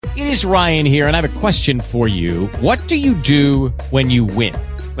It is Ryan here, and I have a question for you. What do you do when you win?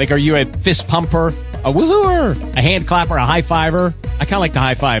 Like, are you a fist pumper, a woohooer, a hand clapper, a high fiver? I kind of like the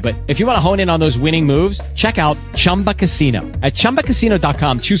high five, but if you want to hone in on those winning moves, check out Chumba Casino. At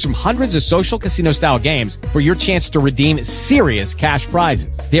ChumbaCasino.com, choose from hundreds of social casino-style games for your chance to redeem serious cash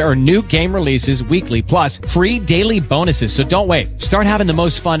prizes. There are new game releases weekly, plus free daily bonuses. So don't wait. Start having the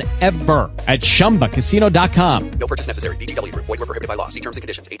most fun ever at ChumbaCasino.com. No purchase necessary. VGW. Void where prohibited by law. See terms and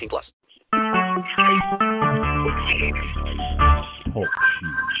conditions. 18 plus.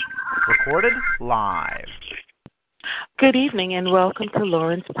 Recorded live. Good evening and welcome to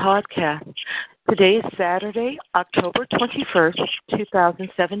Lauren's podcast. Today is Saturday, October 21st,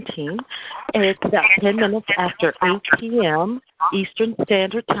 2017, and it's about 10 minutes after 8 p.m. Eastern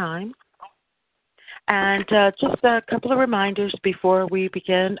Standard Time. And just a couple of reminders before we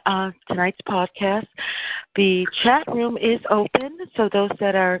begin tonight's podcast. The chat room is open, so those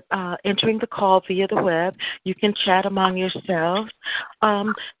that are entering the call via the web, you can chat among yourselves.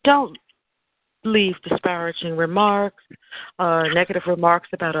 Don't leave disparaging remarks, negative remarks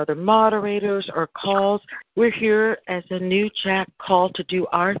about other moderators or calls. We're here as a new chat call to do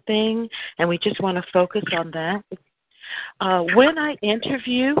our thing, and we just want to focus on that. When I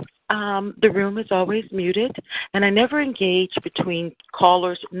interview, the room is always muted, and I never engage between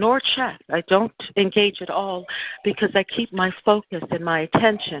callers nor chat. I don't engage at all because I keep my focus and my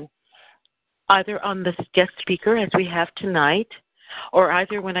attention either on the guest speaker, as we have tonight, or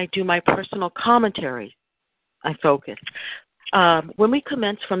either when I do my personal commentary, I focus. When we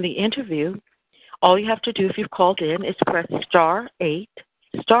commence from the interview, all you have to do if you've called in is press star 8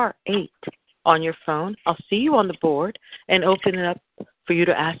 on your phone. I'll see you on the board and open it up for you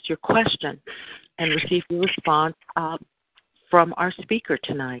to ask your question and receive your response from our speaker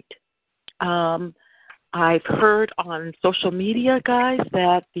tonight. I've heard on social media, guys,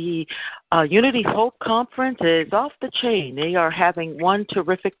 that the Unity Hope Conference is off the chain. They are having one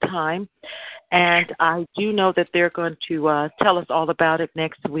terrific time, and I do know that they're going to tell us all about it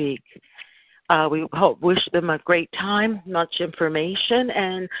next week. We wish them a great time, much information,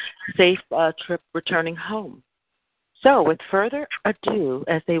 and safe trip returning home. So, with further ado,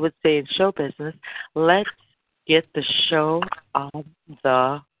 as they would say in show business, let's get the show on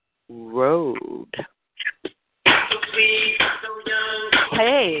the road.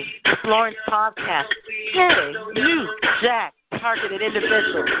 Hey, it's Lauren's podcast. Hey, you, Jack, targeted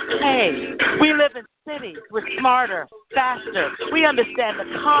individuals. Hey, we live in cities. We're smarter, faster. We understand the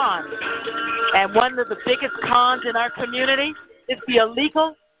cons. And one of the biggest cons in our community is the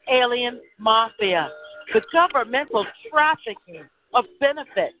illegal alien mafia, the governmental trafficking of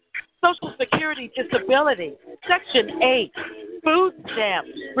benefits, Social Security disability, Section 8, food stamps,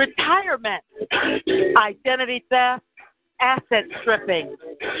 retirement, identity theft, asset stripping.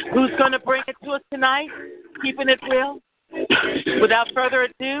 Who's going to bring it to us tonight? Keeping it real? Without further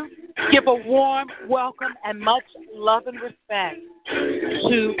ado, give a warm welcome and much love and respect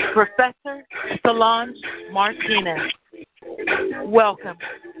to Professor Solange Martinez. Welcome.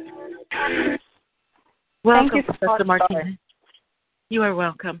 Welcome, Thank you, Professor Martinez. You are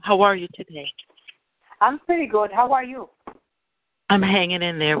welcome. How are you today? I'm pretty good. How are you? I'm hanging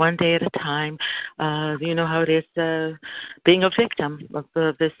in there one day at a time. You know how it is being a victim of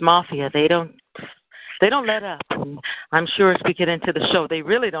this mafia. They don't let up. And I'm sure as we get into the show, they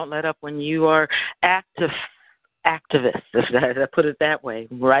really don't let up when you are activists, if I put it that way,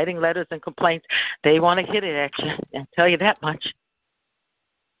 writing letters and complaints. They want to hit it at you. I'll tell you that much.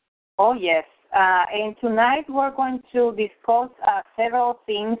 Oh, yes. And tonight we're going to discuss several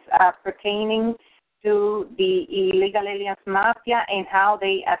things pertaining to the illegal aliens mafia and how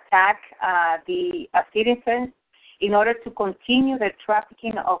they attack the citizens in order to continue the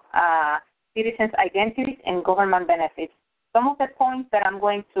trafficking of citizens' identities and government benefits. Some of the points that I'm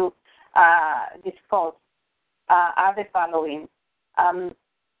going to discuss are the following.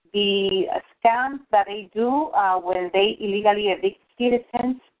 The scams that they do when they illegally evict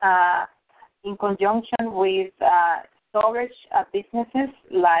citizens in conjunction with storage businesses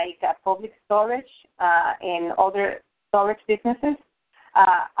like public storage and other storage businesses.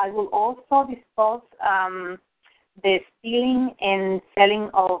 I will also discuss the stealing and selling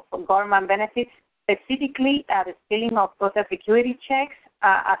of government benefits, specifically the stealing of Social Security checks,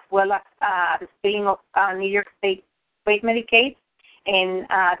 as well as the stealing of New York State Medicaid. And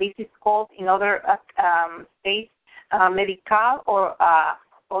this is called in other states Medi-Cal or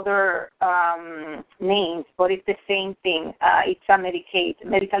other names, but it's the same thing. It's a Medicaid,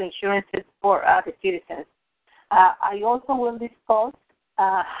 medical insurance for the citizens. I also will discuss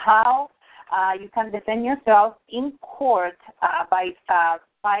how you can defend yourself in court by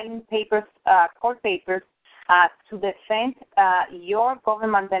filing papers, court papers, to defend your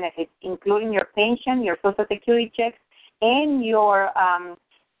government benefits, including your pension, your Social Security checks, and your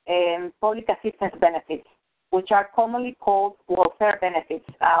public assistance benefits, which are commonly called welfare benefits,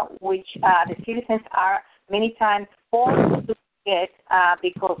 which the citizens are many times forced to get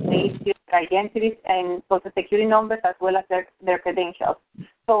because they steal their identities and Social Security numbers as well as their credentials.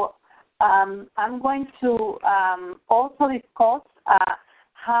 So I'm going to also discuss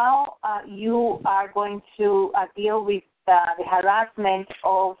how you are going to deal with the harassment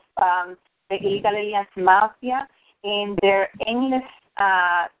of the illegal aliens mafia and their endless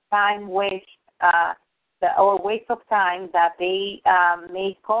time waste or waste of time that they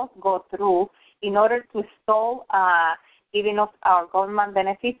make us go through in order to stall giving us our government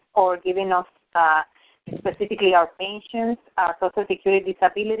benefits or giving us specifically our pensions, our Social Security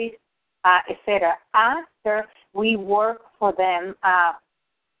disabilities, etc. After we work for them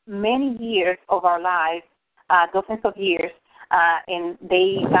many years of our lives, dozens of years, and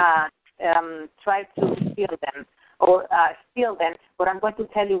they try to steal them, but I'm going to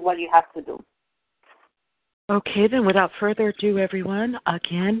tell you what you have to do. Okay, then without further ado, everyone,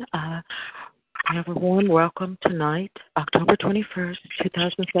 again, we have a warm welcome tonight, October 21st,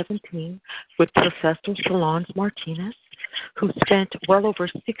 2017, with Professor Solange Martinez, who spent well over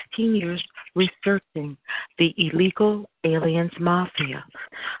 16 years researching the illegal aliens mafia.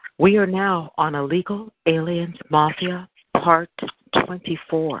 We are now on Illegal Aliens Mafia Part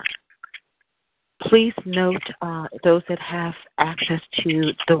 24. Please note those that have access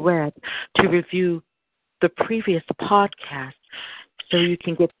to the web to review the previous podcast so you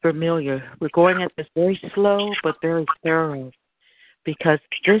can get familiar. We're going at this very slow but very thorough because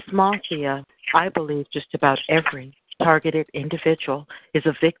this mafia, I believe just about every targeted individual is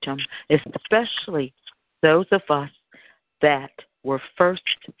a victim, especially those of us that were first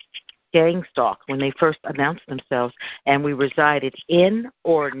gang stalked when they first announced themselves and we resided in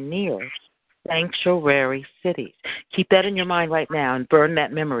or near sanctuary cities. Keep that in your mind right now and burn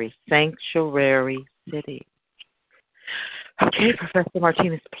that memory. Sanctuary city. Okay, Professor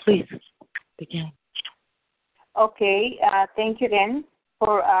Martinez, please begin. Okay, thank you then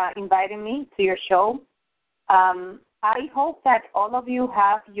for inviting me to your show. I hope that all of you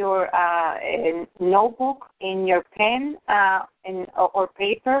have your notebook and your pen or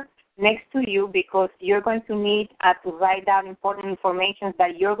paper next to you because you're going to need to write down important information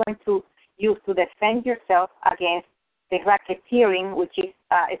that you're going to use to defend yourself against the racketeering, which is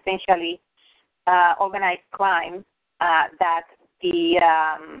essentially organized crime that the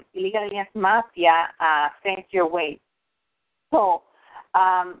illegal aliens mafia sends your way. So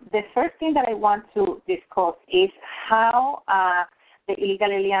the first thing that I want to discuss is how the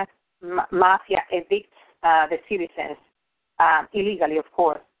illegal aliens mafia evicts the citizens illegally, of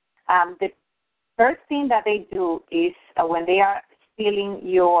course. The first thing that they do is when they are stealing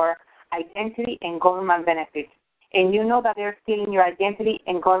your identity and government benefits. And you know that they're stealing your identity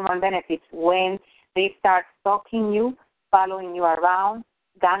and government benefits when they start stalking you, following you around,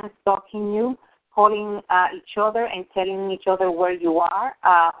 gang stalking you, calling each other and telling each other where you are,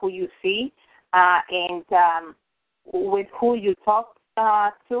 who you see, and with who you talk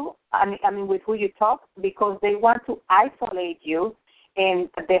to. I mean, with who you talk, because they want to isolate you. And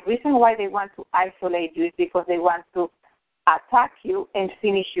the reason why they want to isolate you is because they want to attack you and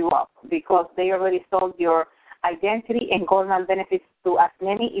finish you up, because they already sold your identity and government benefits to as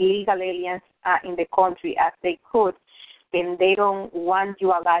many illegal aliens in the country as they could, and they don't want you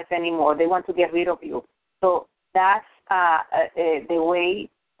alive anymore. They want to get rid of you. So that's the way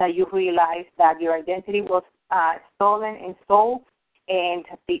that you realize that your identity was stolen and sold, and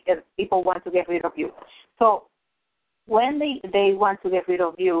people want to get rid of you. So when they want to get rid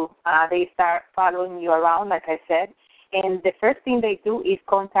of you, they start following you around, like I said, and the first thing they do is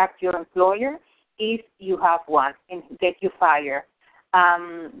contact your employer if you have one and get you fired.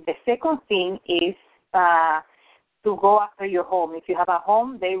 The second thing is to go after your home. If you have a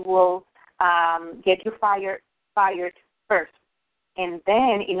home, they will get you fired first. And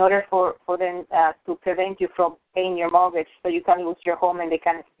then in order for them to prevent you from paying your mortgage so you can lose your home and they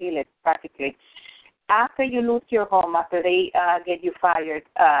can steal it practically. After you lose your home, after they get you fired,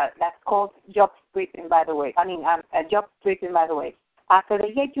 that's called job stripping, by the way. Job stripping, by the way. After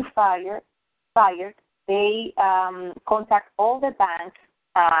they get you fired, they contact all the banks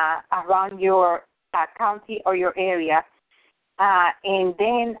around your county or your area, and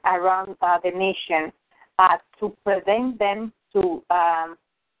then around the nation to prevent them to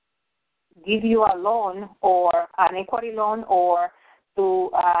give you a loan or an equity loan or to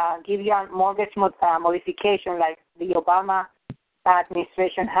give you a mortgage modification like the Obama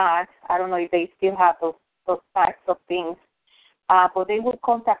administration had. I don't know if they still have those types of things. But they will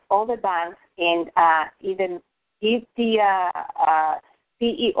contact all the banks and even give the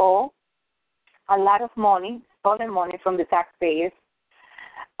CEO a lot of money, stolen money from the taxpayers,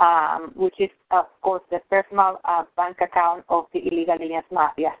 which is, of course, the personal bank account of the illegal aliens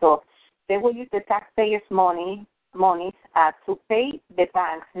mafia. So they will use the taxpayers' money to pay the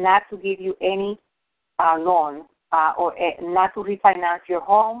banks not to give you any loan or not to refinance your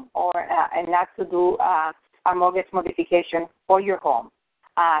home or and not to do a mortgage modification for your home.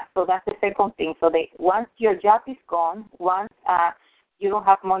 So that's the second thing. So once your job is gone, once you don't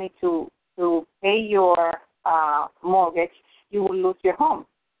have money to pay your mortgage, you will lose your home.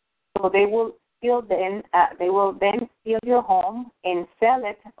 So they will then steal your home and sell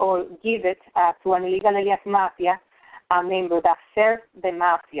it or give it to an illegal alias mafia member that serves the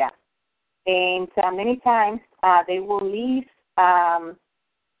mafia. And many times they will leave.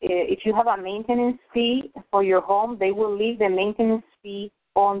 If you have a maintenance fee for your home, they will leave the maintenance fee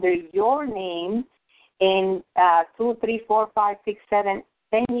under your name. And 2, 3, 4, 5, 6, 7,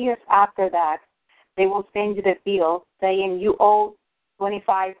 10 years after that, they will send you the bill saying you owe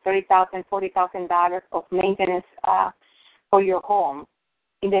 $25,000, $30,000, $40,000 of maintenance for your home.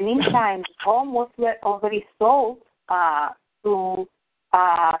 In the meantime, the home was already sold to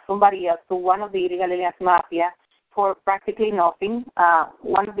somebody else, to one of the illegal aliens mafia, for practically nothing.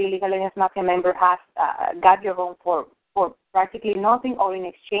 One of the illegal aliens mafia members has got your home for practically nothing, or in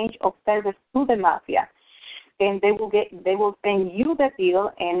exchange of service to the mafia. And they will send you the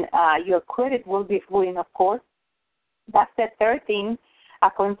bill, and your credit will be ruined, of course. That's the third thing,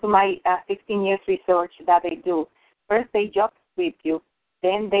 according to my 16 years research, that they do. First, they job strip you,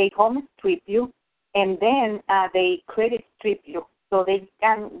 then they home strip you, and then they credit strip you. So they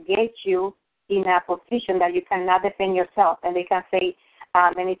can get you in a position that you cannot defend yourself, and they can say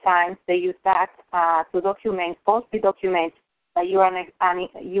many times they use that to falsely document that you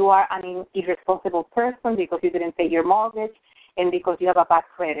are an irresponsible person because you didn't pay your mortgage and because you have a bad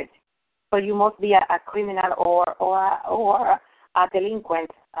credit. So you must be a criminal or a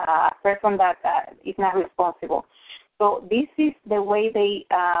delinquent, a person that is not responsible. So this is the way they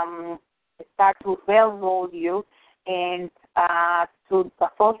start to railroad you and to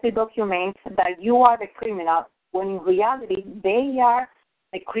falsely document that you are the criminal, when in reality they are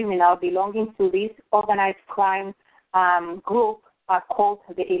the criminal belonging to this organized crime group called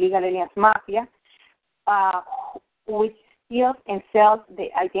the Illegal Aliens Mafia, which steals and sells the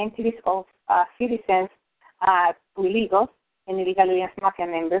identities of citizens to illegals and Illegal Aliens Mafia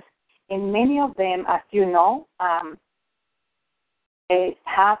members. And many of them, as you know,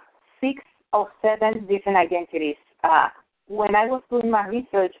 have 6 or 7 different identities. When I was doing my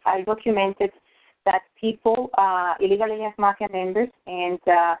research, I documented that people, illegal aliens mafia members, and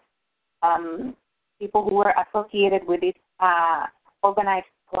people who were associated with this organized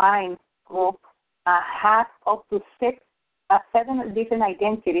crime group have up to 7 different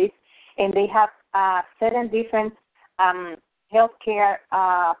identities, and they have 7 different healthcare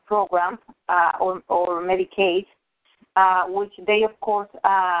programs or Medicaid, which they, of course,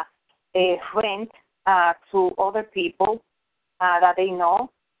 rent to other people that they know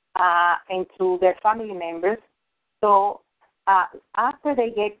and to their family members. So after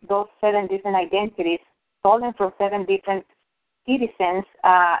they get those 7 different identities stolen from 7 different citizens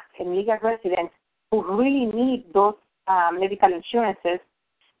and legal residents who really need those medical insurances,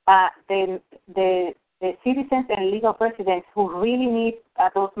 the citizens and legal residents who really need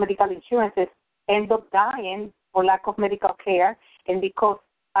those medical insurances end up dying for lack of medical care, and because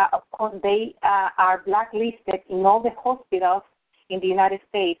of course, they are blacklisted in all the hospitals in the United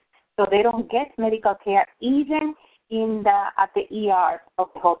States, so they don't get medical care even at the ERs of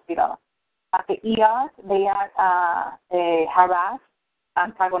the hospital. At the ERs, they are harassed,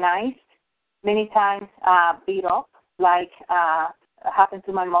 antagonized, many times beat up, like happened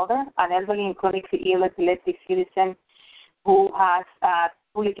to my mother, an elderly and chronically ill epileptic citizen who has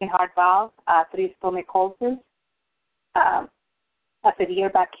 2 leaking heart valves, 3 stomach ulcers, a severe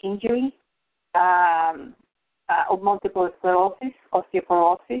back injury, multiple sclerosis,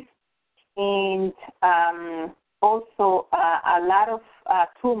 osteoporosis, and also a lot of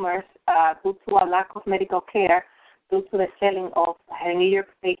tumors due to a lack of medical care due to the selling of her New York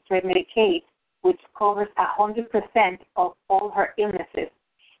State Trade Medicaid, which covers 100% of all her illnesses.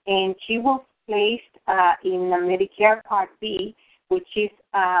 And she was placed in Medicare Part B, which is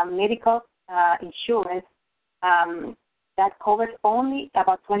medical insurance that covers only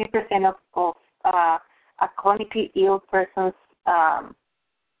about 20% of a chronically ill person's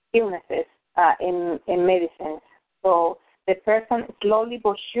illnesses in medicine. So the person slowly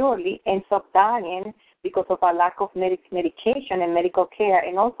but surely ends up dying because of a lack of medication and medical care,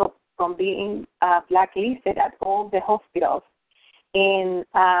 and also from being blacklisted at all the hospitals. And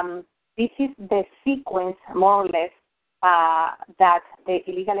this is the sequence, more or less, that the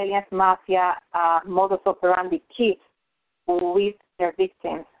illegal aliens mafia modus operandi keeps with their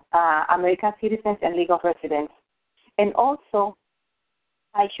victims, American citizens and legal residents. And also,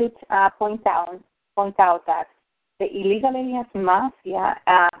 I should point out that the illegal aliens mafia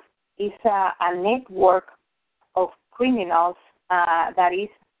is a network of criminals that is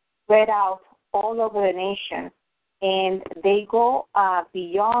spread out all over the nation, and they go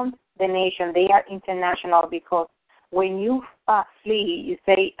beyond the nation. They are international, because when you flee, you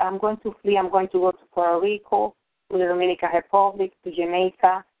say, I'm going to flee, I'm going to go to Puerto Rico, to the Dominican Republic, to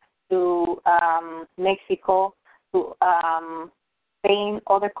Jamaica, to Mexico, to Spain,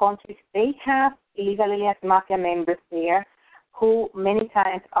 other countries. They have illegal aliens mafia members there who many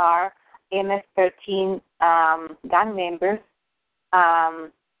times are MS-13 gang members,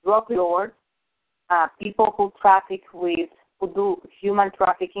 drug lords, people who do human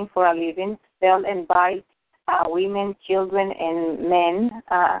trafficking for a living, sell and buy women, children, and men,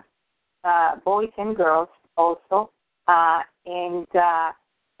 boys and girls also, and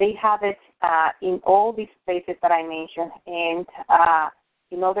they have it in all these places that I mentioned, and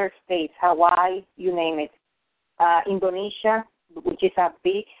in other states, Hawaii, you name it. Indonesia, which is a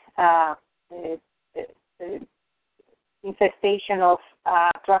big infestation of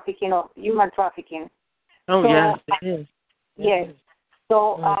trafficking, of human trafficking. Oh, so, yes, it is. Yes.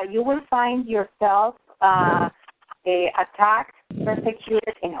 So you will find yourself attacked,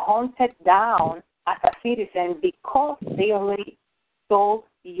 persecuted, and hunted down as a citizen because they already stole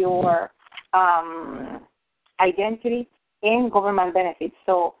your identity and government benefits.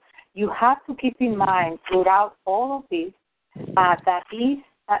 So you have to keep in mind throughout all of this that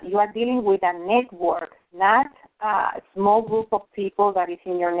you are dealing with a network, not a small group of people that is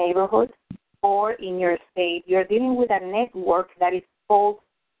in your neighborhood or in your state. You're dealing with a network that is called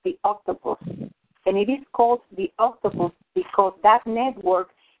the octopus. And it is called the octopus because that network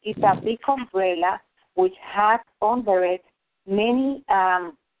is a big umbrella which has under it many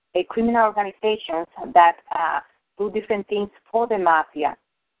criminal organizations that do different things for the mafia.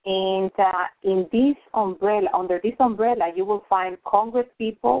 And in this umbrella, under this umbrella, you will find Congress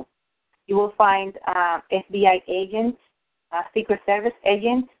people, you will find FBI agents, Secret Service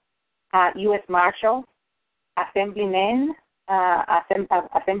agents, U.S. Marshals, assemblymen,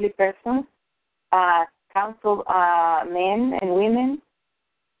 assembly persons, council men and women,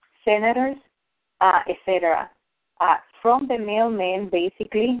 senators, etc. From the mailmen,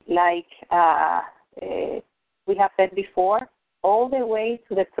 basically, like we have said before, all the way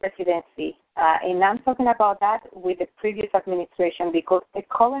to the presidency. And I'm talking about that with the previous administration because the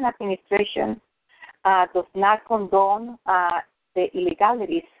current administration does not condone the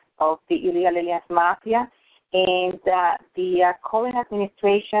illegalities of the illegal aliens mafia, and the current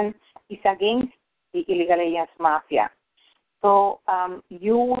administration is against the illegal aliens mafia. So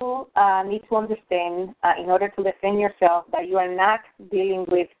you will need to understand, in order to defend yourself, that you are not dealing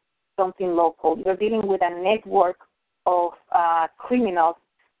with something local. You're dealing with a network of criminals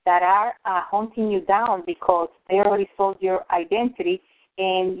that are hunting you down because they already sold your identity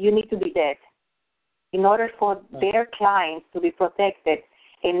and you need to be dead. In order for their clients to be protected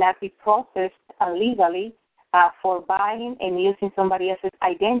and not be processed illegally for buying and using somebody else's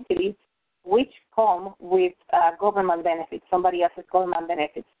identity, which come with government benefits, somebody else's government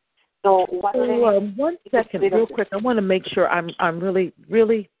benefits. So what? One second, real quick. I want to make sure I'm really,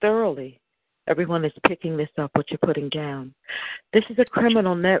 really thoroughly. Everyone is picking this up, what you're putting down. This is a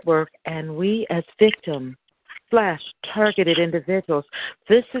criminal network, and we as victims / targeted individuals,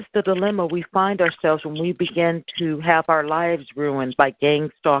 this is the dilemma we find ourselves when we begin to have our lives ruined by gang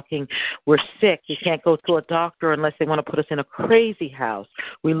stalking. We're sick. We can't go to a doctor unless they want to put us in a crazy house.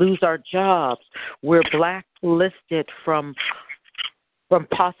 We lose our jobs. We're blacklisted from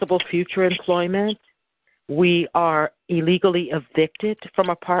possible future employment. We are illegally evicted from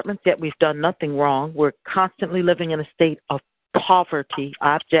apartments, yet we've done nothing wrong. We're constantly living in a state of poverty,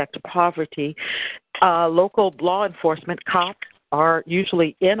 abject poverty. Local law enforcement, cops, are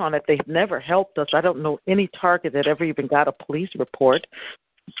usually in on it. They've never helped us. I don't know any target that ever even got a police report.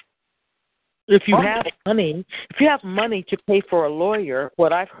 If you have money to pay for a lawyer,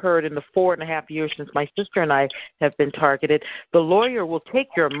 what I've heard in the 4.5 years since my sister and I have been targeted, the lawyer will take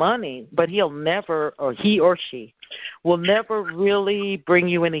your money, but he or she will never really bring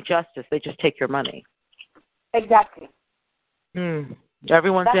you any justice. They just take your money. Exactly.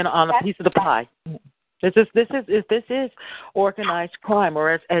 Everyone's in on a piece of the pie. This is organized crime,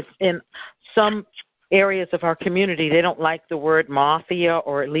 or as in some areas of our community, they don't like the word mafia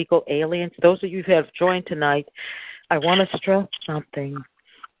or illegal aliens. Those of you who have joined tonight, I want to stress something.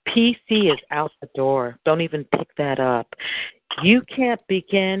 PC is out the door. Don't even pick that up. You can't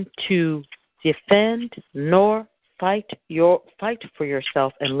begin to defend nor fight for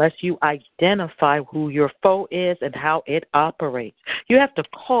yourself unless you identify who your foe is and how it operates. You have to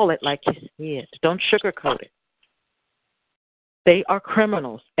call it like you see it. Don't sugarcoat it. They are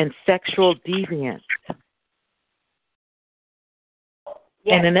criminals and sexual deviants.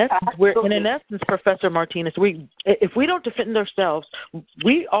 Yes, and in essence, Professor Martinez, if we don't defend ourselves,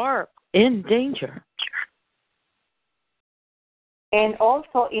 we are in danger. And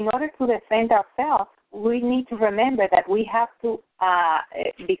also, in order to defend ourselves, we need to remember that we have to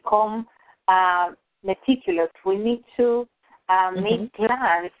become meticulous. We need to make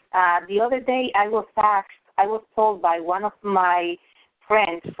plans. The other day, I was told by one of my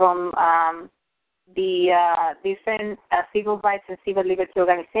friends from the different civil rights and civil liberty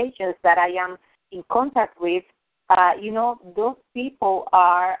organizations that I am in contact with, those people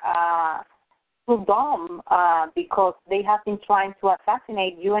are too dumb because they have been trying to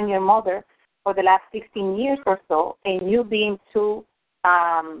assassinate you and your mother for the last 16 years or so, and you being two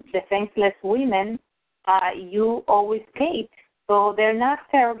defenseless women, you always escaped. So they're not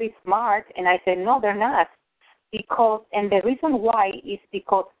terribly smart, and I said, no, they're not. And the reason why is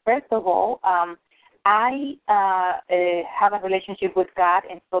because, first of all, I have a relationship with God,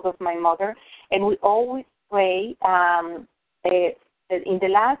 and so does my mother, and we always pray. In the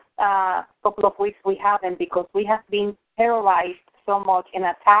last couple of weeks, we haven't, because we have been terrorized so much and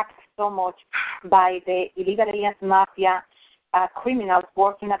attacked so much by the illegal aliens mafia criminals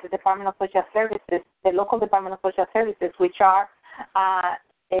working at the Department of Social Services, the local Department of Social Services, which are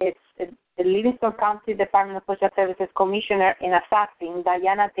the Livingston County Department of Social Services Commissioner and assassin,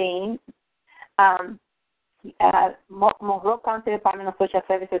 Diana Dane, Monroe County Department of Social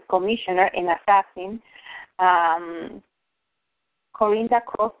Services Commissioner and assassin, Corinda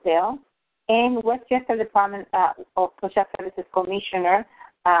Crossdale, and Westchester Department of Social Services Commissioner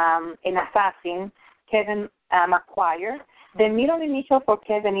and assassin, Kevin McQuire. The middle initial for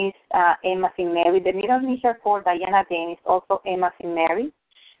Kevin is M as in Mary. The middle initial for Diana Dane is also M as in Mary.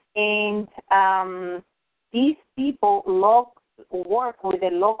 And these people work with the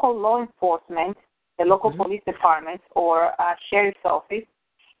local law enforcement, the local police departments or sheriff's office,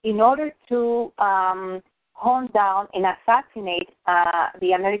 in order to hunt down and assassinate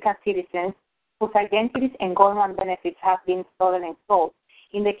the American citizens whose identities and government benefits have been stolen and sold.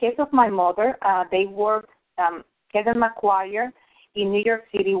 In the case of my mother, they worked, Kevin McQuire in New York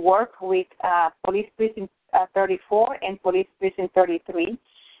City worked with Police Precinct 34 and Police Precinct 33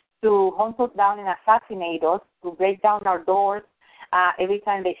 to hunt us down and assassinate us, to break down our doors every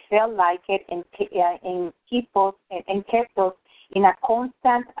time they felt like it, and keep us and kept us in a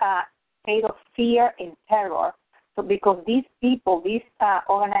constant state of fear and terror. So because these people, these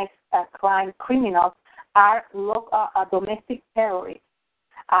organized crime criminals, are domestic terrorists,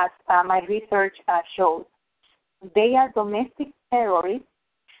 as my research shows. They are domestic terrorists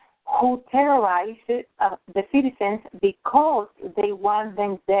who terrorize the citizens because they want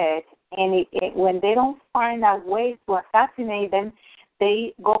them dead. And when they don't find a way to assassinate them,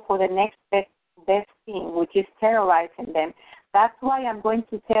 they go for the next best thing, which is terrorizing them. That's why I'm going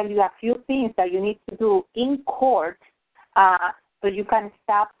to tell you a few things that you need to do in court so you can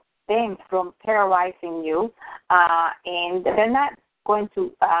stop them from terrorizing you. And they're not going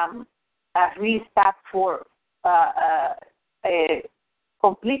to restart for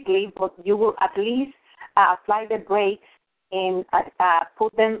completely, but you will at least apply the brakes and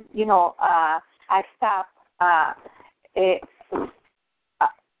put them, a stop,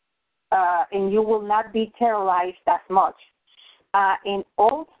 and you will not be terrorized as much. And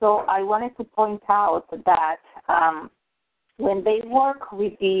also, I wanted to point out that when they work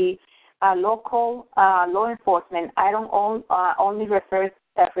with the local law enforcement, I don't only refer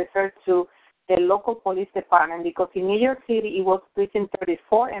to the local police department, because in New York City it was Precinct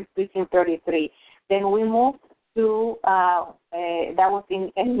 34 and Precinct 33. Then we moved to, that was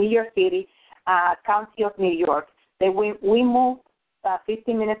in New York City, County of New York. Then we moved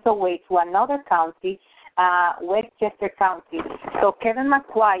 15 minutes away to another county, Westchester County. So Kevin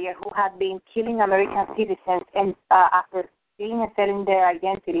McQuire, who had been killing American citizens and after stealing and selling their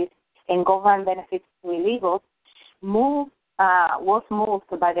identities and government benefits to illegals, was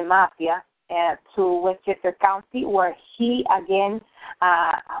moved by the Mafia to Westchester County, where he again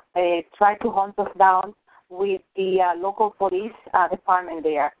tried to hunt us down with the local police department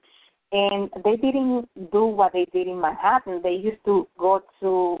there. And they didn't do what they did in Manhattan. They used to go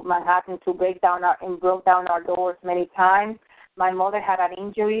to Manhattan to broke down our doors many times. My mother had an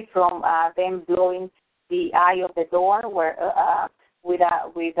injury from them blowing the eye of the door with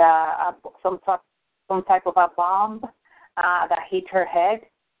some type of a bomb that hit her head.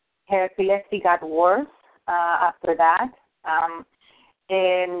 Her epilepsy got worse after that. I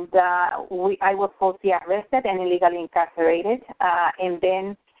was falsely arrested and illegally incarcerated. And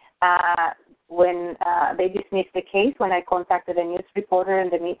then when they dismissed the case, when I contacted the news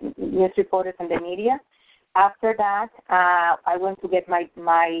reporters and the media, after that, I went to get my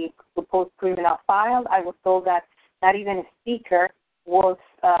supposed criminal file. I was told that not even a sticker was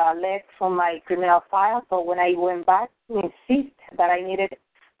left from my criminal file. So when I went back to insist that I needed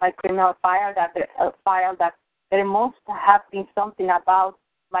my criminal file, that there must have been something about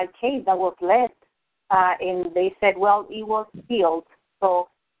my case that was left, and they said, well, it was sealed. So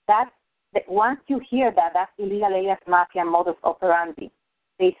once you hear that, that's illegal alias mafia modus operandi.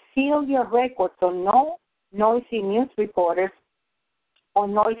 They seal your record, so no noisy news reporters or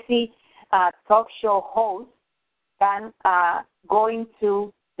noisy talk show hosts can go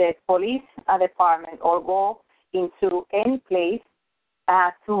into the police department or go into any place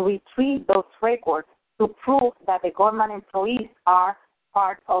to retrieve those records to prove that the government employees are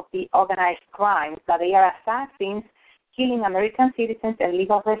part of the organized crime, that they are assassins killing American citizens and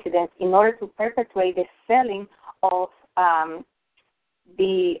legal residents in order to perpetuate the selling of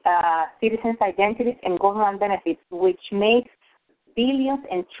the citizens' identities and government benefits, which makes billions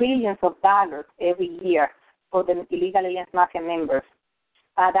and trillions of dollars every year for the illegal aliens mafia members.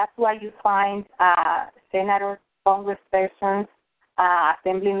 That's why you find senators, congresspersons,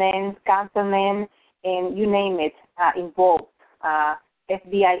 assemblymen, councilmen, and you name it, involved.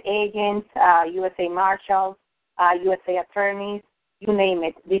 FBI agents, USA Marshals, USA attorneys, you name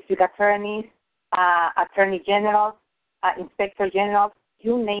it, district attorneys, attorney generals, inspector generals,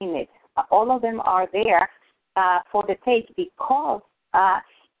 you name it. All of them are there for the take because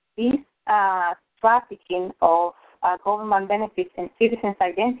this trafficking of government benefits and citizens'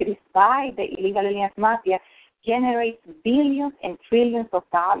 identities by the illegal aliens mafia generates billions and trillions of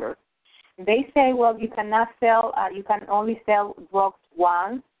dollars. They say, well, you cannot sell, you can only sell drugs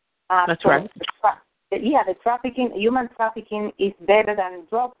once. That's right. The trafficking, human trafficking is better than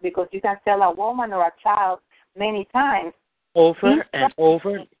drugs because you can sell a woman or a child many times. Over and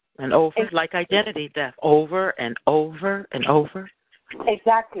over and over, like identity theft, over and over and over.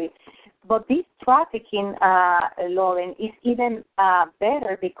 Exactly. But this trafficking, Lauren, is even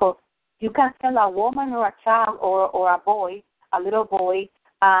better because you can sell a woman or a child or a boy, a little boy,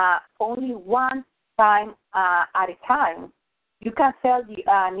 only one time at a time. You can sell the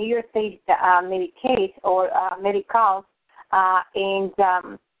New York State Medicaid or medicals and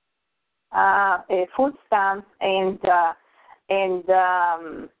food stamps and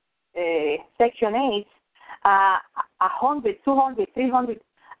Section 8 100, 200, 300,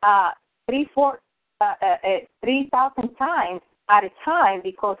 3,000 times at a time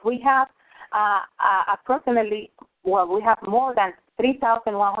because we have we have more than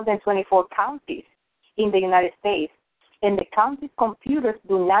 3,124 counties in the United States, and the county's computers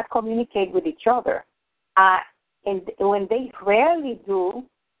do not communicate with each other. And when they rarely do,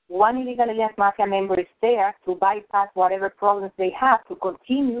 one illegal aliens mafia member is there to bypass whatever problems they have to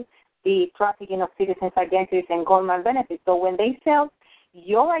continue the trafficking of citizens' identities and government benefits. So when they sell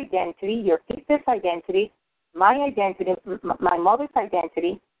your identity, your sister's identity, my identity, my mother's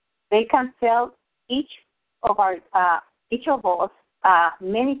identity, they can sell each of us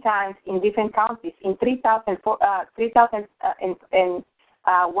many times in different counties, in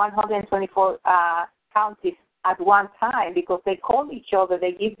 3,124 counties at one time because they call each other,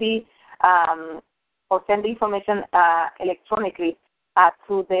 they give the or send the information electronically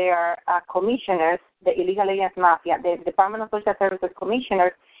to their commissioners, the illegal aliens mafia, the Department of Social Services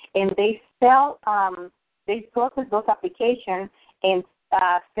commissioners, and they sell, they process those applications and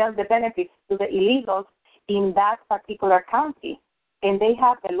sell the benefits to the illegals in that particular county. And they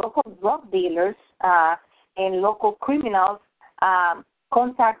have the local drug dealers and local criminals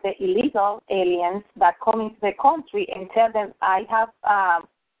contact the illegal aliens that come into the country and tell them, I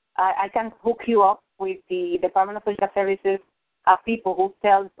can hook you up with the Department of Social Services people who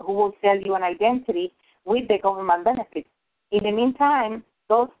will sell you an identity with the government benefits. In the meantime,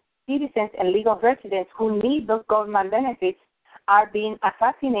 those citizens and legal residents who need those government benefits are being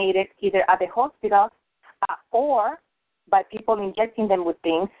assassinated either at the hospitals or by people injecting them with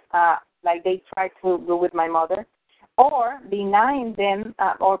things, like they tried to do with my mother, or by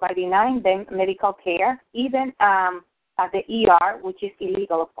denying them medical care, even at the ER, which is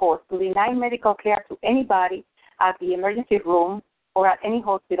illegal, of course. To deny medical care to anybody at the emergency room or at any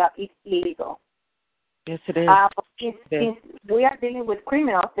hospital is illegal. Yes, it is. But since we are dealing with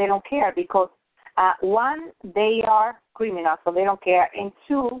criminals, they don't care because, one, they are criminals, so they don't care, and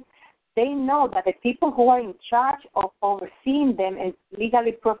two, they know that the people who are in charge of overseeing them and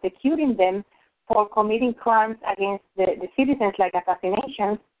legally prosecuting them for committing crimes against the citizens like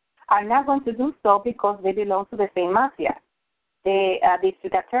assassinations are not going to do so because they belong to the same mafia. The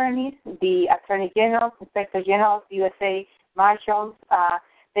district attorneys, the attorney generals, inspector generals, USA marshals,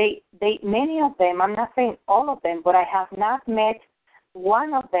 they many of them, I'm not saying all of them, but I have not met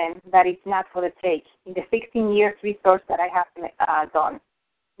one of them that is not for the take in the 16 years research that I have done.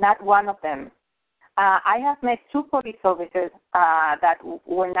 Not one of them. I have met two police officers that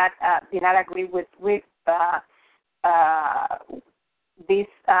were not did not agree with this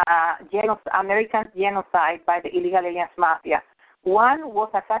American genocide by the illegal aliens mafia. One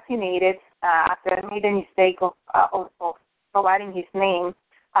was assassinated after I made a mistake of providing his name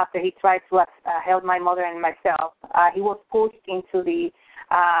after he tried to help my mother and myself. He was pushed into the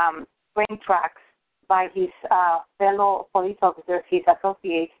train tracks by his fellow police officers, his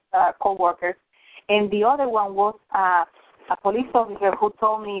associates, co-workers. And the other one was a police officer who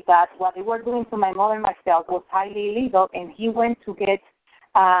told me that what they were doing to my mother and myself was highly illegal, and he went to get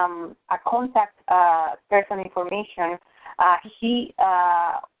a contact person information. He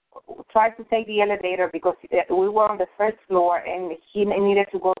tried to take the elevator because we were on the first floor, and he needed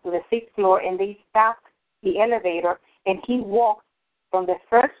to go to the sixth floor, and they stopped the elevator, and he walked from the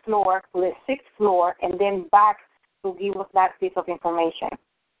first floor to the sixth floor and then back to give us that piece of information.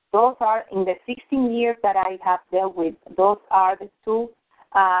 Those are, in the 16 years that I have dealt with, those are the two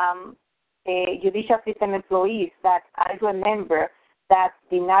judicial system employees that I remember that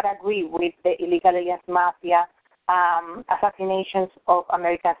did not agree with the illegal aliens mafia assassinations of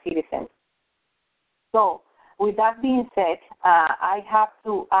American citizens. So, with that being said, I have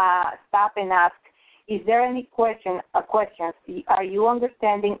to stop and ask, is there any questions? Are you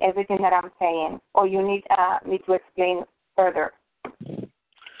understanding everything that I'm saying, or you need me to explain further?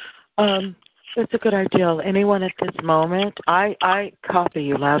 That's a good idea. Anyone at this moment? I copy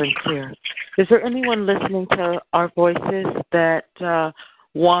you loud and clear. Is there anyone listening to our voices that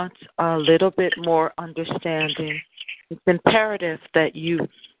wants a little bit more understanding? It's imperative that you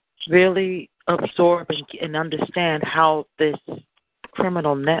really absorb and understand how this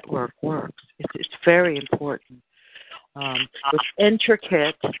criminal network works. It's very important. It's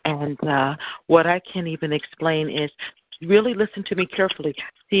intricate, and what I can even explain is, really listen to me carefully.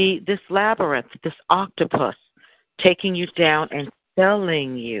 See, this labyrinth, this octopus, taking you down and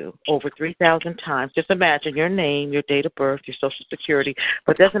selling you over 3,000 times. Just imagine your name, your date of birth, your Social Security.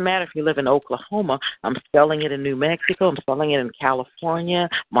 But it doesn't matter if you live in Oklahoma. I'm selling it in New Mexico. I'm selling it in California,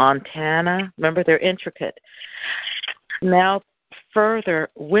 Montana. Remember, they're intricate. Now, further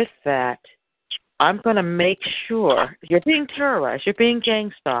with that, I'm going to make sure you're being terrorized, you're being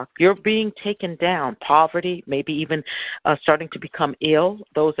gang stalked, you're being taken down, poverty, maybe even starting to become ill,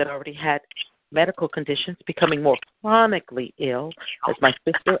 those that already had medical conditions becoming more chronically ill, as my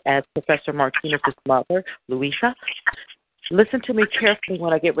sister, as Professor Martinez's mother, Luisa. Listen to me carefully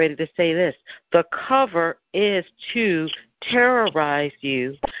when I get ready to say this. The cover is to terrorize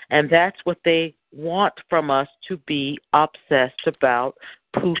you, and that's what they want from us, to be obsessed about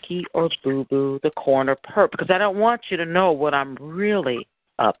Pookie or Boo Boo, the corner perp, because I don't want you to know what I'm really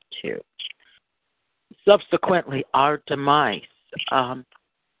up to. Subsequently, our demise.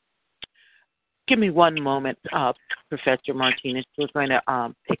 Give me one moment, Professor Martinez. We're going to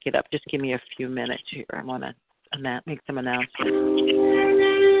pick it up. Just give me a few minutes here. I want to make some announcements.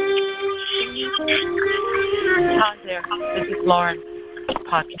 Hi there. This is Lauren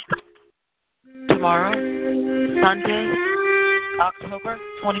Podcast. Tomorrow, Sunday, October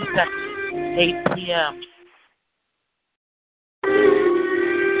 22nd, 8 p.m.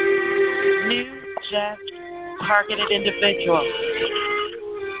 New Jeff targeted individual.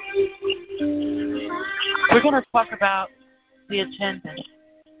 We're going to talk about the agenda,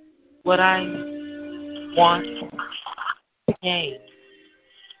 what I want to gain.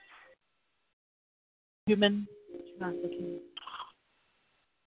 Human trafficking.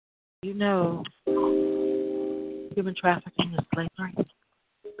 You know, human trafficking is slavery.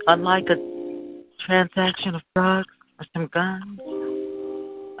 Unlike a transaction of drugs or some guns,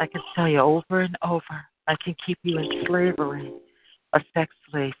 I can tell you over and over, I can keep you in slavery, a sex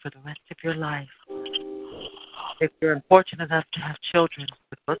slave for the rest of your life. If you're unfortunate enough to have children,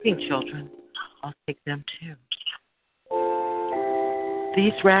 good-looking children, I'll take them too.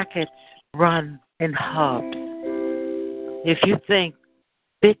 These rackets run in hubs. If you think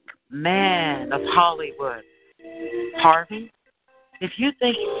big man of Hollywood, Harvey, if you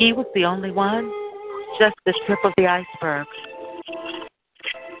think he was the only one, just the tip of the iceberg.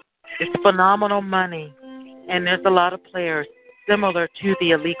 It's phenomenal money, and there's a lot of players similar to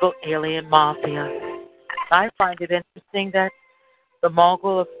the illegal alien mafia. I find it interesting that the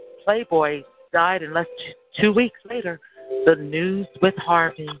mogul of Playboy died, and less 2 weeks later, the news with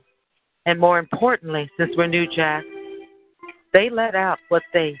Harvey. And more importantly, since we're New Jack, they let out what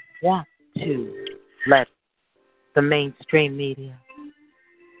they want to let the mainstream media.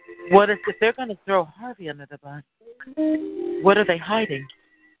 What is if they're going to throw Harvey under the bus? What are they hiding?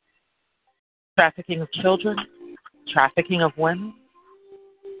 Trafficking of children? Trafficking of women?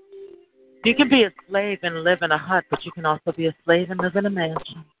 You can be a slave and live in a hut, but you can also be a slave and live in a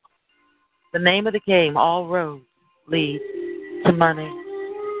mansion. The name of the game, all roads lead to money.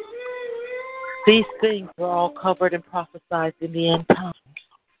 These things were all covered and prophesied in the end times.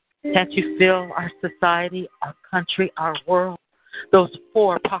 Can't you feel our society, our country, our world? Those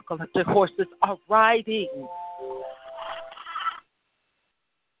 4 apocalyptic horses are riding.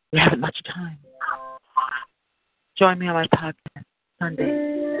 We haven't much time. Join me on my podcast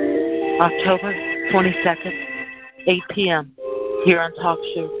Sunday, October 22nd, 8 p.m. here on Talk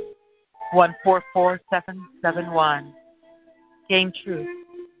Show 144771. Gain truth,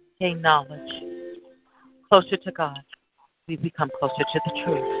 gain knowledge. Closer to God, we become closer to the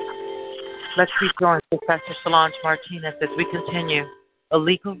truth. Let's rejoin Professor Solange Martinez as we continue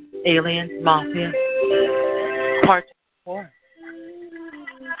Illegal Aliens Mafia, Part 4.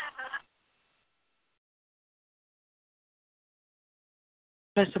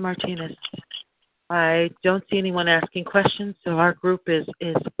 Professor Martinez, I don't see anyone asking questions, so our group is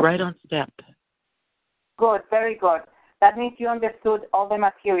right on step. Good, very good. That means you understood all the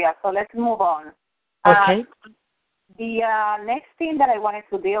material, so let's move on. Okay. The next thing that I wanted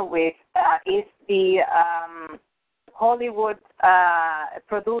to deal with is the Hollywood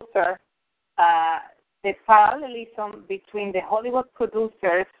producer, the parallelism between the Hollywood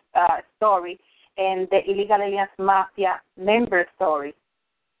producer's story and the Illegal Aliens Mafia member story.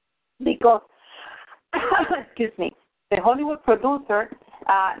 Because, excuse me, the Hollywood producer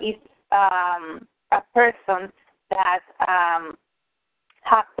is a person that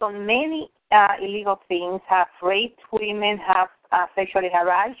has done many illegal things, have raped women, have sexually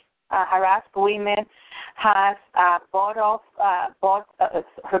harassed women, has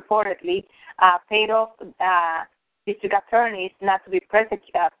reportedly paid off district attorneys not to be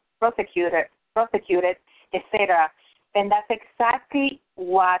prosecuted, etc. And that's exactly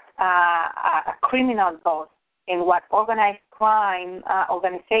what a criminal does, and what organized crime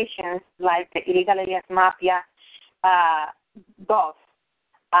organizations like the Illegal Aliens Mafia does.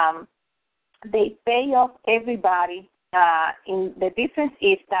 They pay off everybody. The difference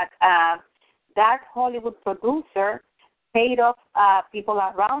is that that Hollywood producer paid off people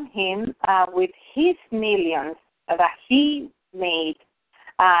around him with his millions that he made.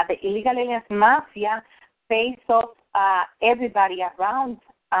 The Illegal Aliens Mafia pays off everybody around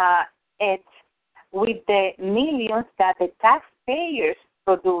it with the millions that the taxpayers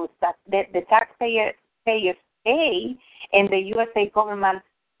produce, that the taxpayers pay, and the USA government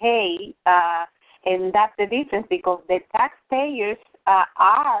pay, and that's the difference, because the taxpayers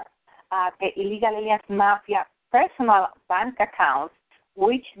are the Illegal Aliens Mafia personal bank accounts,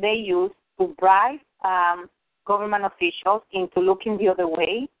 which they use to bribe government officials into looking the other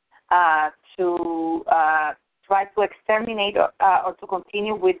way, to try to exterminate or to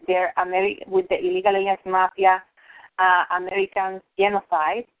continue with with the Illegal Aliens Mafia American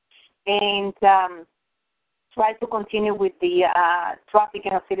genocide, and try to continue with the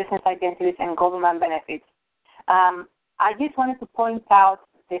trafficking of citizens' identities and government benefits. I just wanted to point out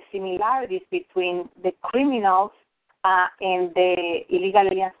the similarities between the criminals and the Illegal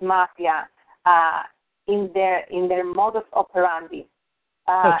Aliens Mafia in their modus operandi.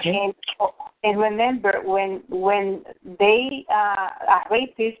 Okay. And remember, when they a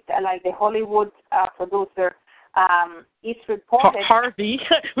rapist like the Hollywood producer is reported. Harvey.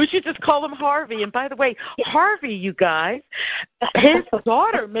 We should just call him Harvey. And by the way, Harvey, you guys, his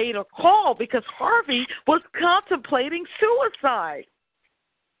daughter made a call because Harvey was contemplating suicide.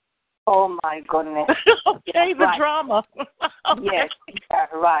 Oh, my goodness. Okay, the drama. Okay. Yes,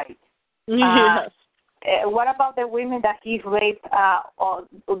 right. Yes. What about the women that he raped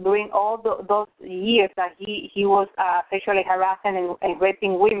during all those years that he was sexually harassing and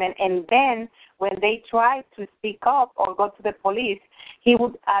raping women? And then when they tried to speak up or go to the police, he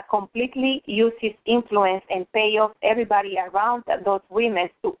would completely use his influence and pay off everybody around those women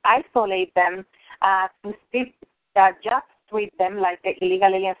to isolate them, to just mistreat them like the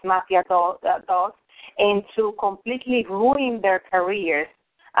illegal aliens mafia does, and to completely ruin their careers.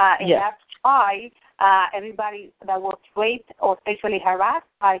 And that's why everybody that was raped or sexually harassed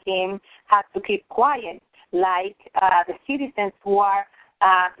by him had to keep quiet, like the citizens who are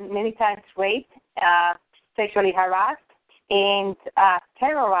many times raped, sexually harassed, and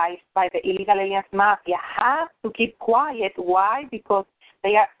terrorized by the illegal aliens mafia have to keep quiet. Why? Because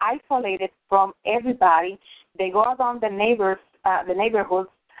they are isolated from everybody. They go around the neighborhoods,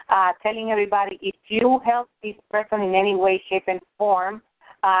 telling everybody, if you help this person in any way, shape, and form,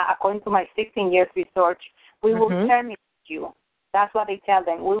 according to my 16 years research, we will terminate you. That's what they tell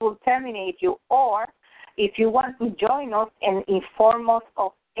them. We will terminate you. Or if you want to join us and inform us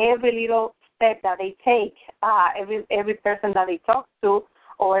of every little step that they take, every person that they talk to,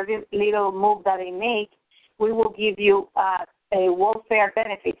 or every little move that they make, we will give you a welfare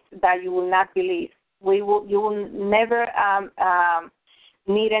benefits that you will not believe. You will never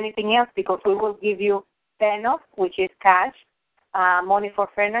need anything else, because we will give you PENOF, which is cash, money for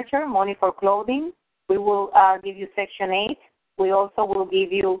furniture, money for clothing. We will give you Section 8. We also will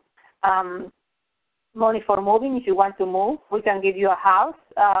give you money for moving if you want to move. We can give you a house.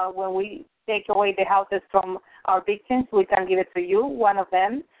 When we take away the houses from our victims, we can give it to you, one of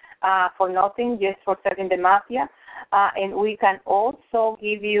them, for nothing, just for serving the mafia. And we can also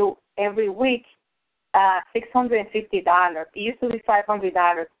give you every week $650. It used to be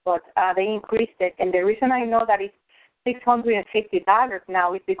 $500, but they increased it. And the reason I know that it's $650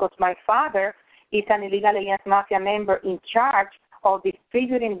 now is because my father is an illegal aliens mafia member in charge of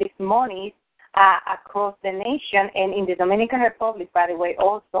distributing this money across the nation and in the Dominican Republic, by the way,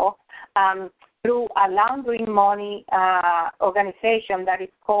 also through a laundering money organization that is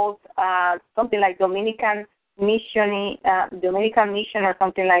called something like Dominican Mission or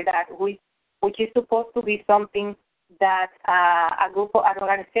something like that, which is supposed to be something that an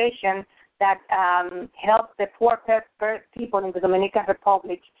organization that helps the poor people in the Dominican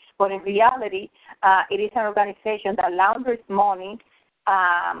Republic. But in reality, it is an organization that launders money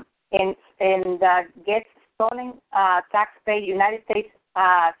and gets stolen United States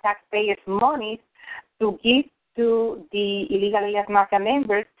taxpayers' money to give to the illegal aliens mafia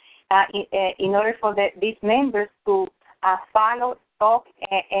members in order for these members to follow, talk,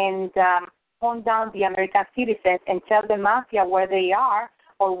 and hunt down the American citizens and tell the mafia where they are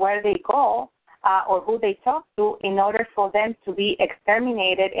or where they go or who they talk to in order for them to be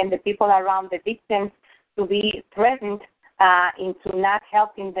exterminated and the people around the victims to be threatened into not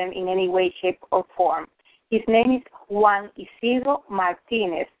helping them in any way, shape, or form. His name is Juan Isidro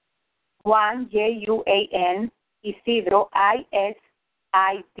Martinez. Juan, Juan, Isidro, Isidro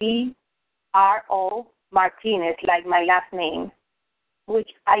Martinez, like my last name, which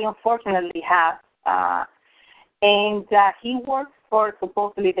I unfortunately have. And he works for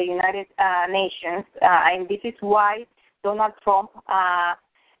supposedly the United Nations, and this is why Donald Trump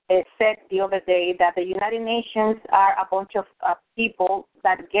said the other day that the United Nations are a bunch of people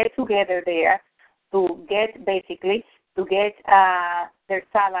that get together there to get their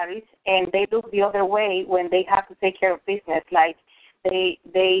salaries, and they look the other way when they have to take care of business, like they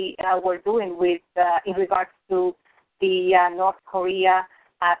were doing with in regards to the North Korea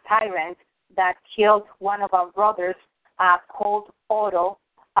tyrant that killed one of our brothers called Otto,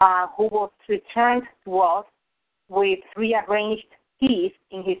 who was returned to us with rearranged teeth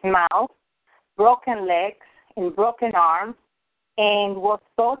in his mouth, broken legs, and broken arms, and was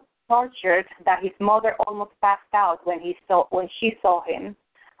so tortured that his mother almost passed out when she saw him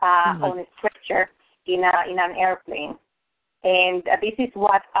on a stretcher in an airplane. And this is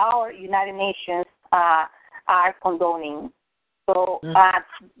what our United Nations are condoning. So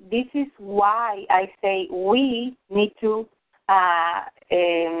this is why I say we need to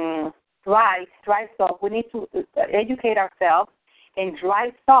rise up. We need to educate ourselves and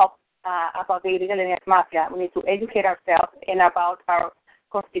rise up about the illegal aliens mafia. We need to educate ourselves and about our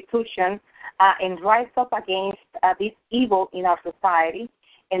Constitution and rise up against this evil in our society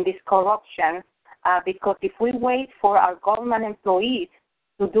and this corruption. Because if we wait for our government employees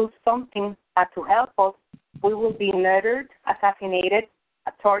to do something to help us, we will be murdered, assassinated,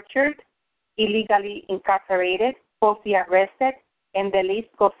 tortured, illegally incarcerated, falsely arrested, and the list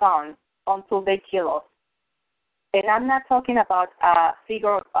goes on until they kill us. And I'm not talking about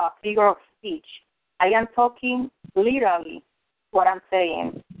figure of speech. I am talking literally what I'm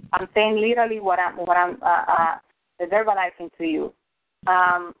saying. I'm saying literally what I'm verbalizing to you.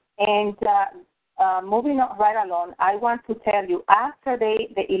 Moving right along, I want to tell you, after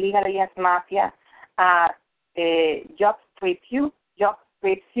the illegal aliens mafia job strips you,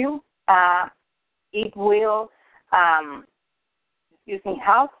 it will using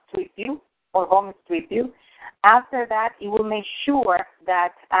house sweep you or home sweep you. After that, it will make sure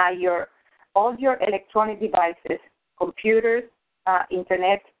that all your electronic devices, computers,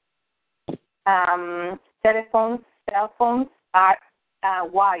 internet, telephones, cell phones are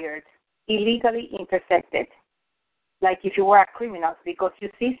wired, illegally intersected, like if you were a criminal. Because you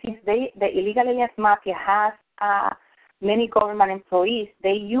see, since the illegal aliens mafia has many government employees,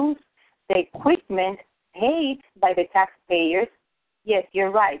 they use the equipment paid by the taxpayers. Yes,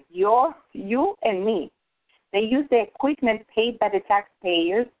 you're right. You and me. They use the equipment paid by the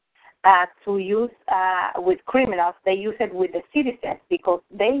taxpayers to use with criminals. They use it with the citizens because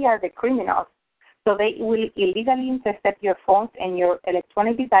they are the criminals. So they will illegally intercept your phones and your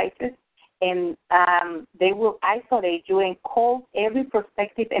electronic devices, and they will isolate you and call every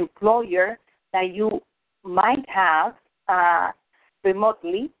prospective employer that you might have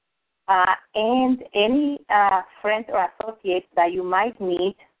remotely, and any friend or associate that you might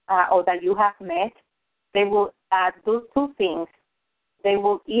meet or that you have met. They will do two things. They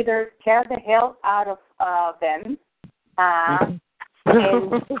will either scare the hell out of them, and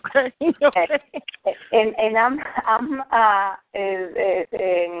I'm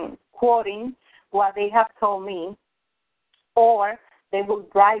quoting what they have told me, or they will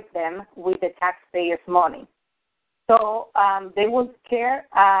bribe them with the taxpayers' money. So they will scare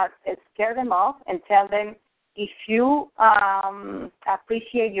them off and tell them, if you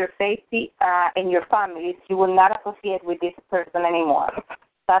appreciate your safety and your families, you will not associate with this person anymore.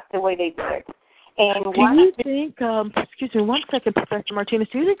 That's the way they do it. And do you think, excuse me, 1 second, Professor Martinez,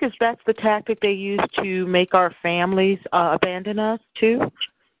 do you think that's the tactic they use to make our families abandon us too?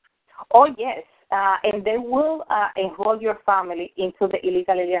 Oh, yes. And they will enroll your family into the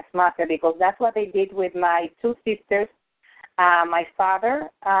illegal aliens mafia, because that's what they did with my two sisters, my father,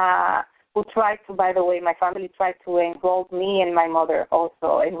 who tried to, by the way, my family tried to enroll me and my mother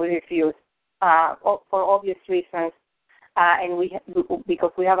also, and we refused for obvious reasons, and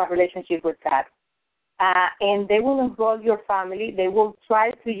because we have a relationship with that. And they will enroll your family. They will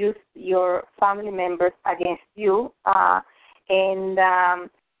try to use your family members against you, and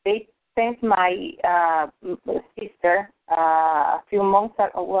they sent my sister a few months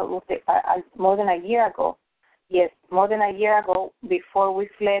ago, more than a year ago. Yes, more than a year ago, before we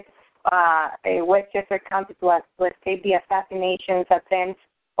fled Westchester County to escape the assassinations attempts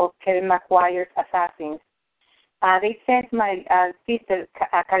of Kevin McGuire's assassins. They sent my sister,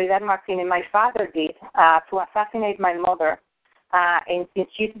 Caridad Martinez, my father did, to assassinate my mother. And since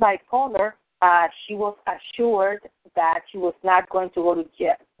she's bipolar, she was assured that she was not going to go to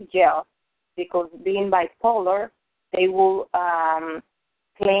jail, because being bipolar, they will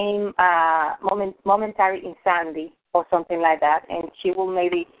claim momentary insanity or something like that, and she will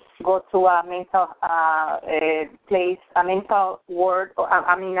maybe go to a mental place, a mental ward, or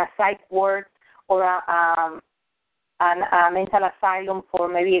a psych ward, or a mental asylum for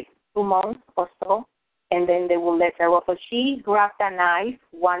maybe 2 months or so, and then they will let her go. So she grabbed a knife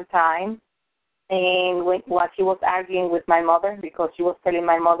one time, and while she was arguing with my mother, because she was telling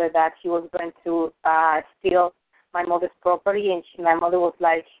my mother that she was going to steal my mother's property, and my mother was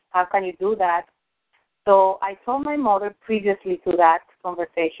like, how can you do that? So I told my mother previously to that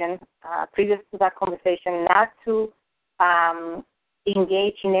conversation, not to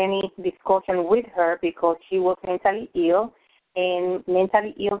engage in any discussion with her, because she was mentally ill, and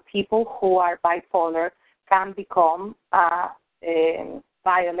mentally ill people who are bipolar can become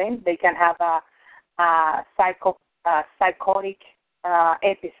violent. They can have a psychotic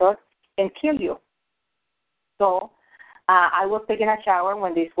episode and kill you. So I was taking a shower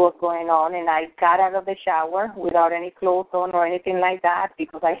when this was going on, and I got out of the shower without any clothes on or anything like that,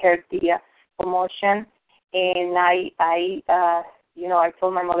 because I heard the commotion, and I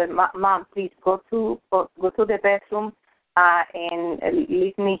told my mother, Mom, please go to the bedroom and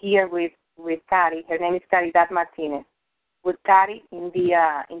leave me here with Cari. Her name is Caridad Martinez. With Cari in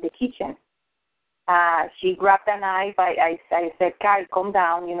the kitchen. She grabbed a knife. I said, Cari, calm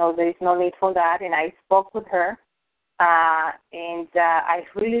down. There is no need for that. And I spoke with her, and I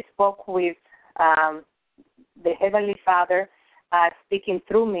really spoke with the Heavenly Father speaking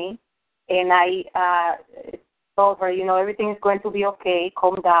through me. And I told her, everything is going to be okay.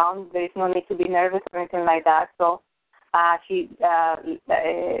 Calm down. There is no need to be nervous or anything like that. So she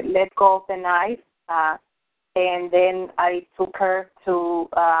let go of the knife, and then I took her to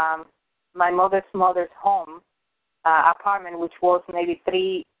my mother's home apartment, which was maybe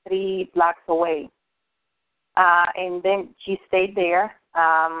three blocks away. And then she stayed there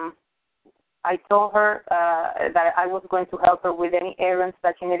I told her that I was going to help her with any errands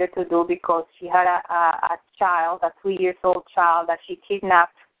that she needed to do because she had a child, a 2-year-old child that she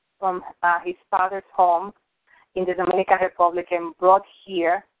kidnapped from his father's home in the Dominican Republic and brought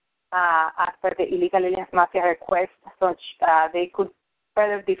here after the illegal aliens mafia request, so they could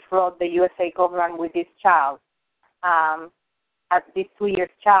further defraud the USA government with this child. At this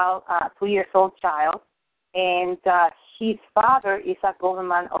 2-year-old child, and his father is a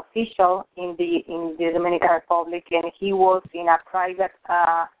government official in the Dominican Republic, and he was in a private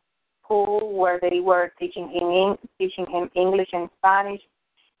school where they were teaching him English and Spanish,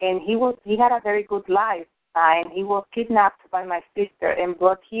 and he had a very good life, and he was kidnapped by my sister and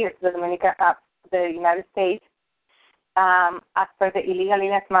brought here to the United States as per the illegal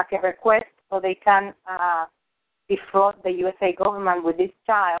aliens mafia request, so they can defraud the USA government with this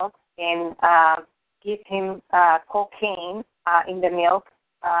child and give him cocaine in the milk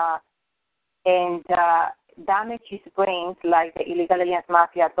and damage his brains like the illegal aliens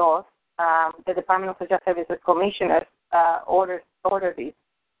mafia does. The Department of Social Services commissioners ordered this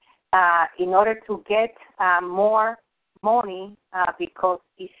in order to get more money because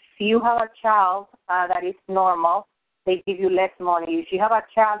if you have a child that is normal, they give you less money. If you have a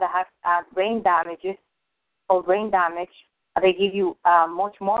child that has brain damage, they give you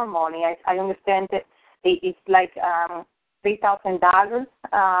much more money. I understand that it's like $3,000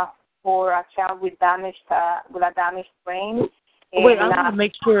 for a child with a damaged brain. And, wait, I want to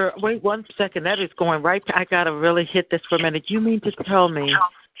make sure. Wait 1 second. That is going right. I got to really hit this for a minute. You mean to tell me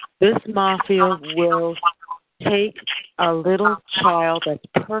this mafia will take a little child that's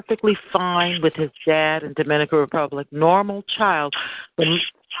perfectly fine with his dad in Dominican Republic, normal child, but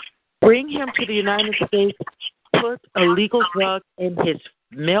bring him to the United States, put illegal drug in his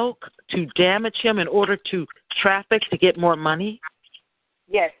milk to damage him in order to traffic to get more money?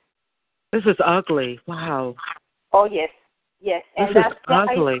 Yes. This is ugly. Wow. Oh, yes. Yes. And this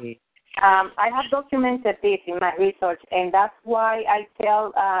that's is ugly. I have documented this in my research, and that's why I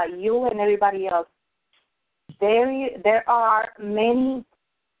tell you and everybody else, there are many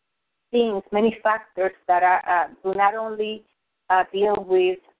things, many factors that are do not only deal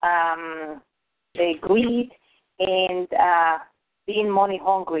with the greed and being money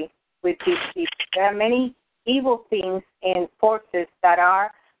hungry with these people. There are many evil things and forces that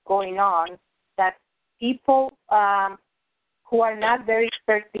are going on that people who are not very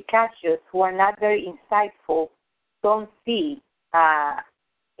perspicacious, who are not very insightful, don't see.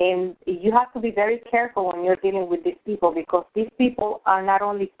 And you have to be very careful when you're dealing with these people because these people are not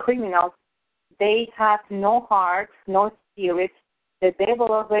only criminals, they have no heart, no spirit. The devil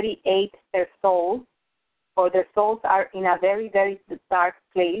already ate their souls, or their souls are in a very, very dark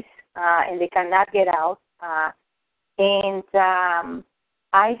place, and they cannot get out. And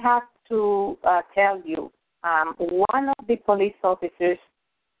I have to tell you, one of the police officers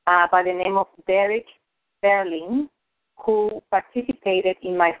by the name of Derek Sterling, who participated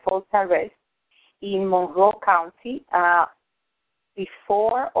in my false arrest in Monroe County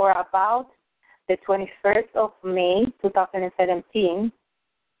before or about the 21st of May, 2017.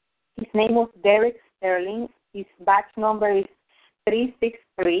 His name was Derek Sterling. His badge number is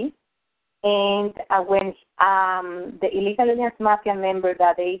 363. And when the illegal aliens mafia member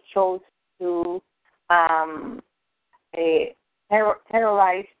that they chose to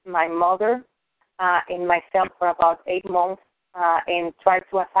terrorize my mother and myself for about 8 months and tried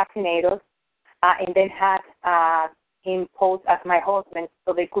to assassinate us, and then had him posed as my husband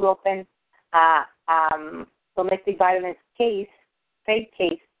so they could open domestic violence case, fake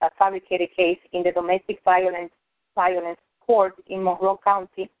case, a fabricated case in the domestic violence court in Monroe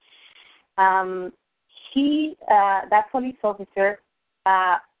County. That police officer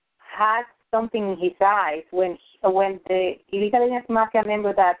had something in his eyes when the illegal aliens mafia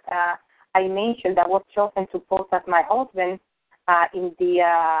member that I mentioned that was chosen to pose as my husband in the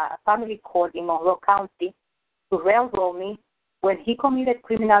family court in Monroe County to railroad me, when he committed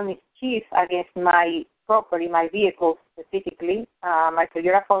criminal mischief against my property, my vehicles specifically, my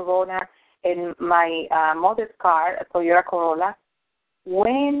Toyota Corolla and my mother's car, a Toyota Corolla,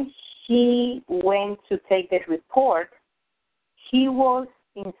 when he went to take the report, he was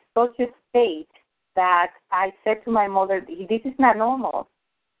in such a state that I said to my mother, this is not normal.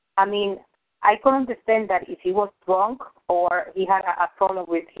 I mean, I could understand that if he was drunk or he had a problem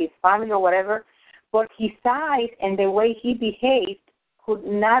with his family or whatever, but his eyes and the way he behaved could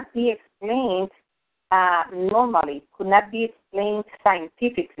not be explained normally, could not be explained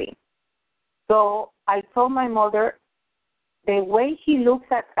scientifically. So I told my mother, the way he looks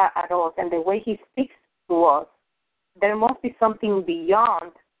at us and the way he speaks to us, there must be something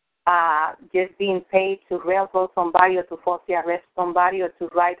beyond just being paid to railroad somebody or to falsely arrest somebody or to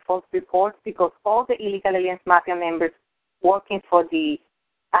write false reports, because all the illegal aliens mafia members working for the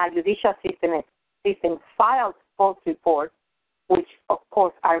judicial system filed false reports, which of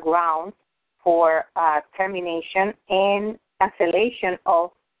course are grounds for termination and cancellation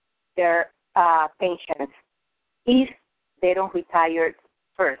of their pensions if they don't retire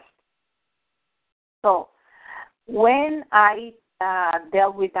first. So when I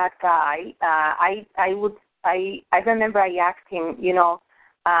dealt with that guy, I remember I asked him,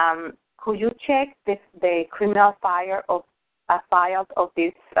 could you check the criminal file of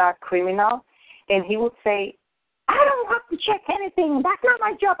this criminal? And he would say, I don't have to check anything. That's not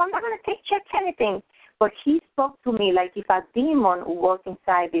my job. I'm not going to check anything. But he spoke to me like if a demon was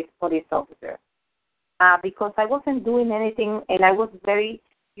inside this police officer, because I wasn't doing anything, and I was very,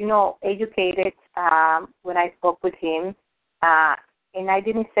 educated when I spoke with him. And I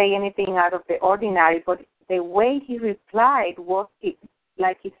didn't say anything out of the ordinary, but the way he replied was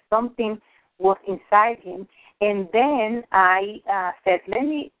like if something was inside him. And then I said, let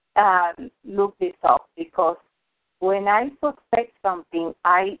me look this up, because when I suspect something,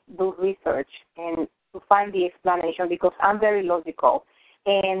 I do research and to find the explanation, because I'm very logical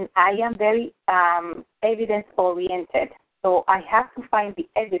and I am very evidence-oriented. So I have to find the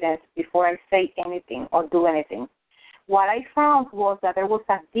evidence before I say anything or do anything. What I found was that there was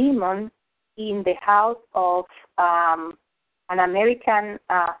a demon in the house of an American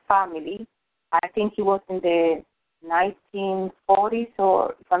family. I think it was in the 1940s,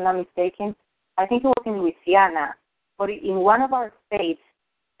 or if I'm not mistaken, I think it was in Louisiana. But in one of our states,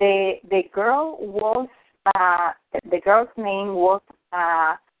 the girl's name was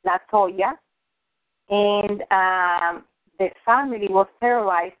Latoya, and the family was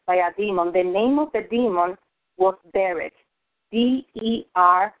terrorized by a demon. The name of the demon was Derek, Derek.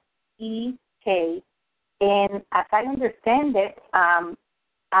 And as I understand it,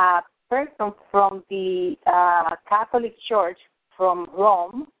 a person from the Catholic Church from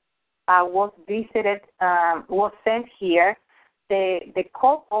Rome was sent here. The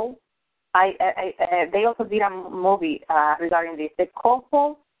couple, they also did a movie regarding this. The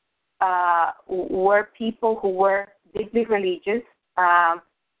couple were people who were deeply religious,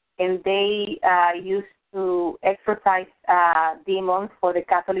 and they used to exorcise demons for the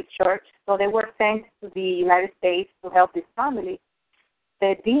Catholic Church. So they were sent to the United States to help this family.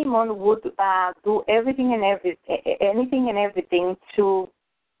 The demon would do anything and everything to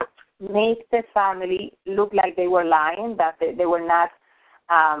make the family look like they were lying, that they were not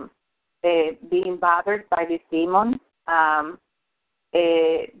being bothered by this demon.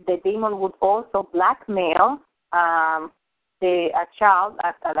 The demon would also blackmail a child,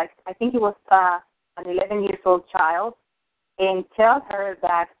 I think it was an 11-year-old child, and tell her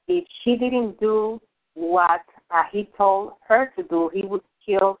that if she didn't do what he told her to do, he would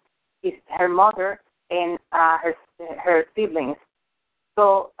kill her mother and her siblings.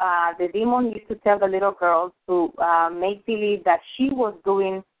 So the demon used to tell the little girl to make believe that she was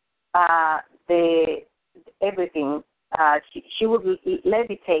doing everything. She would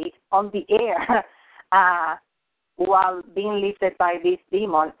levitate on the air while being lifted by this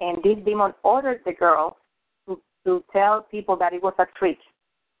demon, and this demon ordered the girl to tell people that it was a trick.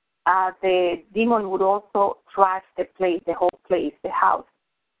 The demon would also trash the place, the whole place, the house,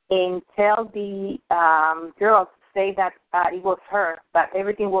 and tell the girls, say that it was her, that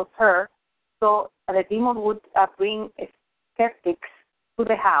everything was her. So the demon would bring skeptics to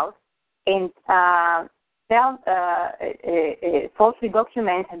the house and falsely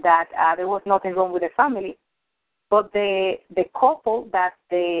document that there was nothing wrong with the family. But the couple that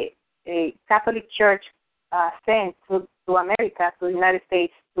the Catholic Church sent to America, to the United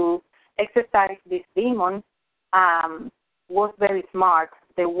States, to exorcise this demon was very smart.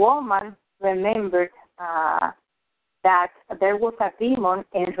 The woman remembered that there was a demon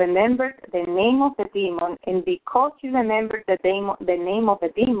and remembered the name of the demon, and because she remembered the name of the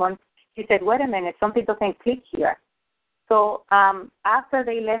demon, she said, wait a minute, something doesn't click here. So after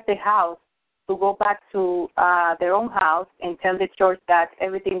they left the house to go back to their own house and tell the church that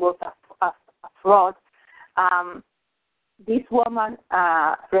everything was a fraud, this woman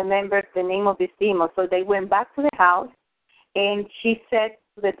remembered the name of this demon. So they went back to the house, and she said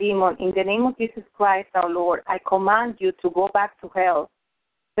to the demon, in the name of Jesus Christ, our Lord, I command you to go back to hell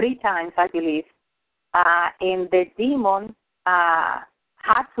 3 times, I believe. And the demon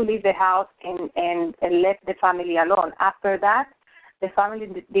had to leave the house and left the family alone. After that, the family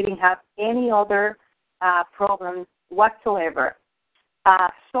didn't have any other problems whatsoever.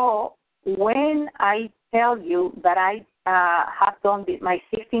 So when I tell you that I have done my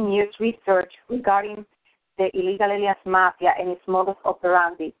 16 years research regarding the illegal aliens mafia and its modus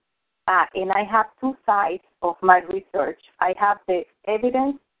operandi. And I have two sides of my research. I have the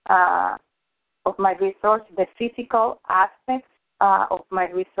evidence of my research, the physical aspects of my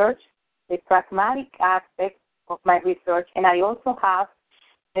research, the pragmatic aspect of my research, and I also have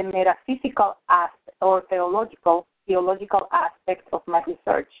the metaphysical aspect or theological aspect of my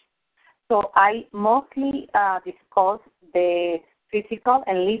research. So I mostly discuss the physical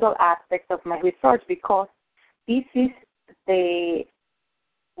and legal aspects of my research because this is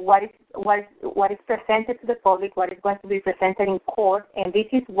what is presented to the public, what is going to be presented in court, and this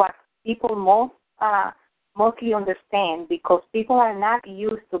is what people mostly understand because people are not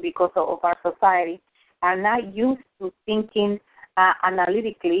used to, because of our society, are not used to thinking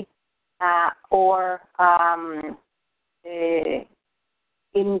analytically or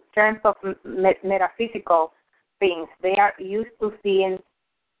in terms of metaphysical things. They are used to seeing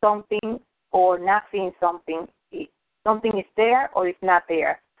something or not seeing something. Something is there or it's not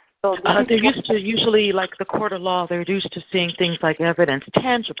there. So they're used to, usually, like the court of law, they're used to seeing things like evidence,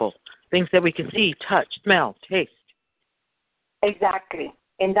 tangible, things that we can see, touch, smell, taste. Exactly.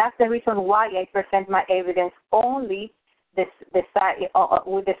 And that's the reason why I present my evidence only the side,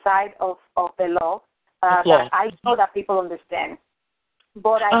 with the side of the law that I know that people understand.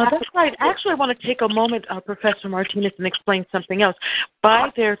 But that's right. Actually, I want to take a moment, Professor Martinez, and explain something else. By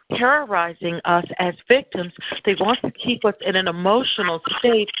their terrorizing us as victims, they want to keep us in an emotional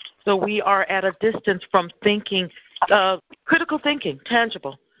state so we are at a distance from thinking, critical thinking,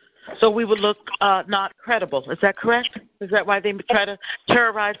 tangible. So we would look not credible. Is that correct? Is that why they try to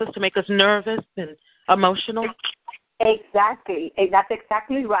terrorize us, to make us nervous and emotional? Exactly. That's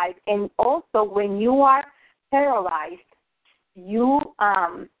exactly right. And also, when you are terrorized, you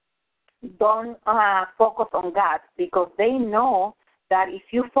don't focus on God because they know that if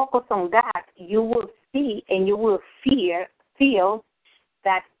you focus on God, you will see and you will feel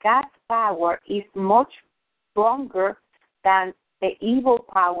that God's power is much stronger than the evil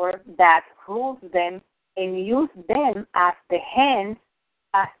power that rules them and use them as the hands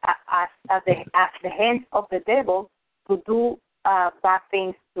as the hands of the devil to do bad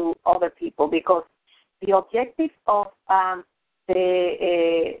things to other people, because the objective of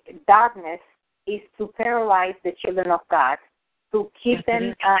the darkness is to paralyze the children of God, to keep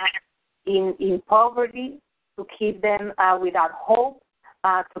them in poverty, to keep them without hope,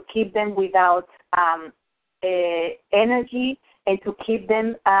 to keep them without energy, and to keep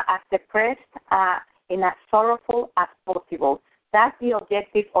them as depressed and as sorrowful as possible. That's the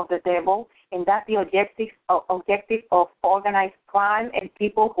objective of the devil, and that's the objective of organized crime and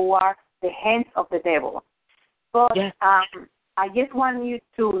people who are the hands of the devil. But I just want you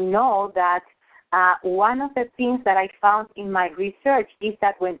to know that one of the things that I found in my research is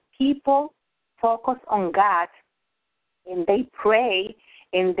that when people focus on God and they pray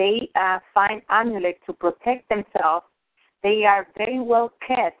and they find amulets to protect themselves, they are very well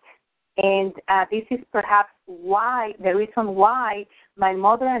kept. And this is perhaps the reason why my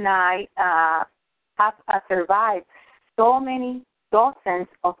mother and I have survived so many dozens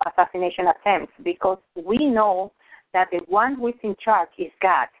of assassination attempts, because we know that the one who is in charge is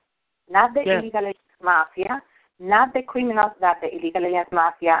God, not the illegal aliens mafia, not the criminals that the illegal aliens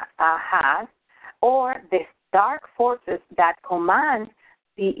mafia has, or the dark forces that command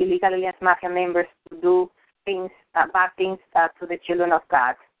the illegal aliens mafia members to do things, bad things to the children of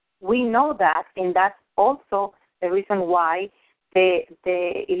God. We know that, and that's also the reason why the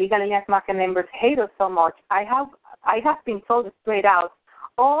illegal aliens mafia members hate us so much. I have been told straight out,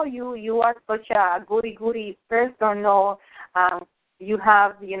 "Oh, you are such a goody person. No, you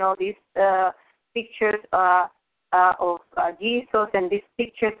have these pictures of Jesus and these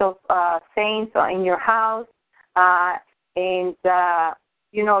pictures of saints in your house, and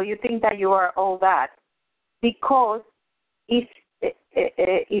you think that you are all that." Because if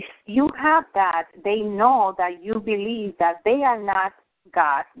you have that, they know that you believe that they are not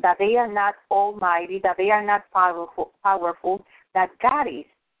God, that they are not almighty, that they are not powerful, that God is.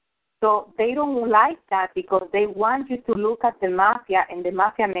 So they don't like that, because they want you to look at the mafia and the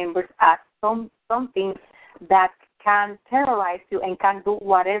mafia members as something that can terrorize you and can do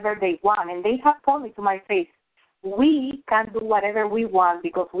whatever they want. And they have told me to my face, we can do whatever we want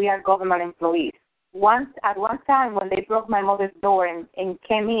because we are government employees. At one time, when they broke my mother's door and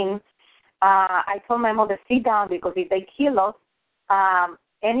came in, I told my mother, sit down, because if they kill us,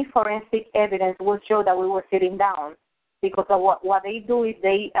 any forensic evidence will show that we were sitting down. Because of what they do is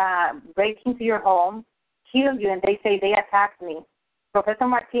they break into your home, kill you, and they say they attacked me. Professor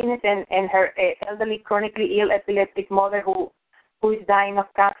Martinez and her elderly, chronically ill, epileptic mother who is dying of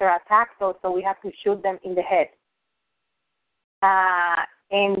cancer attacks, so we have to shoot them in the head.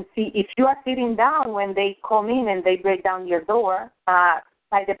 And see, if you are sitting down when they come in and they break down your door, by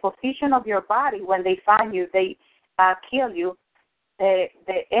the position of your body, when they find you, they kill you.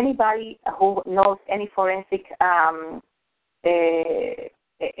 Anybody who knows any forensic,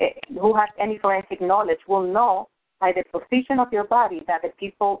 who has any forensic knowledge will know by the position of your body that the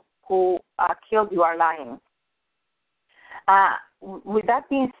people who killed you are lying. With that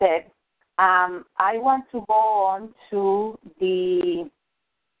being said, I want to go on to the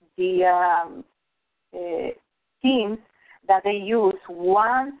teams that they use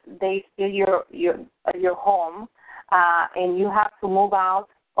once they steal your home, and you have to move out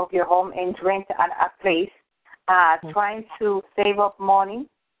of your home and rent a place, trying to save up money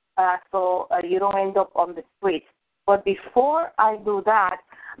so you don't end up on the streets. But before I do that,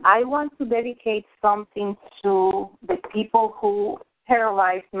 I want to dedicate something to the people who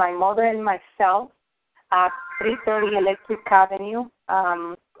terrorized my mother and myself at 330 Electric Avenue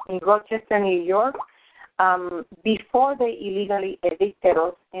in Rochester, New York, before they illegally evicted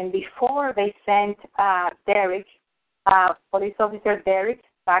us and before they sent Derek, police officer Derek,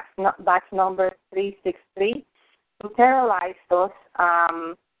 batch number 363, to terrorize us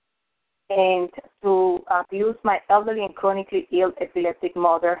and to abuse my elderly and chronically ill epileptic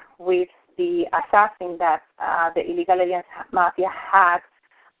mother with the assassin that the illegal aliens mafia had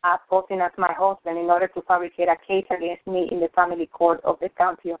posing as my husband in order to fabricate a case against me in the family court of the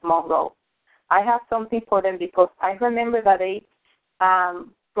county of Monroe. I have something for them because I remember that they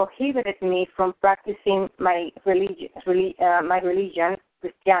prohibited me from practicing my religion,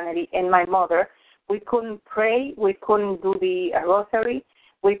 Christianity, and my mother. We couldn't pray. We couldn't do the rosary.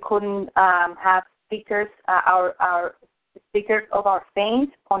 We couldn't have stickers, our stickers of our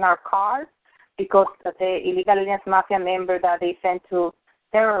saints on our cars because the illegal aliens mafia member that they sent to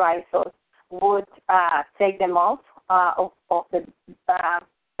terrorize us would take them off of the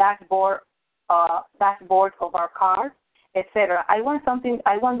dashboard of our cars, etc. I want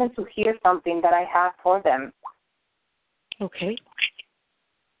them to hear something that I have for them. Okay.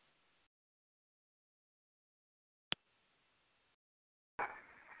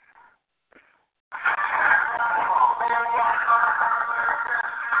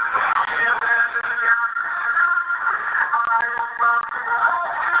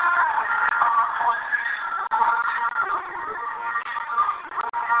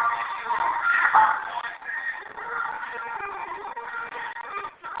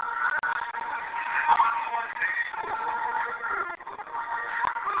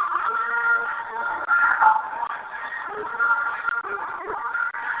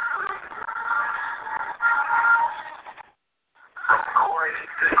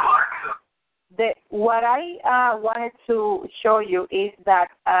 What I wanted to show you is that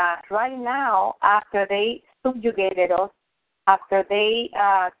right now, after they subjugated us, after they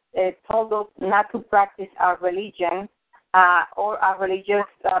told us not to practice our religion or our religious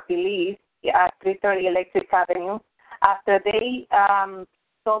beliefs at 330 Electric Avenue, after they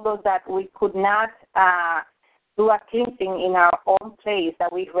told us that we could not do a cleansing in our own place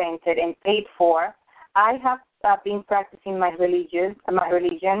that we rented and paid for, I have been practicing my religion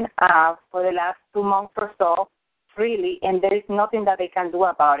for the last 2 months or so freely, and there is nothing that they can do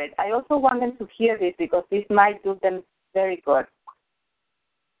about it. I also want them to hear this because this might do them very good.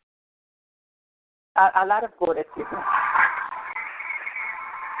 A lot of good, excuse me.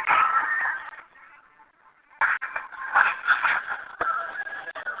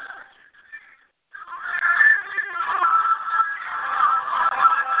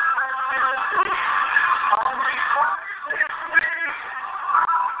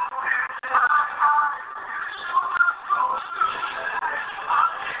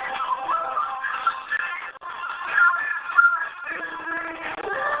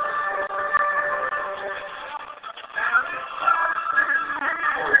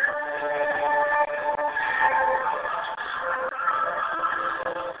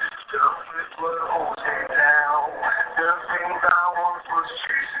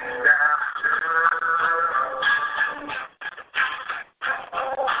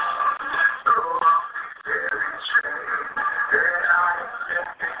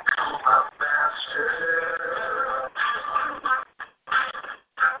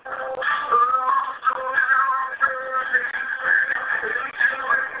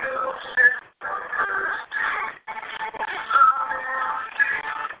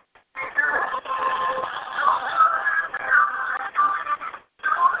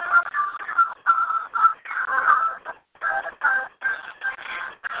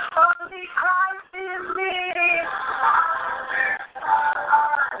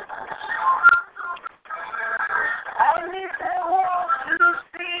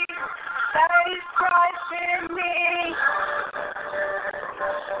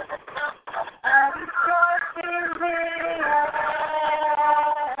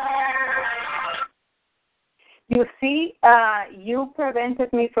 You see, you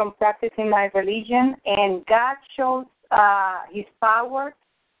prevented me from practicing my religion, and God shows His power.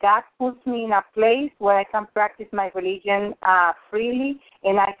 God puts me in a place where I can practice my religion freely,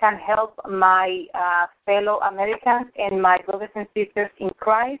 and I can help my fellow Americans and my brothers and sisters in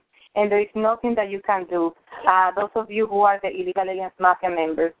Christ, and there is nothing that you can do, those of you who are the Illegal Aliens Mafia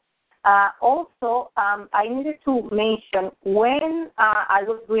members. Also, I needed to mention when I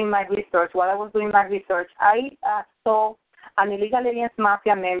was doing my research, I saw an Illegal Aliens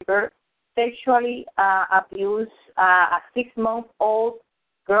Mafia member sexually abuse a 6-month-old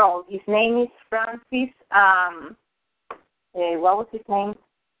girl. His name is Francis. What was his name?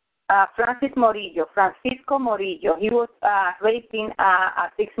 Francisco Morillo. He was raping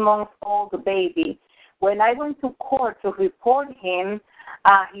a 6-month-old baby. When I went to court to report him,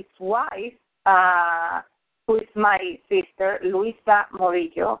 his wife, who is my sister, Luisa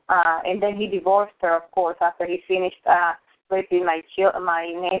Morillo, and then he divorced her, of course, after he finished raping my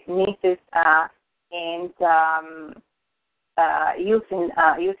nieces and using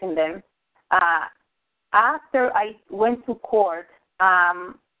them. After I went to court,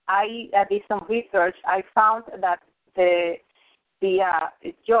 I did some research. I found that the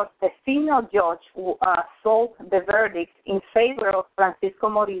female judge sold the verdict in favor of Francisco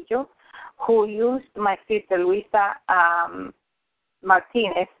Morillo, who used my sister Luisa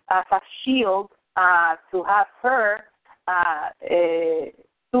Martinez as a shield to have her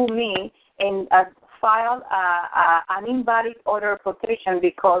sue me and file an invalid order of protection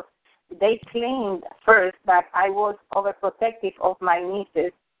because they claimed first that I was overprotective of my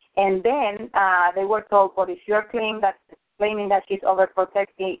nieces, and then they were told, but if you're claiming that she's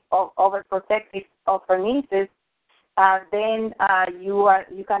overprotective of her nieces, then you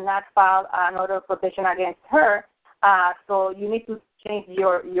cannot file an order of protection against her. So you need to change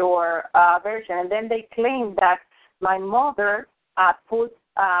your version. And then they claimed that my mother put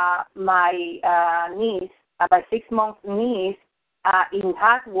my niece, my 6-month niece, in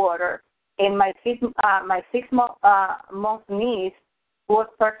hot water, and my 6-month niece was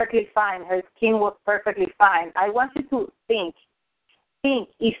perfectly fine. Her skin was perfectly fine. I want you to think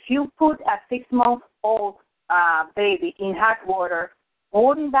if you put a 6-month-old baby in hot water,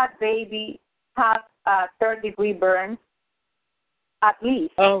 wouldn't that baby have a 3rd-degree burn at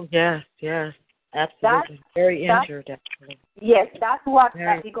least? Oh, yes, absolutely. Very injured, actually. Yes, that's what,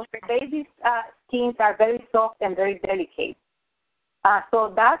 because the baby's skins are very soft and very delicate.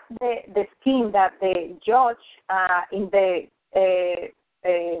 So that's the skin that the judge in the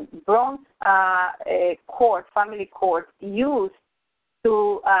Bronx court, family court, used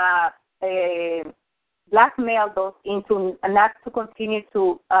to blackmail those into not to continue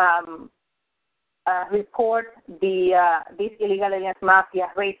to report this Illegal Aliens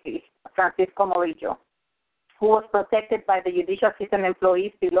Mafia rapist, Francisco Morillo, who was protected by the judicial system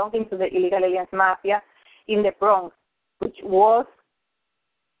employees belonging to the Illegal Aliens Mafia in the Bronx, which was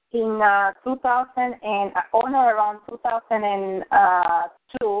in 2000 and on or around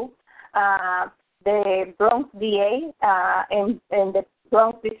 2002, the Bronx DA and the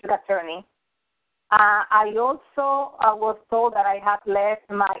Bronx District Attorney. I also was told that I had left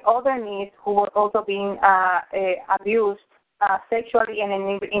my other niece, who was also being abused sexually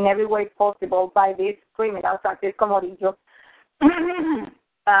and in every way possible by this criminal, Francisco Morillo.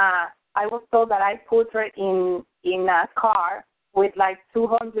 I was told that I put her in a car with like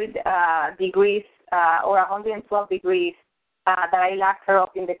 200 degrees or 112 degrees that I locked her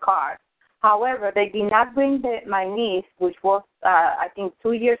up in the car. However, they did not bring my niece, which was, I think,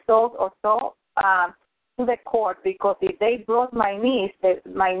 2 years old or so, to the court, because if they brought my niece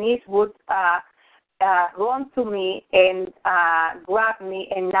would run to me and grab me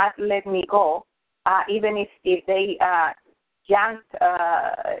and not let me go, even if they yanked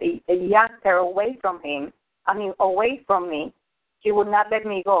her away from me. She would not let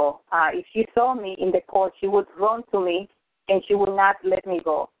me go. If she saw me in the court, she would run to me and she would not let me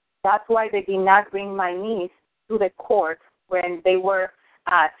go. That's why they did not bring my niece to the court when they were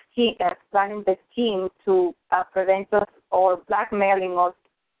planning the scheme to prevent us or blackmail us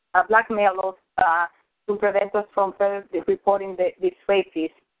to prevent us from reporting this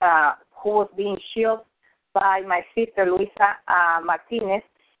rapist who was being shielded by my sister Luisa Martinez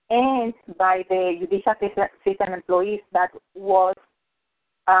and by the judicial system employees that was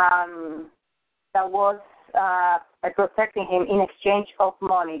protecting him in exchange of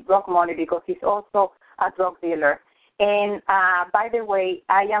money, drug money, because he's also a drug dealer. And by the way,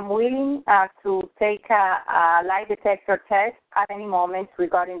 I am willing to take a lie detector test at any moment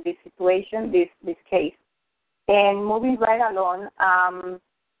regarding this situation, this case. And moving right along,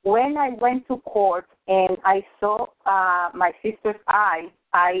 when I went to court and I saw my sister's eye,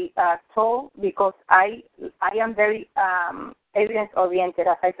 I told, because I am very evidence-oriented,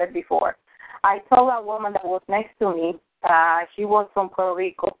 as I said before. I told a woman that was next to me, she was from Puerto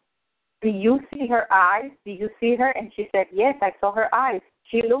Rico, "Do you see her eyes? Do you see her?" And she said, "Yes, I saw her eyes.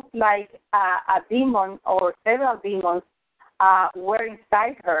 She looked like a demon or several demons were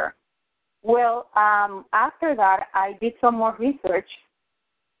inside her." Well, after that, I did some more research,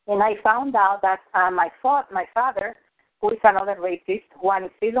 and I found out that my father, who is another rapist, Juan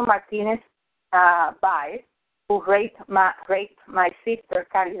Isidro Martinez Baez, who raped my sister,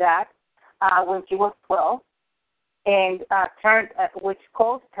 Caridad, when she was 12, and which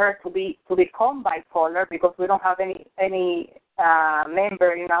caused her to become bipolar, because we don't have any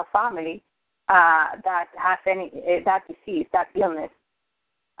member in our family that has that disease, that illness.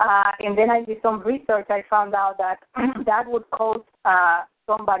 And then I did some research. I found out that that would cause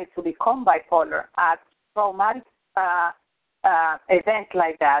somebody to become bipolar, a traumatic event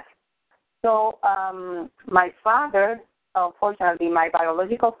like that. So my father, unfortunately, my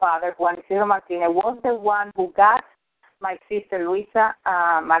biological father, Juan Isidro Martinez, was the one who got my sister, Luisa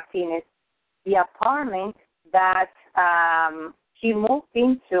Martinez, the apartment that she moved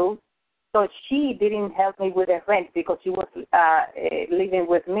into. So she didn't help me with the rent because she was living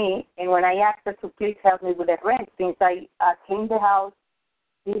with me. And when I asked her to please help me with the rent, since I cleaned the house,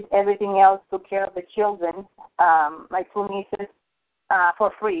 did everything else, took care of the children, my two nieces,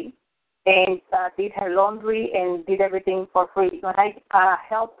 for free, and did her laundry and did everything for free. When I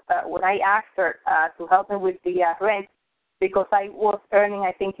when I asked her to help me with the rent, because I was earning,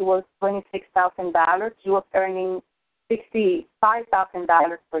 I think it was $26,000, she was earning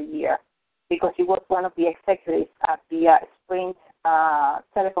 $65,000 per year, because she was one of the executives at the Sprint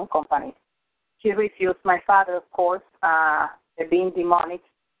telephone company. She refused. My father, of course, being demonic,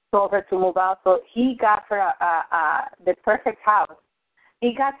 told her to move out. So he got her the perfect house.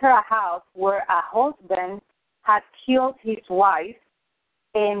 He got her a house where a husband had killed his wife,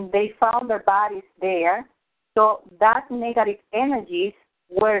 and they found their bodies there. So that negative energies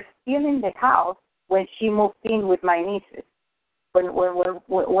were still in the house when she moved in with my nieces. When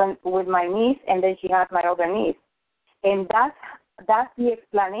with my niece, and then she has my other niece. And that's the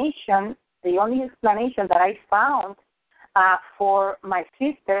explanation, the only explanation that I found for my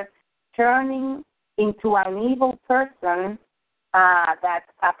sister turning into an evil person that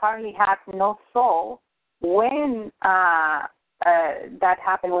apparently has no soul when that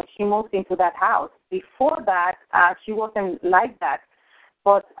happened, when she moved into that house. Before that, she wasn't like that.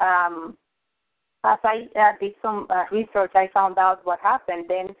 But as I did some research, I found out what happened.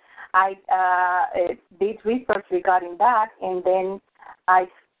 Then I did research regarding that, and then I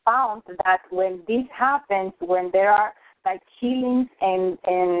found that when this happens, when there are like killings and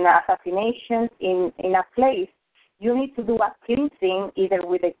assassinations in a place, you need to do a cleansing either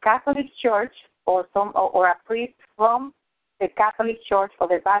with the Catholic Church or a priest from the Catholic Church or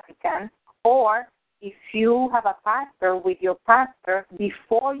the Vatican, or if you have a pastor, with your pastor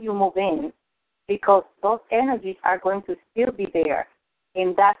before you move in, because those energies are going to still be there.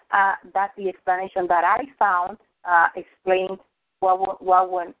 And that's the explanation that I found explained what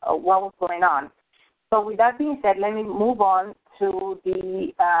was going on. So with that being said, let me move on to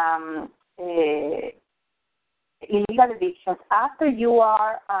the illegal evictions. After you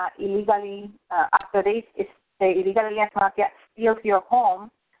are illegally, after the illegal aliens mafia steals your home,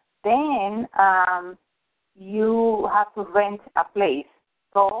 then you have to rent a place.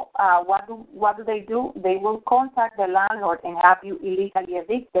 So what do they do? They will contact the landlord and have you illegally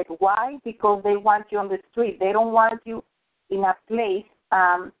evicted. Why? Because they want you on the street. They don't want you in a place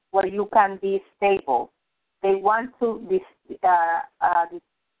where you can be stable. They want to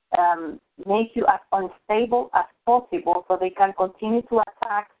make you as unstable as possible so they can continue to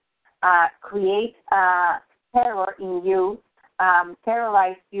attack, create terror in you,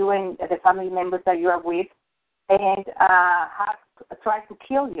 terrorize you and the family members that you are with, and try to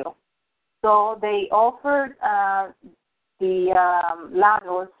kill you. So they offered the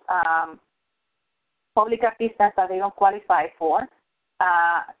landlords public assistance that they don't qualify for,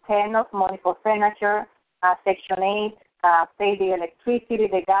 10 of money for furniture, Section 8, pay the electricity,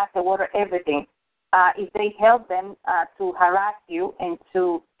 the gas, the water, everything. If they help them to harass you and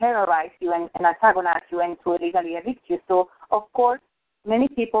to terrorize you and antagonize you and to illegally evict you. So, of course, many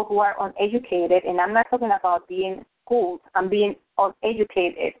people who are uneducated, and I'm not talking about being schooled, I'm being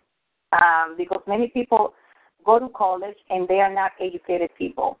uneducated, because many people go to college and they are not educated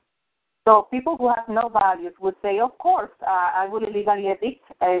people. So people who have no values would say, of course, I will illegally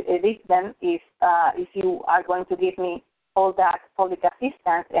evict them if you are going to give me all that public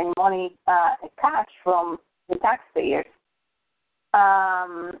assistance and money, cash from the taxpayers.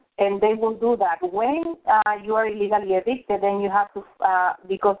 And they will do that. When you are illegally evicted, then you have to,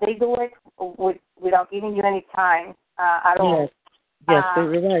 because they do it without giving you any time at all. Yes,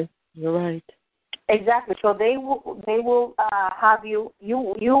 you're right. You're right. Exactly. So they will have you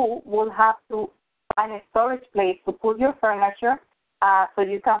will have to find a storage place to put your furniture, so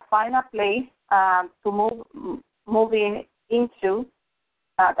you can find a place to move in into.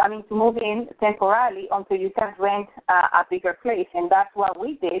 To move in temporarily until you can rent a bigger place. And that's what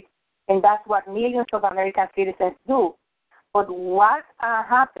we did, and that's what millions of American citizens do. But what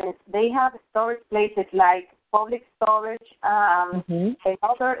happens, they have storage places like public storage and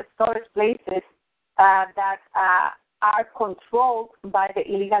other storage places that are controlled by the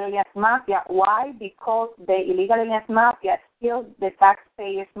illegal aliens mafia. Why? Because the illegal aliens mafia steals the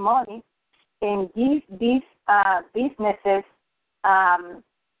taxpayers' money and gives these businesses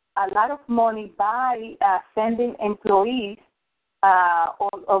a lot of money by sending employees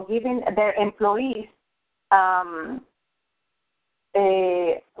or giving their employees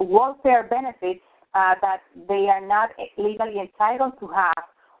welfare benefits that they are not legally entitled to have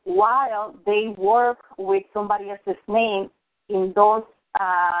while they work with somebody else's name in those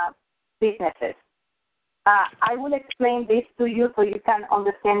businesses. I will explain this to you so you can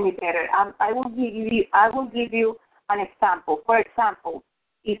understand me better. I will give you an example. For example,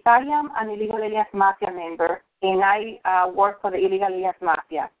 if I am an illegal aliens mafia member and I work for the illegal aliens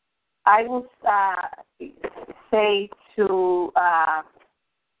mafia, I will say to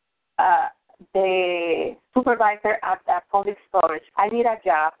the supervisor at public storage, I need a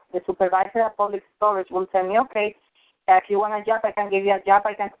job. The supervisor at public storage will tell me, okay, if you want a job, I can give you a job.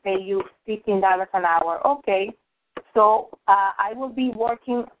 I can pay you $15 an hour. Okay. So I will be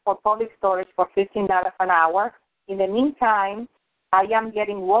working for public storage for $15 an hour. In the meantime, I am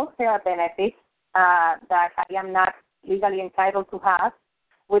getting welfare benefits that I am not legally entitled to have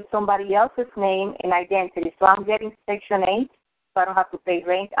with somebody else's name and identity. So I'm getting Section 8, so I don't have to pay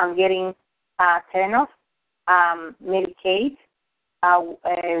rent. I'm getting TENOS, Medicaid,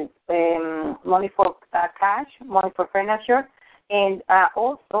 money for cash, money for furniture, and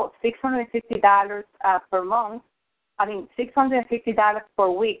also $650 per month. $650 per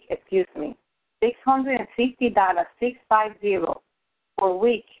week, excuse me. $650, 650 per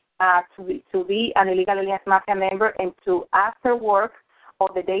week to be an illegal aliens mafia member, and to after work or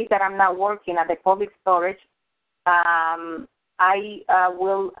the days that I'm not working at the public storage, I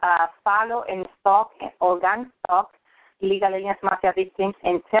will follow and stalk or gang stalk illegal aliens mafia victims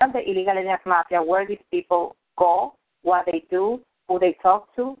and tell the illegal aliens mafia where these people go, what they do, who they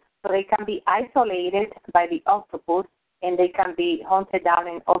talk to, so they can be isolated by the octopus and they can be hunted down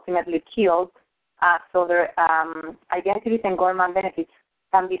and ultimately killed. So their identities and government benefits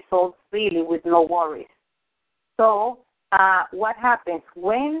can be sold freely with no worries. So what happens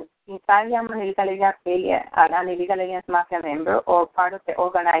when I am an illegal aliens mafia member or part of the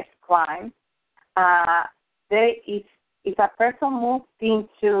organized crime? If a person moves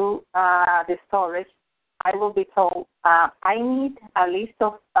into the storage, I will be told I need a list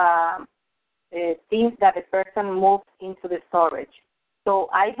of things that the person moves into the storage. So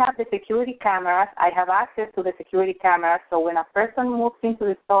I have the security cameras. I have access to the security cameras. So when a person moves into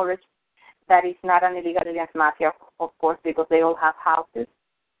the storage, that is not an illegal aliens mafia, of course, because they all have houses.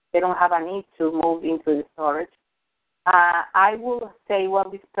 They don't have a need to move into the storage. I will say, well,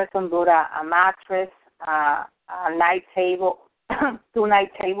 this person brought a mattress, a night table, 2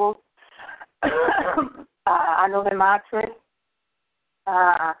 night tables, another mattress,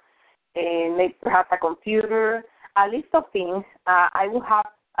 and maybe perhaps a computer, a list of things. I will have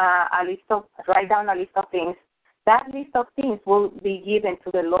write down a list of things. That list of things will be given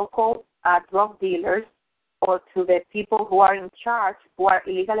to the local drug dealers or to the people who are in charge, who are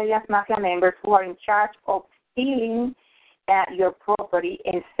illegal aliens mafia members, who are in charge of stealing your property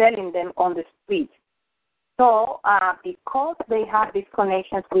and selling them on the street. So because they have these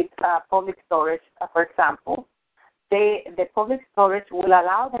connections with public storage, for example, the public storage will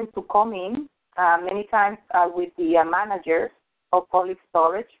allow them to come in many times with the managers of public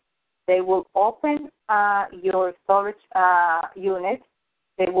storage. They will open your storage unit.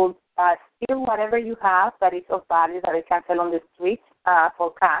 They will steal whatever you have that is of value that they can sell on the street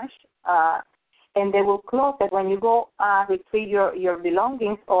for cash. And they will close it. When you go retrieve your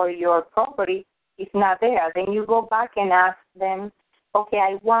belongings or your property, it's not there. Then you go back and ask them, okay,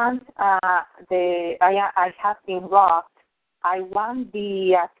 I want I have been robbed. I want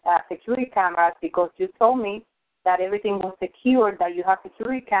the security cameras because you told me that everything was secure, that you have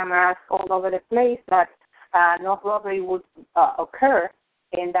security cameras all over the place, that no robbery would occur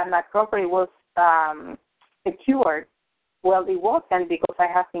and that my property was secured. Well, it wasn't because I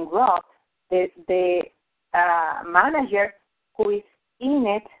have been robbed. The manager who is in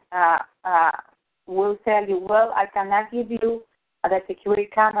it will tell you, well, I cannot give you the security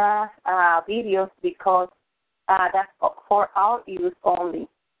camera videos because that's for our use only.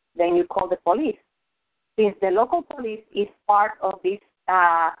 Then you call the police. Since the local police is part of this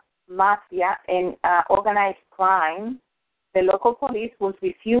mafia and organized crime, the local police will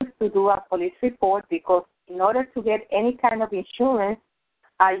refuse to do a police report because in order to get any kind of insurance,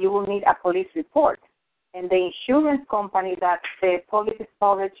 you will need a police report. And the insurance company that the public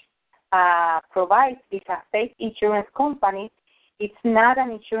storage provides is a fake insurance company. It's not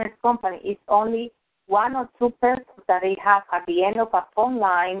an insurance company. It's only one or two persons that they have at the end of a phone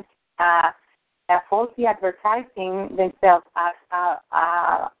line falsely advertising themselves as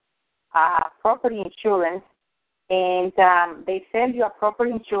property insurance. And they sell you a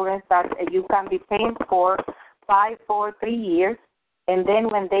property insurance that you can be paying for 5 or 3 years. And then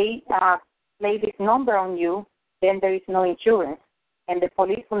when they play this number on you, then there is no insurance. And the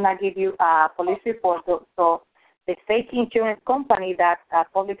police will not give you a police report. So the fake insurance company that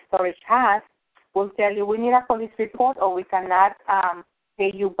Public Storage has will tell you, we need a police report or we cannot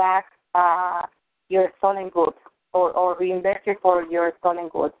pay you back your stolen goods or reimburse you for your stolen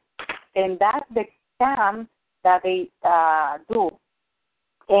goods. And that's the scam that they do.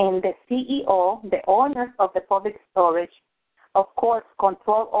 And the CEO, the owners of the Public Storage, of course,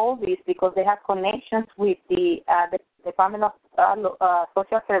 control all this because they have connections with the Department of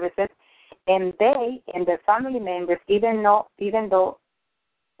Social Services, and they and their family members, even though they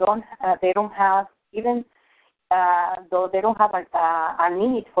don't have a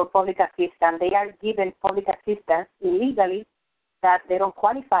need for public assistance, they are given public assistance illegally that they don't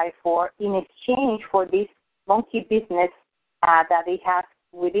qualify for in exchange for this monkey business that they have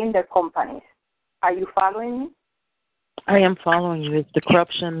within their companies. Are you following me? I am following you. It's the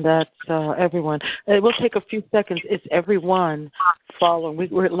corruption that's everyone. It will take a few seconds. It's everyone following.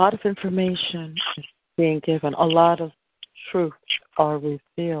 We're a lot of information is being given. A lot of truths are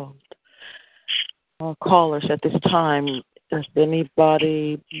revealed. Callers at this time, does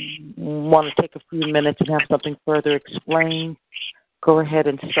anybody want to take a few minutes and have something further explained? Go ahead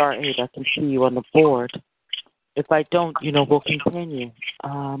and start 8. I can see you on the board. If I don't, we'll continue.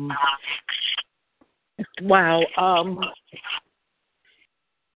 Wow.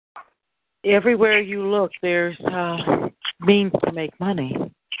 Everywhere you look, there's means to make money,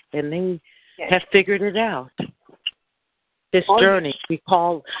 and they have figured it out. This journey we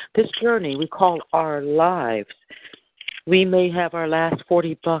call our lives. We may have our last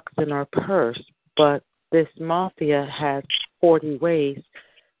 $40 in our purse, but this mafia has 40 ways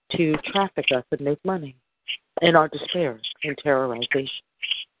to traffic us and make money in our despair and terrorization.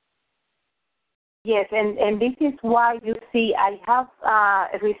 Yes, and this is why you see I have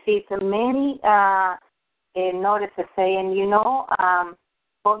received many notices saying,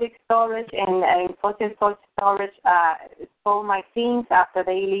 Public Storage and Social Storage stole my things after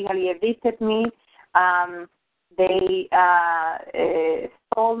they illegally evicted me. They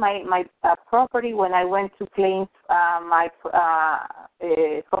stole my property when I went to claim my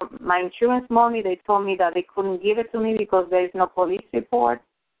insurance money. They told me that they couldn't give it to me because there is no police report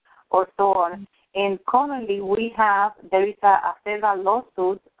or so on. And currently there is a federal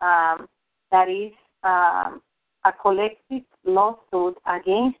lawsuit that is a collective lawsuit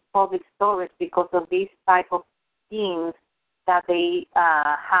against Public Storage because of these type of schemes that they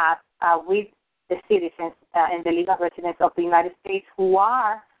have with the citizens and the legal residents of the United States who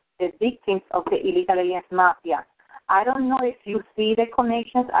are the victims of the illegal aliens mafia. I don't know if you see the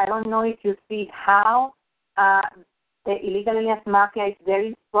connections. I don't know if you see how the illegal aliens mafia is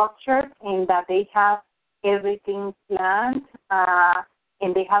very structured in that they have everything planned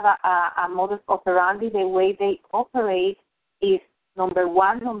and they have a modus operandi. The way they operate is number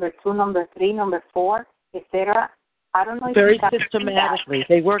 1, number 2, number 3, number 4, etc. I don't know if very systematically.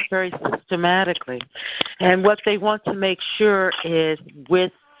 They work very systematically. And what they want to make sure is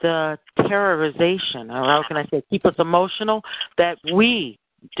with the terrorization, or how can I say, keep us emotional, that we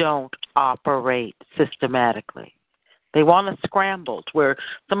don't operate systematically. They want us scrambled, where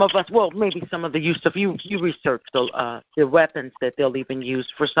some of us, well, maybe some of the use of, you research the weapons that they'll even use.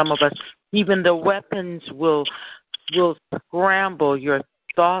 For some of us, even the weapons will scramble your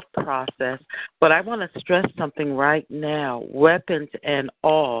thought process. But I want to stress something right now, weapons and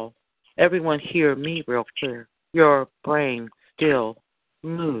all. Everyone hear me real clear. Your brain still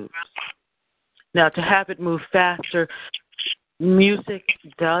moves. Now, to have it move faster, Music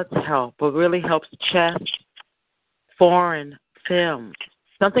does help. What really helps chess, foreign films.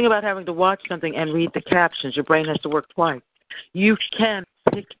 Something about having to watch something and read the captions. Your brain has to work twice. You can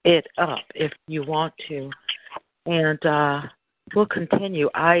pick it up if you want to. And we'll continue.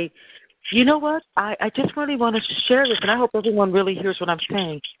 You know what? I just really want to share this, and I hope everyone really hears what I'm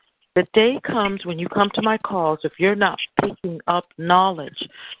saying. The day comes when you come to my calls, if you're not picking up knowledge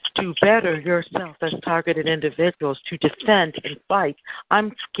to better yourself as targeted individuals, to defend and fight,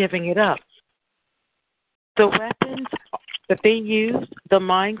 I'm giving it up. The weapons that they use, the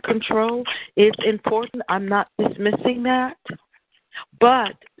mind control, is important. I'm not dismissing that.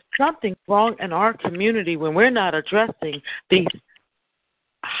 But something's wrong in our community when we're not addressing these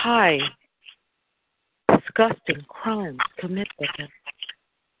high, disgusting crimes committed against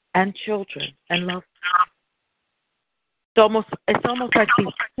and children and loved ones. It's almost like these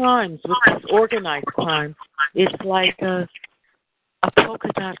crimes, with this organized crime, it's like a polka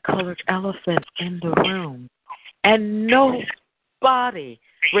dot colored elephant in the room. And nobody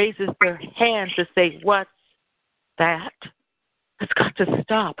raises their hand to say, what's that? It's got to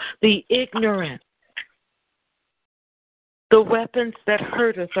stop. The ignorance. The weapons that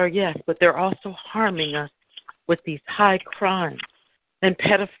hurt us are, yes, but they're also harming us with these high crimes and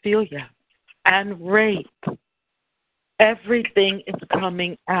pedophilia and rape. Everything is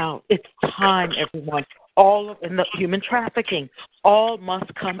coming out. It's time, everyone. All of in the human trafficking, all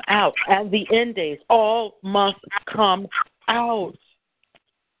must come out. And the end days, all must come out.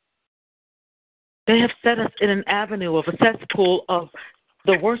 They have set us in an avenue of a cesspool of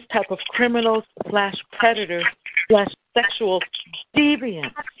the worst type of criminals / predators / sexual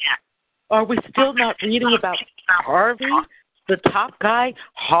deviants. Are we still not reading about Harvey, the top guy,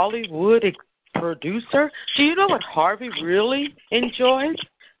 Hollywood producer? Do you know what Harvey really enjoyed?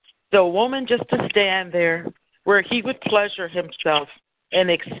 The woman just to stand there where he would pleasure himself and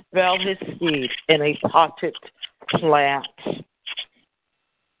expel his seed in a potted plant.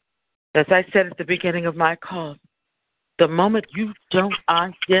 As I said at the beginning of my call, the moment you don't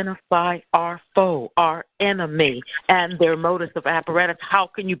identify our foe, our enemy, and their modus of apparatus, how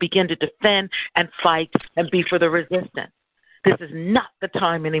can you begin to defend and fight and be for the resistance? This is not the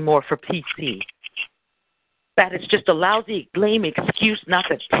time anymore for PC. That is just a lousy, lame excuse not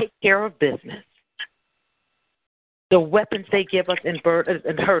to take care of business. The weapons they give us and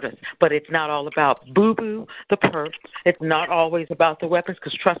hurt us, but it's not all about boo-boo, the perp. It's not always about the weapons,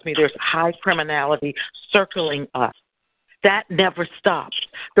 because trust me, there's high criminality circling us. That never stops.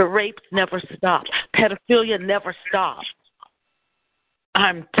 The rapes never stop. Pedophilia never stops.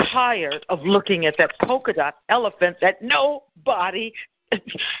 I'm tired of looking at that polka dot elephant that nobody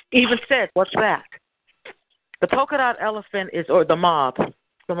even says, what's that? The polka dot elephant is, or the mob,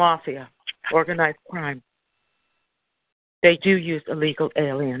 the mafia, organized crime. They do use illegal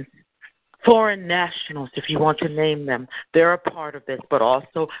aliens. Foreign nationals, if you want to name them, they're a part of this, but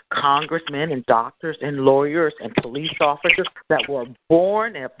also congressmen and doctors and lawyers and police officers that were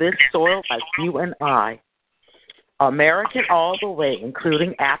born of this soil like you and I. American all the way,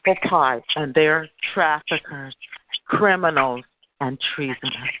 including apple pies, and they're traffickers, criminals, and treasonous.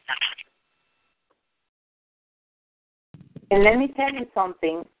 And let me tell you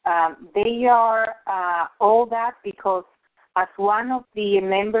something. They are all that because as one of the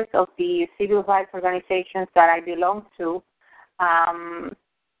members of the civil rights organizations that I belong to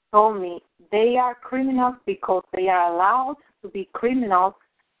told me, they are criminals because they are allowed to be criminals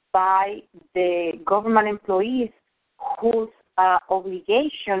by the government employees whose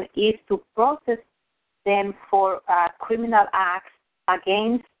obligation is to process them for criminal acts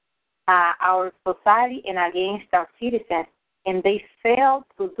against our society and against our citizens. And they fail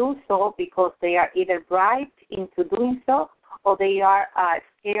to do so because they are either bribed into doing so, or they are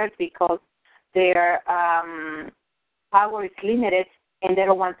scared because their power is limited and they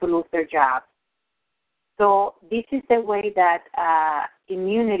don't want to lose their job. So this is the way that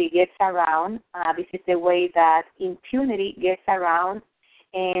immunity gets around. This is the way that impunity gets around,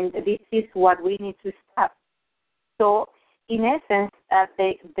 and this is what we need to stop. So in essence,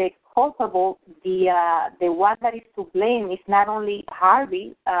 the culpable, the one that is to blame is not only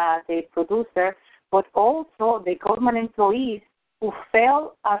Harvey, the producer, but also the government employees who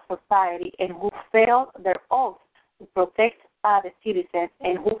fail our society and who fail their oath to protect the citizens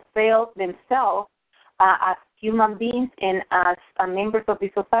and who fail themselves as human beings and as members of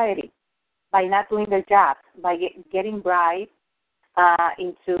the society by not doing their jobs, by getting bribed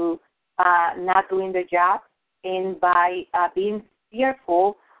into not doing their job, and by being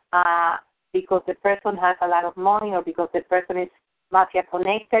fearful because the person has a lot of money or because the person is mafia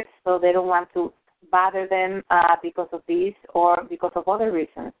connected, so they don't want to bother them because of this or because of other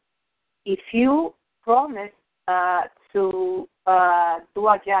reasons. If you promise to do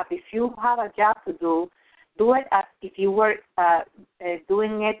a job, if you have a job to do it as if you were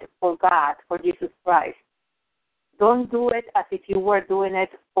doing it for God, for Jesus Christ. Don't do it as if you were doing it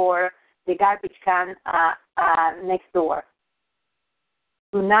for the garbage can next door.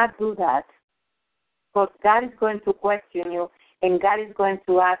 Do not do that, because God is going to question you, and God is going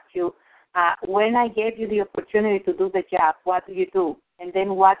to ask you, when I gave you the opportunity to do the job, what do you do? And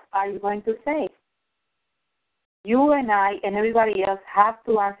then what are you going to say? You and I and everybody else have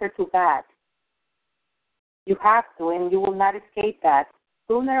to answer to God. You have to, and you will not escape that.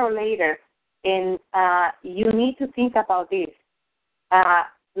 Sooner or later, and you need to think about this.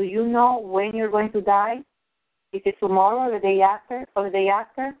 Do you know when you're going to die? Is it tomorrow or the day after or the day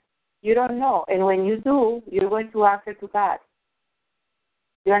after? You don't know. And when you do, you're going to answer to God.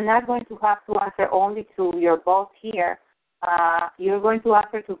 You're not going to have to answer only to your boss here. You're going to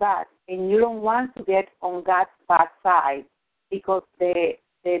answer to God. And you don't want to get on God's bad side, because the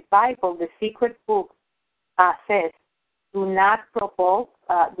Bible, the secret book, says, do not provoke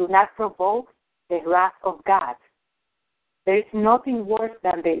the wrath of God. There is nothing worse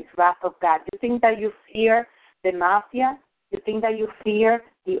than the wrath of God. You think that you fear the mafia? You think that you fear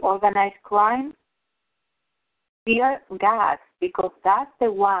the organized crime? Fear God, because that's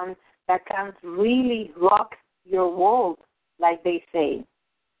the one that can really rock your world, like they say.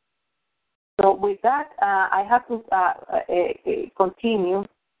 So with that, I have to continue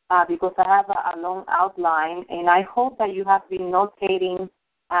because I have a long outline, and I hope that you have been notating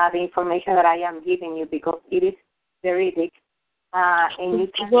the information that I am giving you, because it is veridic. And you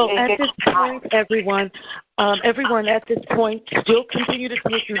can at this point, everyone at this point, still continue to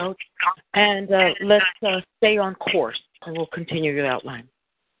take notes, and let's stay on course, and we'll continue your outline.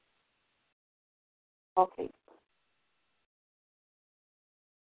 Okay.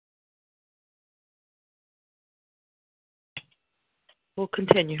 We'll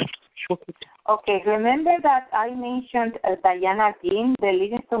continue. Okay, remember that I mentioned Diana Dean, the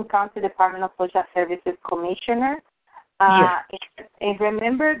Livingston County Department of Social Services Commissioner. Yes. And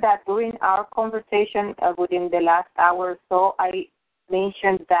remember that during our conversation within the last hour or so, I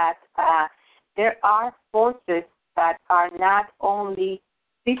mentioned that there are forces that are not only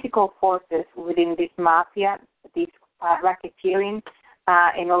physical forces within this mafia, this racketeering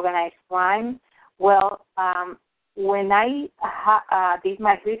and organized crime. Well, when I did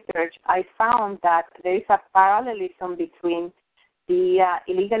my research, I found that there is a parallelism between the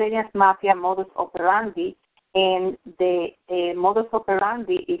illegal aliens mafia modus operandi and the modus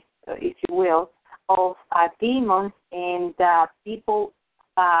operandi, if you will, of demons and people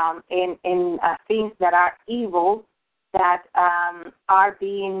and things that are evil that are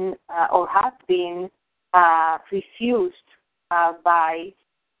being or have been refused by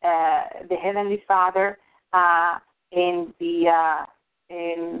the Heavenly Father and the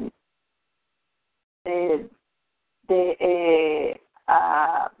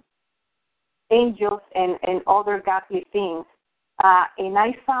angels and other godly things. And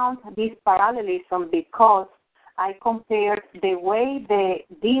I found this parallelism because I compared the way the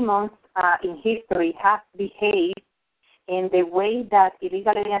demons in history have behaved and the way that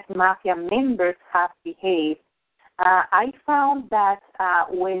illegal aliens mafia members have behaved. I found that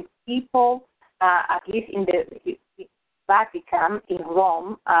when people, at least in the Vatican in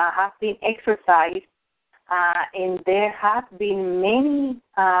Rome, have been exorcised, and there have been many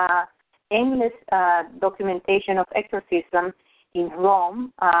endless documentation of exorcism in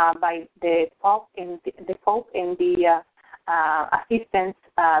Rome by the Pope and the assistants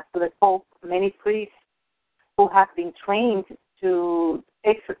to the Pope, many priests who have been trained to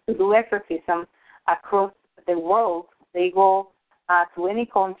do exorcism across the world. They go to any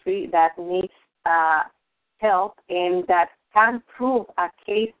country that needs help and that can prove a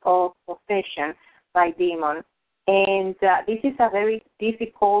case of possession by demons. And this is a very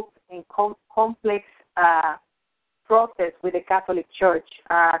difficult and complex process with the Catholic Church.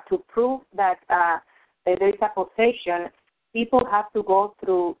 To prove that there is a possession, people have to go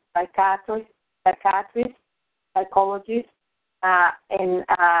through psychiatrists, psychologists, and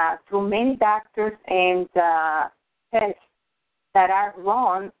through many doctors and tests that are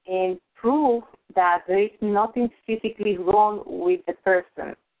run and prove that there is nothing physically wrong with the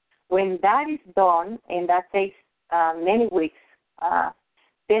person. When that is done, and that takes many weeks,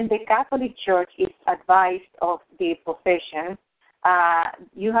 then the Catholic Church is advised of the possession.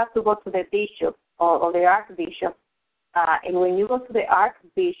 You have to go to the bishop or the archbishop, and when you go to the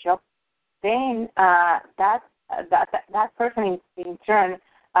archbishop, then that person in turn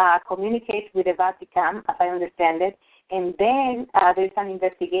communicates with the Vatican, as I understand it, and then there's an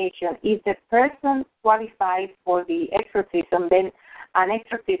investigation. If the person qualifies for the exorcism, then an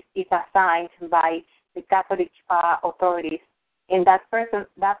exorcist is assigned by the Catholic authorities, and that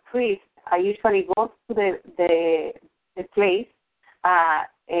priest, usually goes to the place,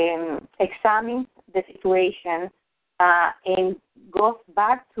 examines the situation, and goes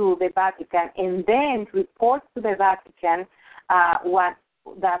back to the Vatican, and then reports to the Vatican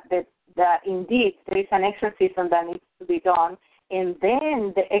that indeed there is an exorcism that needs to be done, and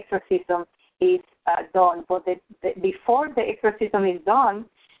then the exorcism is done. But before the exorcism is done,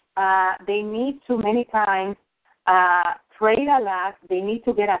 they need to many times pray a lot. They need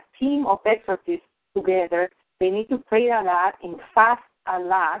to get a team of exorcists together. They need to pray a lot and fast a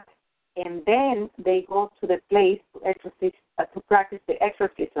lot, and then they go to the place to practice the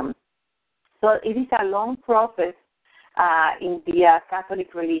exorcism. So it is a long process in the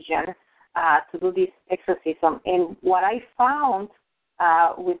Catholic religion to do this exorcism. And what I found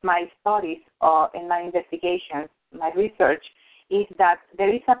with my studies and my investigations, my research, is that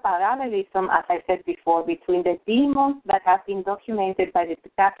there is a parallelism, as I said before, between the demons that have been documented by the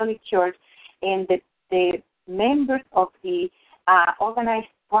Catholic Church and the members of the organized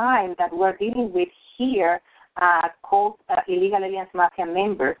crime that we're dealing with here, called illegal aliens mafia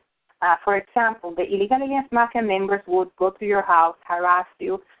members. For example, the illegal aliens mafia members would go to your house, harass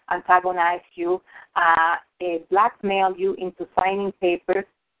you, antagonize you, blackmail you into signing papers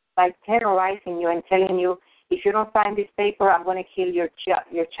by terrorizing you and telling you, if you don't sign this paper, I'm going to kill your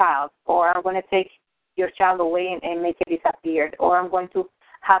child, or I'm going to take your child away and make it disappear, or I'm going to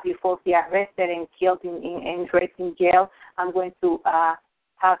have you falsely arrested and killed and raised in jail. I'm going to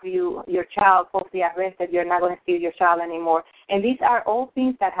have your child falsely arrested. You're not going to see your child anymore. And these are all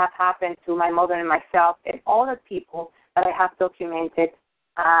things that have happened to my mother and myself and other people that I have documented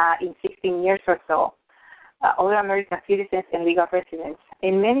in 16 years or so, other American citizens and legal residents.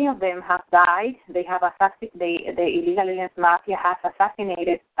 And many of them have died. They have the illegal aliens mafia has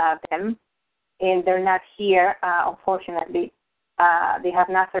assassinated them, and they're not here, unfortunately. They have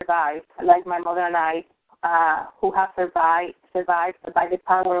not survived, like my mother and I, who have survived by the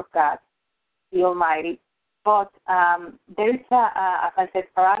power of God, the Almighty. But there is, as I said,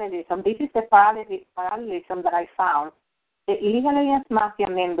 parallelism. This is the parallelism that I found. The illegal aliens mafia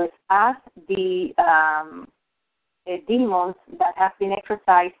members, as the demons that have been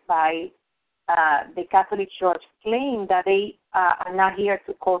exorcised by the Catholic Church, claim that they are not here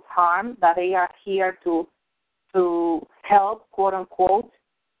to cause harm, that they are here to help, quote unquote,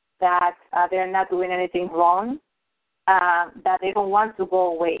 that they're not doing anything wrong, that they don't want to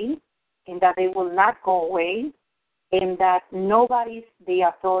go away, and that they will not go away, and that nobody's the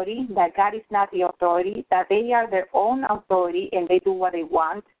authority, that God is not the authority, that they are their own authority and they do what they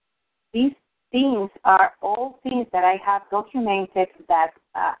want. These things are all things that I have documented that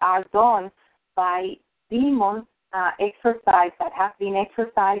are done by demons exorcised, that have been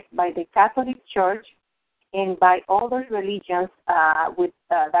exorcised by the Catholic Church and by other religions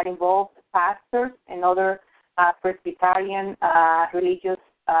that involve pastors and other Presbyterian religious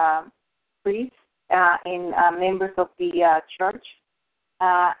priests and members of the church.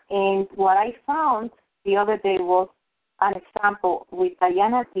 And what I found the other day was an example with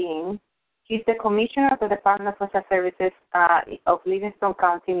Diana Dean. She's the commissioner of the Department of Social Services of Livingston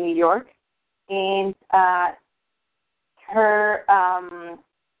County, New York. And her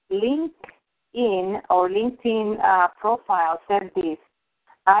LinkedIn profile says this: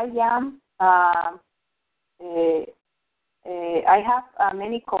 I have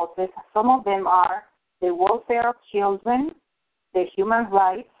many causes. Some of them are the welfare of children, the human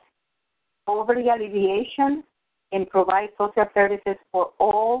rights, poverty alleviation, and provide social services for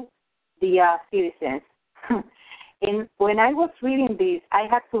all the citizens. And when I was reading this, I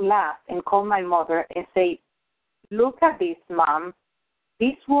had to laugh and call my mother and say, look at this, Mom.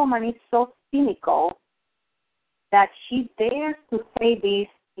 This woman is so cynical that she dares to say this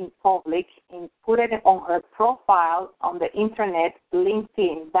in public and put it on her profile on the internet,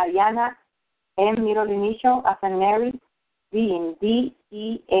 LinkedIn, Diana M. middle initial as an Mary Dean,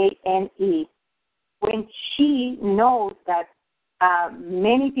 D-E-A-N-E. When she knows that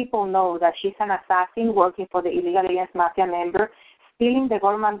many people know that she's an assassin working for the illegal aliens mafia member, stealing the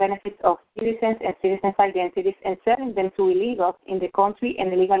government benefits of citizens and citizens' identities and selling them to illegals in the country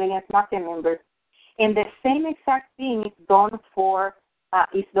and illegal aliens mafia members. And the same exact thing is done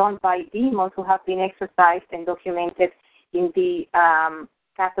by demons who have been exorcised and documented in the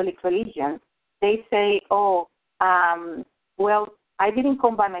Catholic religion. They say, well, I didn't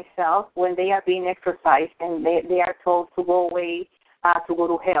come by myself when they are being exorcised and they are told to go away to go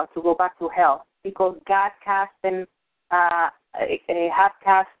to hell, to go back to hell, because God cast them, have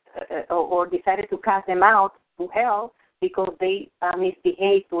cast or decided to cast them out to hell because they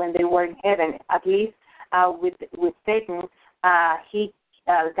misbehaved when they were in heaven. At least with Satan, God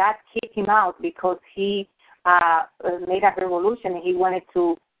kicked him out because he made a revolution and he wanted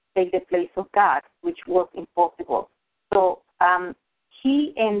to take the place of God, which was impossible. So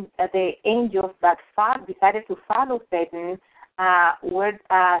he and the angels that decided to follow Satan were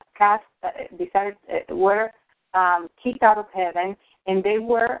kicked out of heaven, and they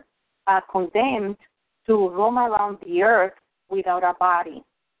were condemned to roam around the earth without a body.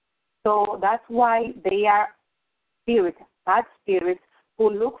 So that's why they are spirits, bad spirits,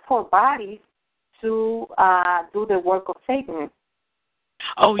 who look for bodies to do the work of Satan.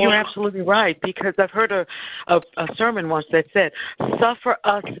 Oh, you're absolutely right, because I've heard a sermon once that said, suffer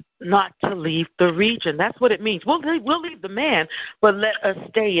us not to leave the region. That's what it means. We'll leave the man, but let us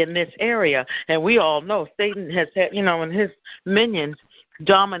stay in this area. And we all know Satan has had, and his minions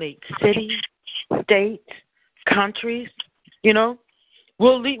dominate cities, states, countries,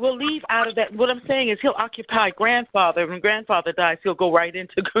 We'll leave out of that. What I'm saying is he'll occupy grandfather. When grandfather dies, he'll go right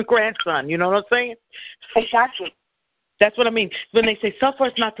into grandson. You know what I'm saying? Exactly. That's what I mean. When they say, suffer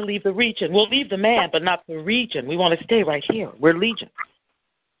us not to leave the region, we'll leave the man, but not the region. We want to stay right here. We're legion.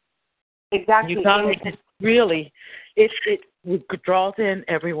 Exactly. Really, it draws in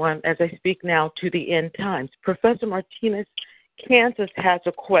everyone as I speak now to the end times. Professor Martinez, Kansas has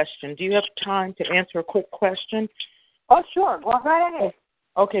a question. Do you have time to answer a quick question? Oh, sure. Go right ahead.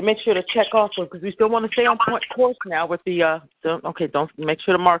 Okay, make sure to check off because we still want to stay on point course now with don't make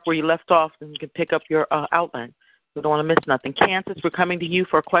sure to mark where you left off and you can pick up your outline. We don't want to miss nothing. Kansas, we're coming to you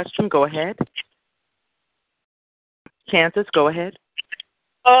for a question. Go ahead. Kansas, go ahead.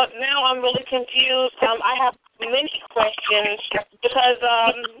 Now I'm really confused. I have many questions because,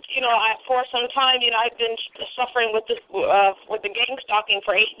 for some time, I've been suffering with this, with the gang stalking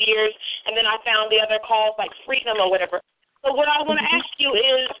for 8 years, and then I found the other calls like Freedom or whatever. So what I want to ask you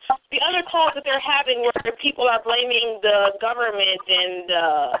is the other calls that they're having where people are blaming the government and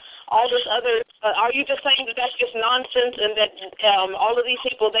all this other, are you just saying that that's just nonsense and that all of these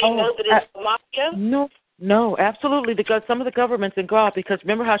people, they know that it's the mafia? No, absolutely, because some of the government's involved, because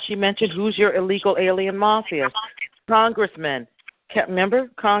remember how she mentioned who's your illegal alien mafia? Congressmen. Remember?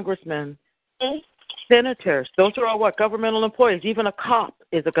 Congressmen. Mm-hmm. Senators. Those are all what? Governmental employees. Even a cop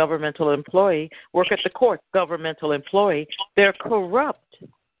is a governmental employee. Work at the court, governmental employee. They're corrupt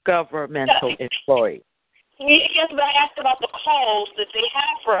governmental employees. Yes, but I asked about the calls that they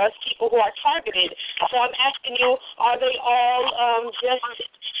have for us, people who are targeted. So I'm asking you, are they all just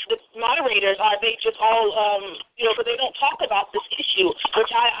the moderators? Are they just all, but they don't talk about this issue, which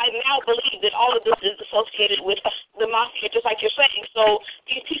I now believe that all of this is associated with the mafia, just like you're saying. So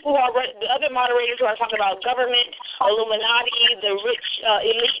these people who are, the other moderators who are talking about government, Illuminati, the rich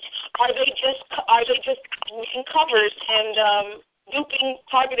elite, are they just making covers and duping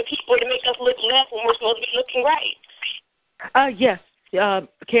targeted people to make us look less when we're supposed to be looking right? Yes.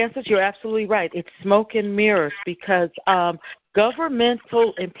 Kansas, you're absolutely right. It's smoke and mirrors because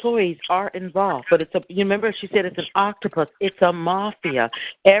governmental employees are involved. But you remember she said it's an octopus. It's a mafia.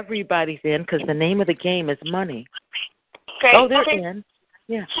 Everybody's in because the name of the game is money. Okay. Oh, they're in.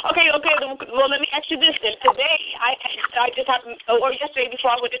 Yeah. Okay. Well, let me ask you this then. Today, I just happened, or yesterday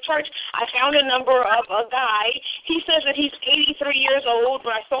before I went to church, I found a number of a guy. He says that he's 83 years old.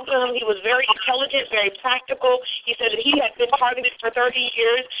 When I spoke to him, he was very intelligent, very practical. He said that he had been targeted for 30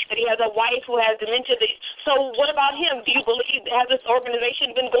 years, that he has a wife who has dementia. So what about him? Do you believe, has this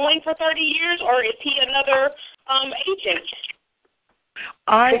organization been going for 30 years, or is he another agent?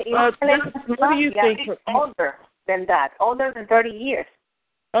 What do you think? Older than that, older than 30 years.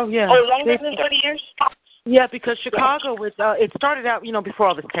 Oh, yeah. Oh, longer than 30 years? Yeah, because Chicago was, it started out, before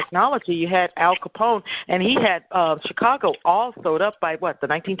all this technology, you had Al Capone, and he had Chicago all sewed up by, the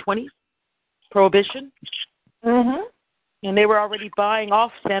 1920s? Prohibition? Mm-hmm. And they were already buying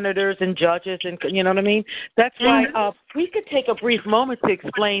off senators and judges, and you know what I mean? That's why we could take a brief moment to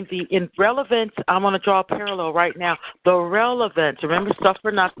explain the irrelevance. I'm going to draw a parallel right now. The relevance, remember,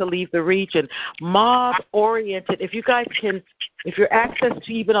 suffer not to leave the region. Mob-oriented. If you guys can, if you're access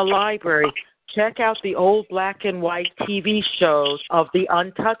to even a library, check out the old black and white TV shows of the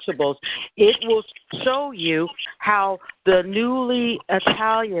Untouchables. It will show you how the newly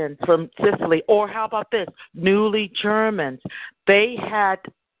Italians from Sicily, or how about this, newly Germans, they had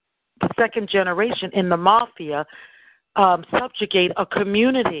the second generation in the mafia subjugate a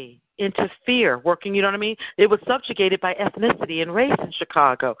community. into fear, working, you know what I mean? It was subjugated by ethnicity and race in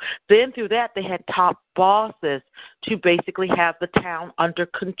Chicago. Then through that, they had top bosses to basically have the town under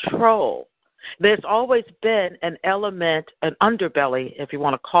control. There's always been an element, an underbelly, if you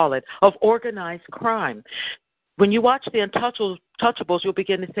want to call it, of organized crime. When you watch The Untouchables, you'll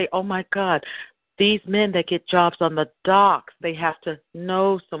begin to say, oh, my God, these men that get jobs on the docks, they have to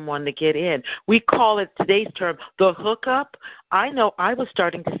know someone to get in. We call it, today's term, the hookup. I know I was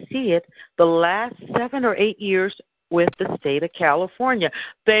starting to see it the last 7 or 8 years with the state of California.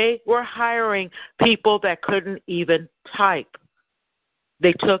 They were hiring people that couldn't even type.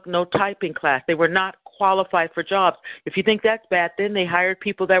 They took no typing class. They were not qualified for jobs. If you think that's bad, then they hired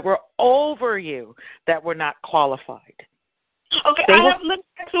people that were over you that were not qualified. Okay, I have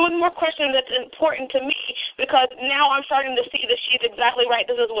one more question that's important to me, because now I'm starting to see that she's exactly right.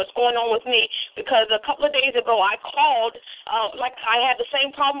 This is what's going on with me, because a couple of days ago I called, like I had the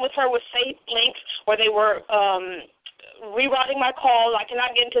same problem with her with Safe Links, where they were rerouting my call. I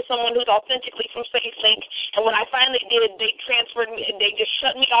cannot get into someone who's authentically from SafeLink. And when I finally did, they transferred me. They just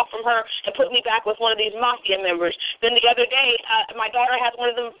shut me off from her and put me back with one of these Mafia members. Then the other day, my daughter has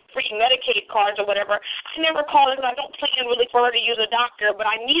one of them free Medicaid cards or whatever. I never called her because I don't plan really for her to use a doctor, but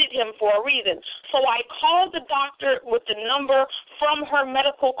I needed him for a reason. So I called the doctor with the number from her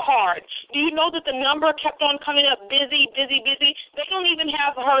medical card. Do you know that the number kept on coming up busy? They don't even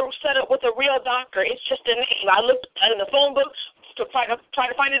have her set up with a real doctor. It's just a name. I looked in the phone book to try to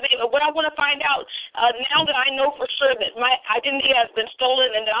find his name. But what I want to find out, now that I know for sure that my identity has been stolen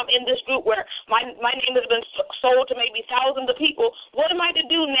and that I'm in this group where my name has been sold to maybe thousands of people, what am I to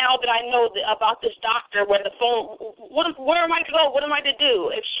do now that I know about this doctor where the phone, where am I to go? What am I to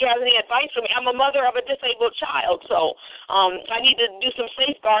do? If she has any advice for me. I'm a mother of a disabled child, so I need to do some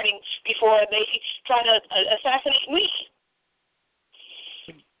safeguarding before they try to assassinate me.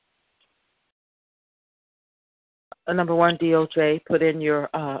 Number one, DOJ, put in your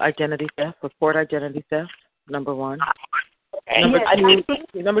identity theft, report identity theft, number one. Number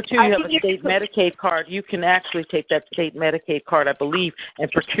two, you have a state Medicaid card. You can actually take that state Medicaid card, I believe,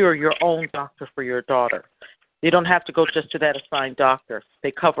 and procure your own doctor for your daughter. You don't have to go just to that assigned doctor.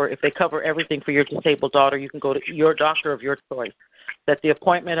 If they cover everything for your disabled daughter, you can go to your doctor of your choice. Set the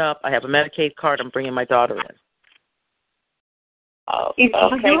appointment up. I have a Medicaid card. I'm bringing my daughter in. Okay.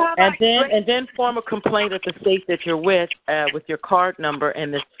 And then form a complaint at the state that you're with your card number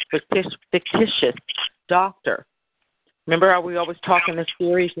and this fictitious doctor. Remember how we always talk in this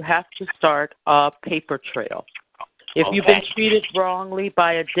series? You have to start a paper trail. If you've been treated wrongly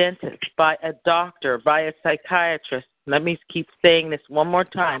by a dentist, by a doctor, by a psychiatrist, let me keep saying this one more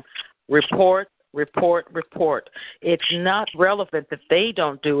time, report. It's not relevant that they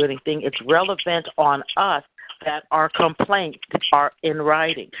don't do anything. It's relevant on us that our complaints are in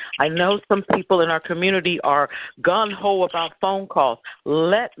writing. I know some people in our community are gung-ho about phone calls.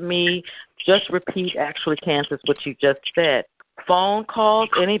 Let me just repeat, actually, Kansas, what you just said. Phone calls,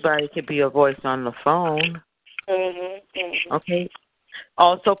 anybody can be a voice on the phone. Mm-hmm. Okay?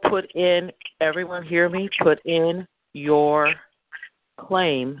 Also put in, everyone hear me, put in your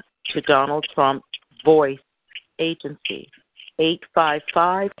claim to Donald Trump Voice Agency,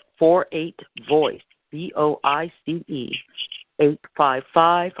 855-48-VOICE. VOICE,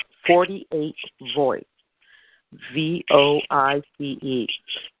 855-48-VOICE, VOICE.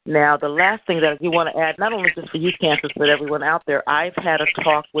 Now, the last thing that I do want to add, not only just for you, Kansas, but everyone out there, I've had a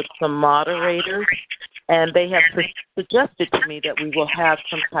talk with some moderators, and they have suggested to me that we will have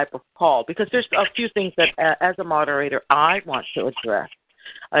some type of call, because there's a few things that, as a moderator, I want to address.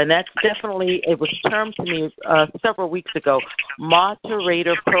 And that's definitely, it was termed to me several weeks ago,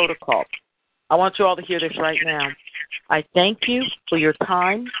 moderator protocol. I want you all to hear this right now. I thank you for your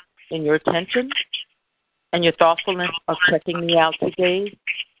time and your attention and your thoughtfulness of checking me out today.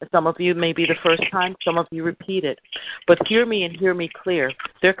 Some of you may be the first time, some of you repeat it. But hear me and hear me clear.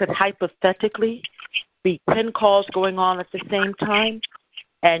 There could hypothetically be 10 calls going on at the same time,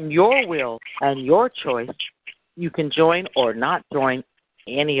 and your will and your choice, you can join or not join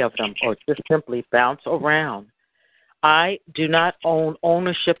any of them, or just simply bounce around. I do not own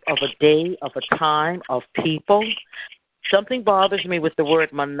ownership of a day, of a time, of people. Something bothers me with the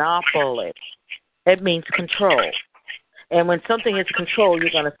word monopoly. It means control. And when something is control, you're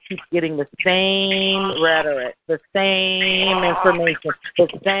going to keep getting the same rhetoric, the same information, the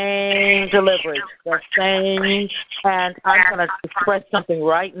same delivery, the same. And I'm going to express something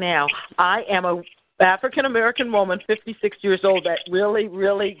right now. I am a African-American woman, 56 years old, that really,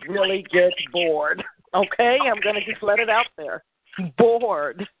 really, really gets bored. Okay? I'm going to just let it out there.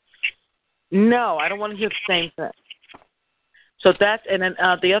 Bored. No, I don't want to hear the same thing. So that's, and then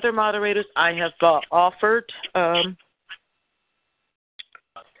the other moderators I have offered.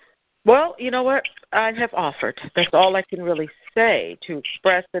 Well, you know what? I have offered. That's all I can really say to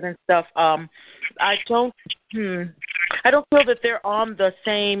express it and stuff. I don't feel that they're on the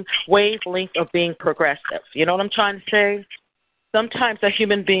same wavelength of being progressive. You know what I'm trying to say? Sometimes a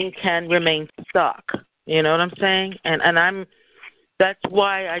human being can remain stuck. You know what I'm saying? And that's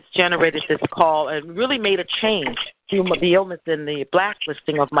why I generated this call and really made a change to the illness and the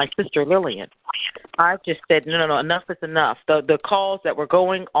blacklisting of my sister Lillian. I just said, no, enough is enough. The calls that were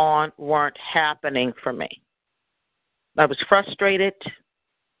going on weren't happening for me. I was frustrated.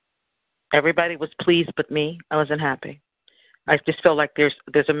 Everybody was pleased but me. I wasn't happy. I just feel like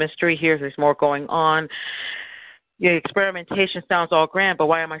there's a mystery here. There's more going on. Yeah, experimentation sounds all grand, but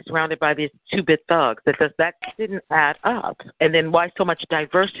why am I surrounded by these 2-bit thugs? That didn't add up. And then why so much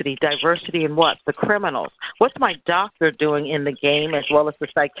diversity? Diversity in what? The criminals. What's my doctor doing in the game, as well as the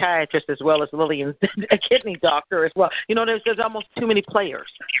psychiatrist, as well as Lillian's kidney doctor as well? You know, there's almost too many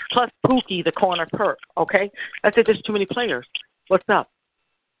players. Plus Pookie, the corner perp, okay? I said there's too many players. What's up?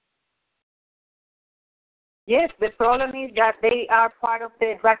 Yes, the problem is that they are part of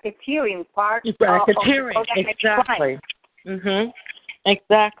the racketeering part. Racketeering, of exactly.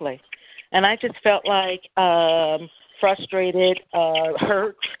 Exactly. And I just felt like frustrated,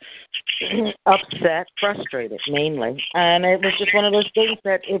 hurt, upset, frustrated mainly. And it was just one of those things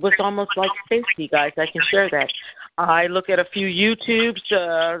that it was almost like safety, guys. I can share that. I look at a few YouTubes.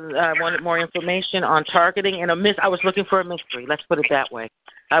 I wanted more information on targeting, and I was looking for a mystery. Let's put it that way.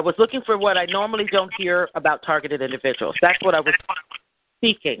 I was looking for what I normally don't hear about targeted individuals. That's what I was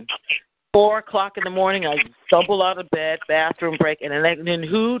seeking. 4 o'clock in the morning, I stumble out of bed, bathroom break, and then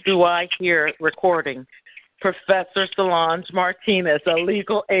who do I hear recording? Professor Solange Martinez, a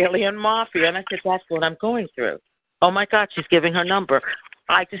legal alien mafia. And I said, that's what I'm going through. Oh, my God, she's giving her number.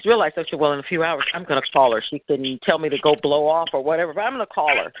 I just realized, I said, well, in a few hours, I'm going to call her. She can tell me to go blow off or whatever, but I'm going to call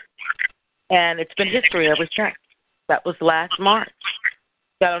her. And it's been history ever since. That was last March.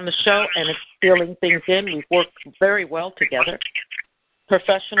 Got on the show, and it's filling things in. We've worked very well together,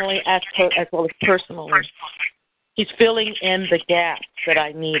 professionally as well as personally. He's filling in the gaps that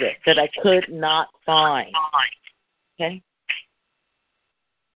I needed, that I could not find. Okay?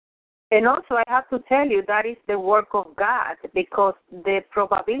 And also, I have to tell you, that is the work of God, because the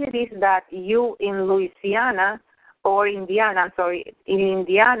probabilities that you in Louisiana or Indiana, in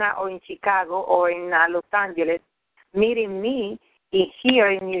Indiana or in Chicago or in Los Angeles, meeting me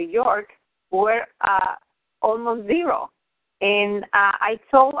here in New York were almost zero. And I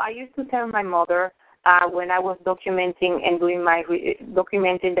used to tell my mother when I was documenting and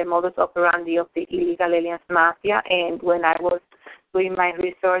documenting the modus operandi of the illegal aliens mafia, and when I was doing my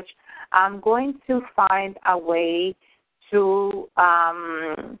research, I'm going to find a way to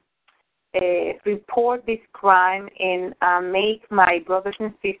report this crime and make my brothers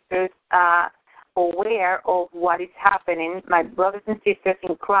and sisters aware of what is happening, my brothers and sisters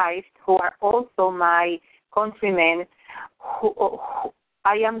in Christ who are also my countrymen, who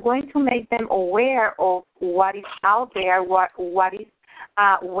I am going to make them aware of what is out there, what is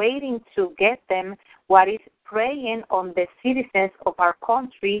waiting to get them, what is preying on the citizens of our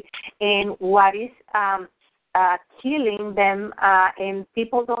country, and what is killing them, and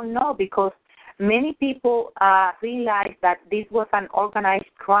people don't know, because many people realize that this was an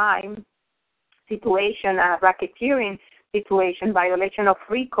organized crime situation, a racketeering situation, violation of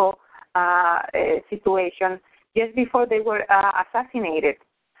RICO situation, just before they were assassinated.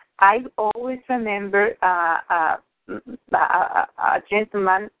 I always remember a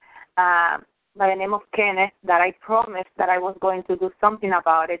gentleman by the name of Kenneth that I promised that I was going to do something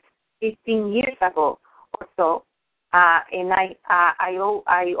about it 15 years ago or so, and I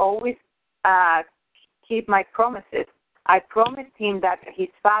always keep my promises. I promised him that his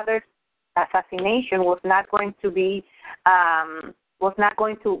father's assassination was not going to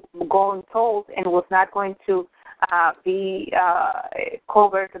go untold, and was not going to be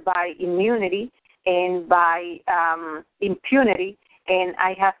covered by immunity and by impunity. And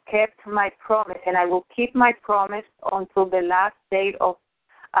I have kept my promise, and I will keep my promise until the last day of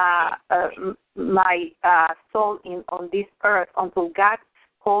my soul on this earth, until God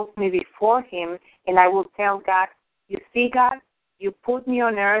calls me before Him, and I will tell God, you see, God, you put me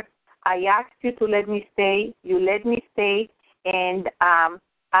on earth. I asked you to let me stay. You let me stay, and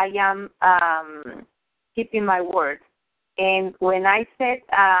I am keeping my word. And when I said,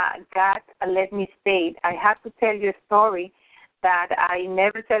 God, let me stay, I have to tell you a story that I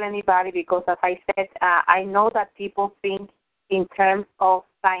never tell anybody, because, as I said, I know that people think in terms of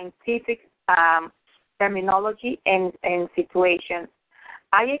scientific terminology and situations.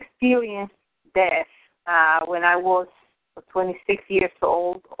 I experienced death when I was 26 years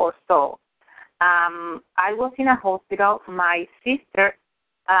old or so. I was in a hospital. My sister,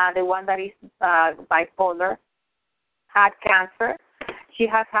 the one that is bipolar, had cancer. She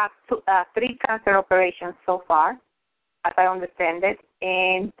has had 3 cancer operations so far, as I understand it.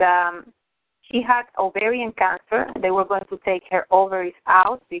 And she had ovarian cancer. They were going to take her ovaries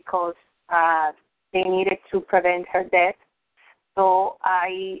out because they needed to prevent her death. So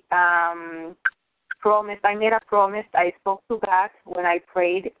I made a promise. I spoke to God when I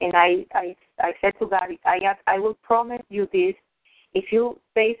prayed, and I said to God, I will promise you this. If you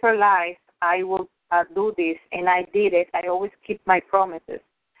save her life, I will do this. And I did it. I always keep my promises.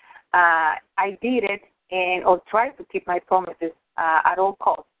 I did it, or tried to keep my promises at all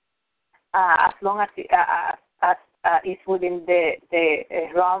costs, as long as it's within the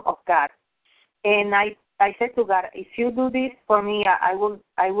realm of God. And I said to God, if you do this for me, I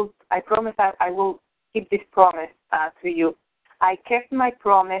promise I will keep this promise to you. I kept my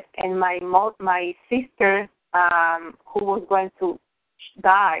promise, and my sister, who was going to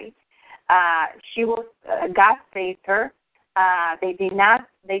die, she was God saved her.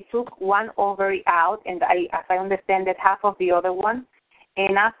 They took one ovary out, and as I understand it, half of the other one.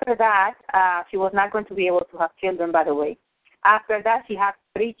 And after that, she was not going to be able to have children, by the way. After that, she had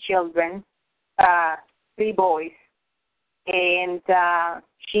 3 children, 3 boys, and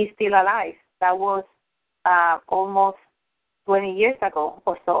she's still alive. That was almost 20 years ago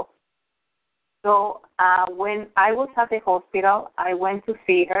or so. So when I was at the hospital, I went to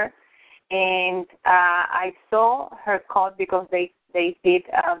see her, and I saw her cut because they did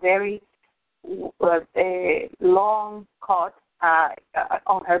a very long cut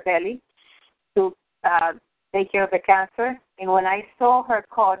on her belly to take care of the cancer. And when I saw her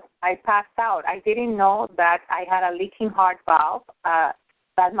cut, I passed out. I didn't know that I had a leaking heart valve,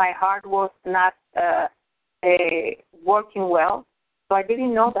 that my heart was not working well. So I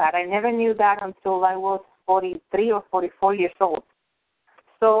didn't know that. I never knew that until I was 43 or 44 years old.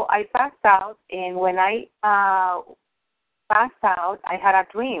 So I passed out, and when I passed out, I had a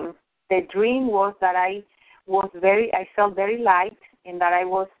dream. The dream was that I felt very light, and that I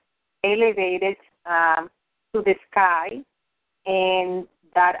was elevated to the sky, and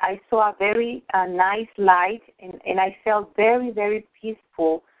that I saw a very nice light, and I felt very, very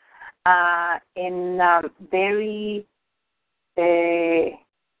peaceful, and very,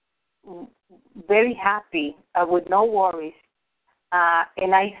 very happy, with no worries.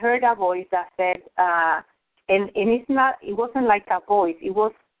 And I heard a voice that said, and it wasn't like a voice. It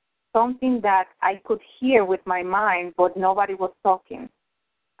was something that I could hear with my mind, but nobody was talking.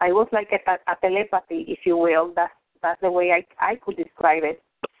 I was like a telepathy, if you will. That's the way I could describe it.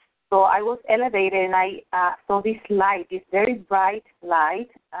 So I was elevated, and I saw this light, this very bright light,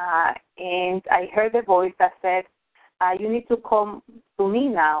 and I heard a voice that said, you need to come to me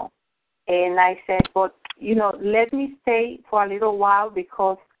now. And I said, but, let me stay for a little while,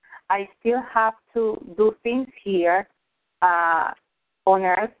 because I still have to do things here on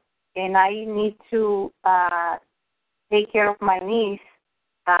earth, and I need to take care of my niece,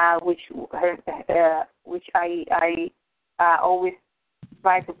 which I always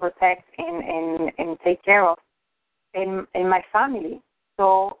try to protect and take care of, in my family.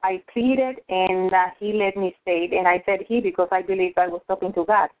 So I pleaded, and he let me stay. And I said he because I believe I was talking to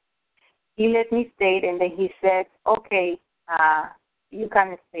God. He let me stay, and then he said, okay, you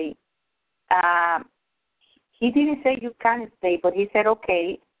can stay. He didn't say you can stay, but he said,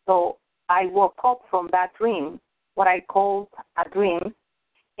 okay. So I woke up from that dream, what I called a dream.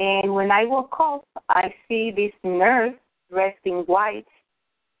 And when I woke up, I see this nurse dressed in white,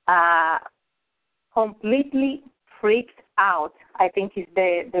 completely freaked out, I think is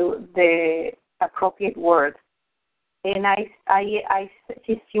the appropriate word. And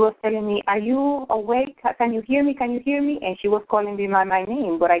she was telling me, are you awake? Can you hear me? Can you hear me? And she was calling me by my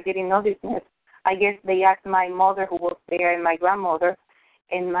name, but I didn't know this nurse. I guess they asked my mother who was there, and my grandmother,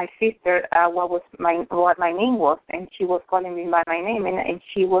 and my sister what my name was, and she was calling me by my name, and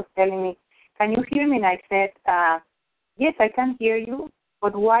she was telling me, can you hear me? And I said, yes, I can hear you,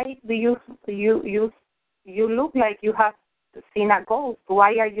 but why do you look like you have seen a ghost?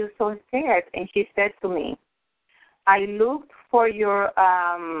 Why are you so scared? And she said to me, I looked for your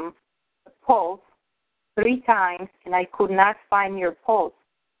pulse 3 times, and I could not find your pulse.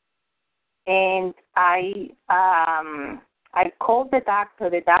 And I called the doctor.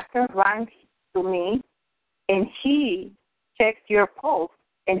 The doctor ran to me, and he checked your pulse,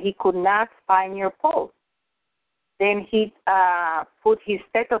 and he could not find your pulse. Then he put his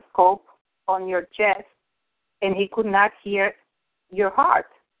stethoscope on your chest, and he could not hear your heart.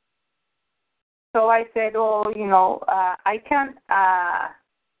 So I said, I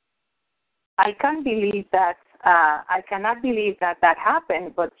can't believe that. I cannot believe that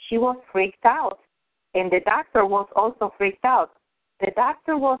happened. But she was freaked out, and the doctor was also freaked out. The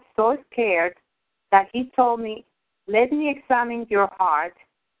doctor was so scared that he told me, "Let me examine your heart,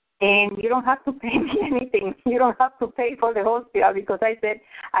 and you don't have to pay me anything. You don't have to pay for the hospital," because I said,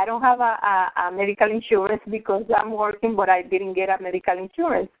 I don't have a medical insurance because I'm working, but I didn't get a medical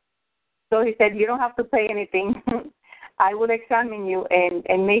insurance. So he said, "You don't have to pay anything. I will examine you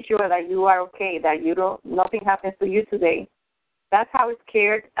and make sure that you are okay, that nothing happens to you today." That's how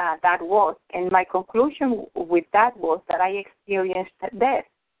scared that was. And my conclusion with that was that I experienced death.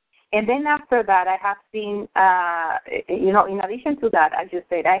 And then after that, I have seen, in addition to that, I just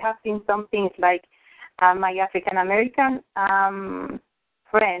said, I have seen some things like my African-American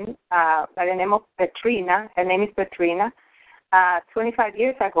friend by the name of Petrina. Her name is Petrina. 25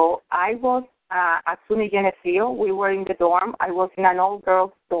 years ago, I was at SUNY Geneseo. We were in the dorm. I was in an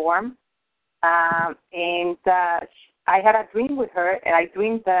all-girls dorm. And I had a dream with her, and I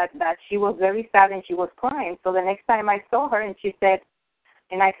dreamed that she was very sad and she was crying. So the next time I saw her, and she said,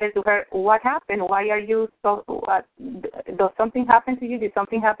 and I said to her, "What happened? Why are you so, does something happen to you? Did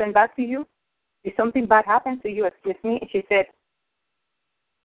something happen bad to you? Did something bad happen to you? Excuse me?" And she said,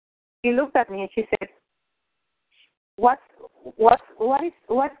 she looked at me and she said, what's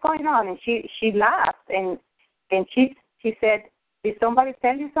going on? And she laughed and she said, "Did somebody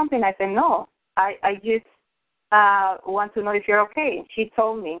tell you something?" I said, "No, I just want to know if you're okay." And she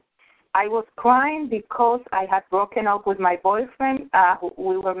told me, "I was crying because I had broken up with my boyfriend.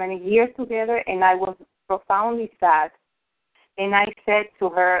 We were many years together, and I was profoundly sad." And I said to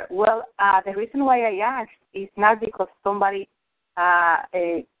her, "Well, the reason why I asked is not because somebody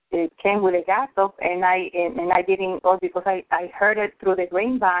came with a gas up, and I didn't, or because I heard it through the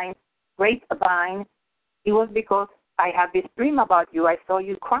grapevine. It was because I had this dream about you. I saw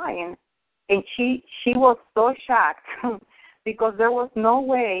you crying." And she was so shocked because there was no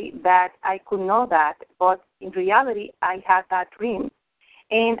way that I could know that. But in reality, I had that dream.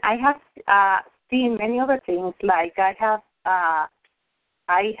 And I have seen many other things, like I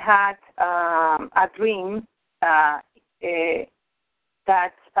had a dream that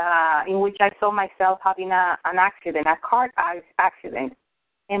in which I saw myself having an accident, a car accident.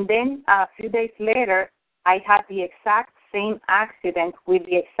 And then a few days later, I had the exact same accident with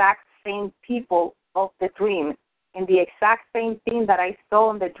the exact same people of the dream. And the exact same thing that I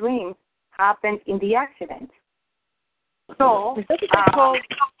saw in the dream happened in the accident. So, is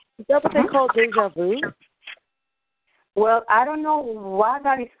that what they call deja vu? Well, I don't know what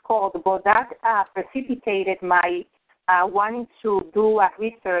that is called, but that precipitated my wanting to do a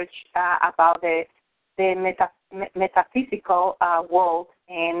research about the metaphysical world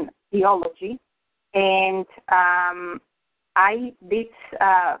and theology. And I did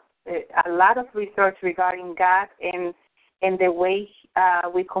a lot of research regarding God and the way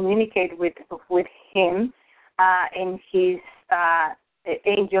we communicate with Him and His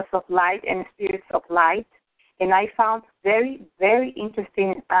angels of light and spirits of light. And I found very, very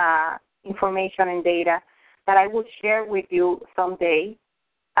interesting information and data that I will share with you someday.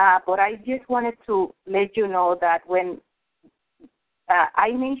 But I just wanted to let you know that when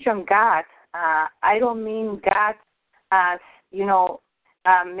I mention God, I don't mean God as,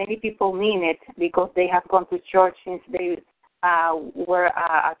 many people mean it because they have gone to church since they were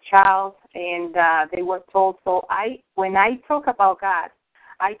a child and they were told. So when I talk about God,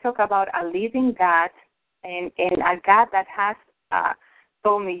 I talk about a living God and a God that has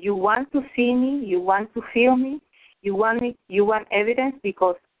told me, you want to see me, you want to feel me, you want evidence,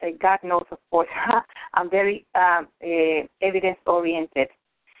 because God knows, of course, I'm very evidence-oriented.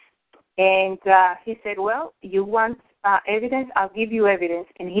 And he said, well, you want evidence, I'll give you evidence.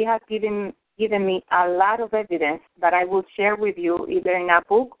 And he has given me a lot of evidence that I will share with you either in a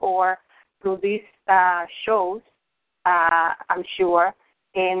book or through these shows, I'm sure.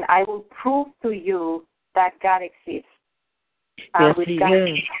 And I will prove to you that God exists. Yes, with he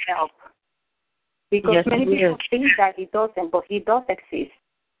God's is. help. Because yes, many people think that he doesn't, but he does exist.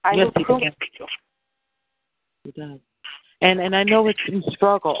 I will prove it to you. He does. And I know it's a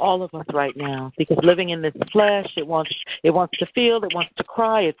struggle, all of us right now, because living in this flesh, it wants to feel, it wants to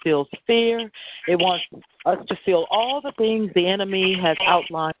cry, it feels fear, it wants us to feel all the things the enemy has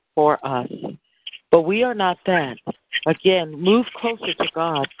outlined for us. But we are not that. Again, move closer to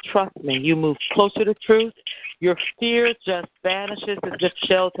God. Trust me, you move closer to truth, your fear just vanishes as if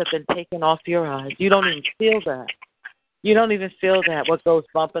shells have been taken off your eyes. You don't even feel that. You don't even feel that, what goes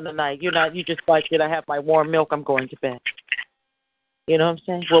bump in the night. You just like, did I have my warm milk? I'm going to bed. You know what I'm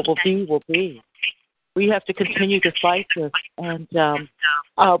saying? What will be, will be. We have to continue to fight this. And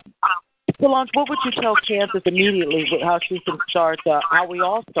Solange, what would you tell Kansas immediately how she can start, how we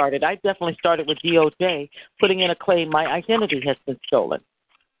all started? I definitely started with DOJ, putting in a claim my identity has been stolen.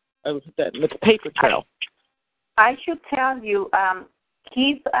 With the paper trail. I should tell you,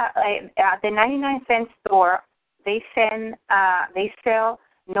 keep at the 99-cent store, they sell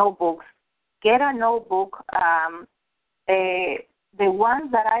notebooks. Get a notebook. The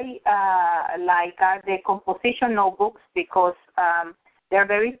ones that I like are the composition notebooks because they're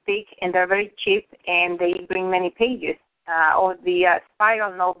very thick and they're very cheap and they bring many pages. Or the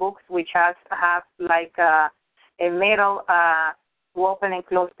spiral notebooks, which have like a metal to open and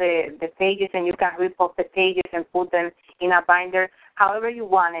close the pages, and you can rip off the pages and put them in a binder, however you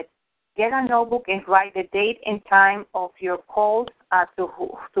want it. Get a notebook and write the date and time of your calls to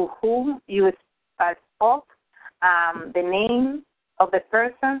whom you spoke, the name of the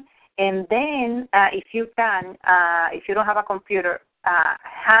person, and then if you can, if you don't have a computer,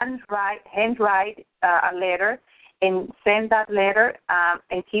 handwrite a letter and send that letter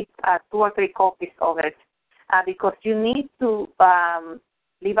and keep 2 or 3 copies of it. Because you need to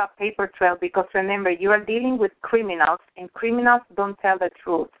leave a paper trail because, remember, you are dealing with criminals, and criminals don't tell the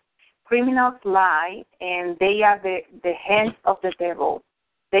truth. Criminals lie, and they are the hands of the devil.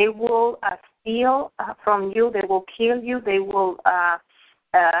 They will steal from you. They will kill you. They will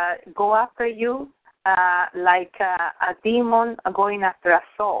go after you like a demon going after a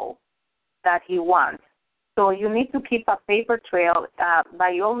soul that he wants. So you need to keep a paper trail.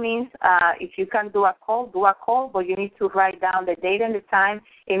 By all means, if you can do a call, but you need to write down the date and the time,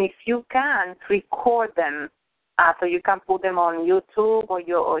 and if you can, record them so you can put them on YouTube or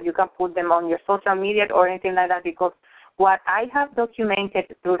you can put them on your social media or anything like that, because what I have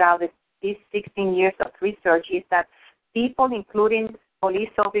documented throughout these 16 years of research is that people, including police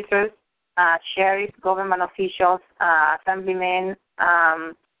officers, sheriffs, government officials, assemblymen,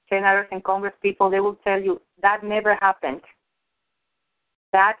 senators and Congress people, they will tell you that never happened.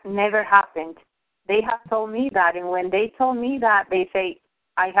 That never happened. They have told me that, and when they told me that, they say,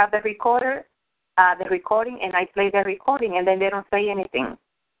 I have the recording, and I play the recording, and then they don't say anything.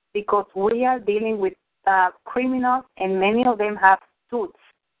 Because we are dealing with criminals, and many of them have suits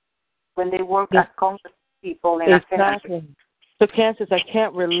when they work as Congress people and as senators. So, Kansas, I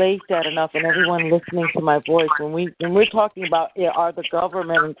can't relate that enough, and everyone listening to my voice, when we're talking about are the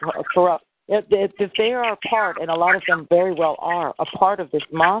government corrupt, if they are a part, and a lot of them very well are, a part of this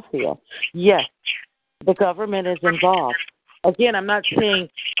mafia, yes, the government is involved. Again, I'm not saying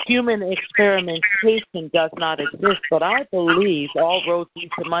human experimentation does not exist, but I believe all roads lead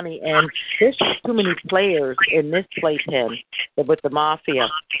to money, and there's just too many players in this playpen with the mafia.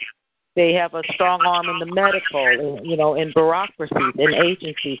 They have a strong arm in the medical, in bureaucracies, in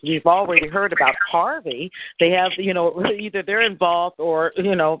agencies. We've already heard about Harvey. They have, either they're involved or,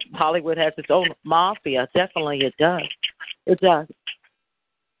 Hollywood has its own mafia. Definitely it does. It does.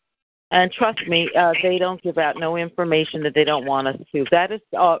 And trust me, they don't give out no information that they don't want us to.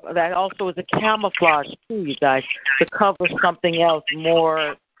 That also is a camouflage, too, you guys, to cover something else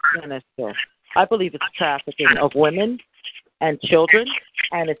more sinister. I believe it's trafficking of women and children,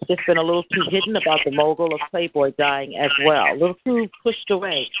 and it's just been a little too hidden about the mogul of Playboy dying as well, a little too pushed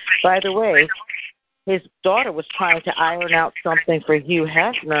away. By the way, his daughter was trying to iron out something for Hugh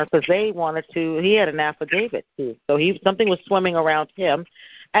Hefner because he had an affidavit too, so something was swimming around him.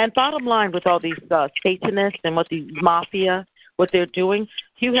 And bottom line with all these Satanists and what the mafia, what they're doing,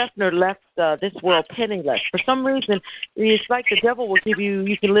 Hugh Hefner left this world penniless. For some reason, it's like the devil will give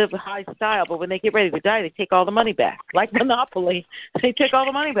you can live high style, but when they get ready to die, they take all the money back. Like Monopoly, they take all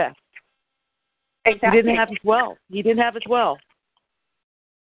the money back. Exactly. He didn't have his wealth.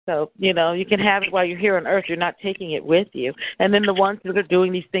 So, you can have it while you're here on earth. You're not taking it with you. And then the ones that are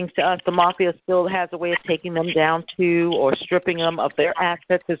doing these things to us, the mafia still has a way of taking them down too, or stripping them of their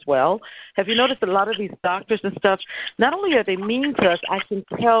assets as well. Have you noticed a lot of these doctors and stuff, not only are they mean to us, I can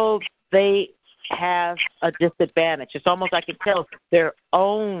tell they have a disadvantage. It's almost I can tell they're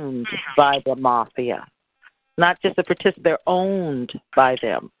owned by the mafia. Not just a participant, they're owned by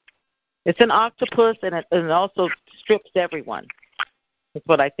them. It's an octopus, and it also strips everyone. That's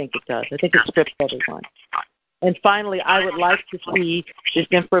what I think it does. I think it strips everyone. And finally, I would like to see this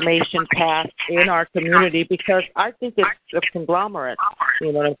information passed in our community because I think it's a conglomerate.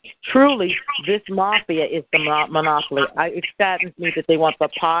 Truly, this mafia is the monopoly. It saddens me that they want the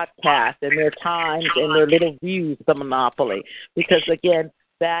podcast and their times and their little views, the monopoly. Because, again,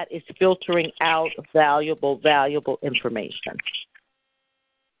 that is filtering out valuable information.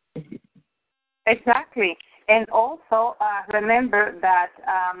 Exactly. And also remember that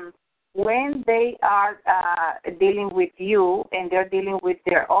when they are dealing with you and they're dealing with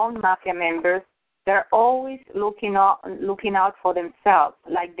their own mafia members, they're always looking out for themselves,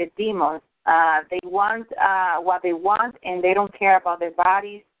 like the demons. They want what they want, and they don't care about the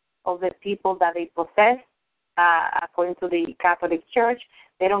bodies of the people that they possess. According to the Catholic Church,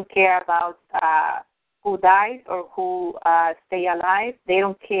 they don't care about who dies or who stay alive. They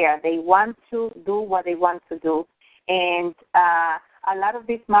don't care. They want to do what they want to do. And a lot of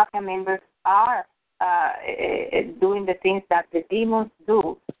these mafia members are doing the things that the demons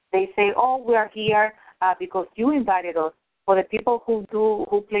do. They say, oh, we are here because you invited us. For the people who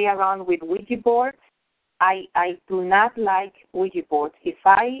play around with Ouija boards, I do not like Ouija boards. If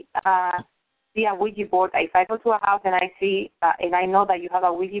I see a Ouija board, if I go to a house and I see and I know that you have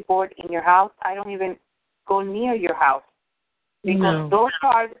a Ouija board in your house, I don't even go near your house because those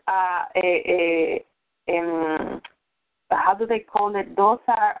are how do they call it? Those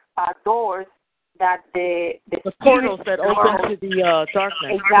are doors that the portals that open to the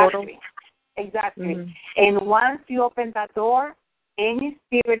darkness. Exactly. Portals. Exactly. Mm-hmm. And once you open that door, any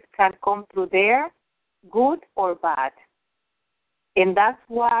spirit can come through there, good or bad. And that's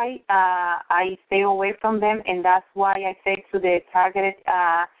why I stay away from them, and that's why I say to the targeted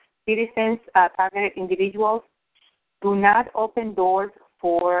citizens, targeted individuals, do not open doors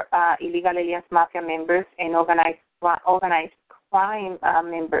for illegal aliens mafia members and organized crime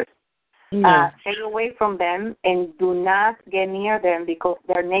members. Stay away from them and do not get near them because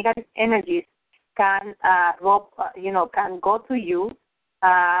their negative energies can can go to you,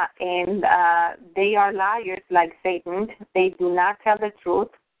 and they are liars like Satan. They do not tell the truth,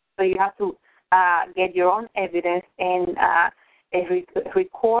 so you have to get your own evidence and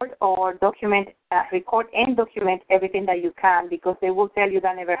record and document everything that you can because they will tell you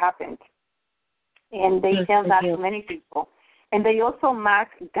that never happened, and they tell that to many people. And they also mark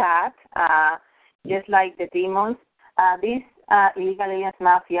God, just like the demons. This illegal aliens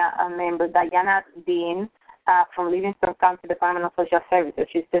mafia member, Diana Dean, from Livingston County Department of Social Services,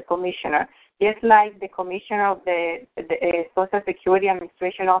 she's the commissioner. Just like the commissioner of the Social Security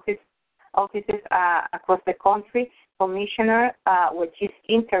Administration offices across the country, commissioner, which is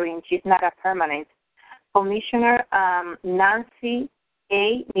interim, she's not a permanent. Commissioner Nancy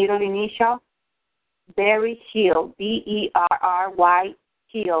A., middle initial, Berry Hill, Berry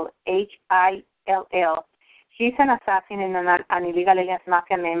Hill, Hill. She's an assassin and an illegal aliens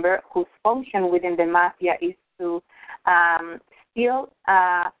mafia member whose function within the mafia is to steal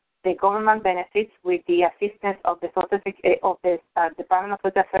the government benefits with the assistance of the Department of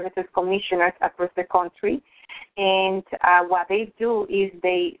Social Services commissioners across the country. And what they do is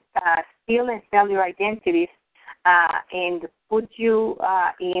they steal and sell your identities and put you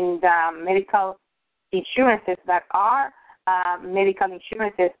in the medical insurances that are medical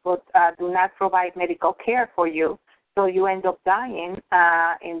insurances but do not provide medical care for you. So you end up dying,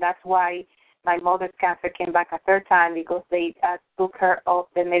 and that's why my mother's cancer came back a third time because they took her off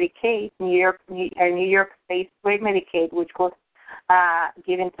the Medicaid, New York State State Medicaid, which was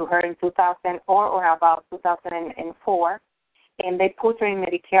given to her in 2000 or about 2004, and they put her in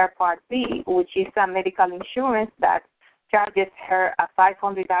Medicare Part B, which is a medical insurance that charges her a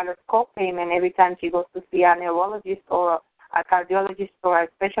 $500 co-payment every time she goes to see a neurologist or a cardiologist or a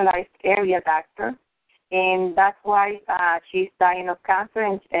specialized area doctor. And that's why she's dying of cancer,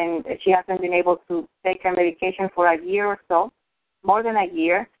 and she hasn't been able to take her medication for a year or so, more than a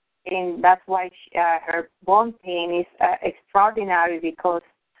year. And that's why her bone pain is extraordinary because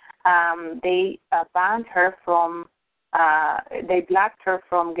they banned her from they blocked her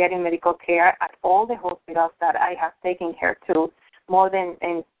from getting medical care at all the hospitals that I have taken her to, more than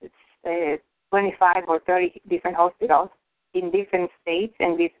 25 or 30 different hospitals in different states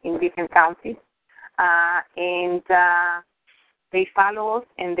and in different counties. And they follow us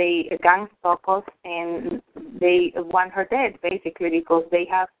and they gang stalk us, and they want her dead basically because they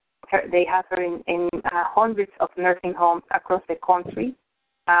have her in hundreds of nursing homes across the country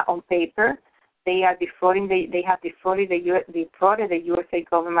on paper. They are defrauding. They have defrauded the USA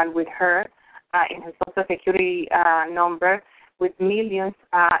government with her in her Social Security number with millions,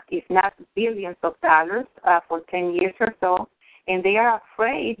 if not billions of dollars for 10 years or so. And they are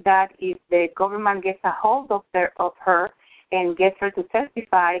afraid that if the government gets a hold of her and gets her to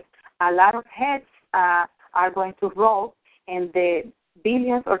testify, a lot of heads are going to roll, and the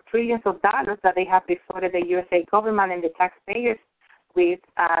billions or trillions of dollars that they have defrauded the USA government and the taxpayers with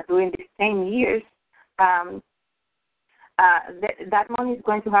during these 10 years that money is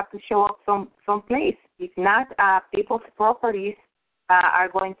going to have to show up someplace. If not, people's properties are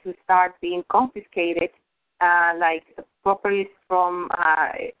going to start being confiscated, like properties from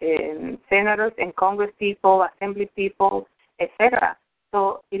senators and Congress people, assembly people, etc.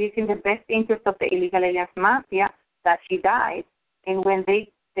 So it is in the best interest of the illegal aliens mafia that she died. And when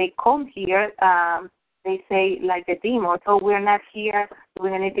they come here, they say, like the demons, oh, we're not here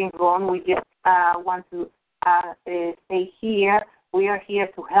doing anything wrong. We just want to stay here. We are here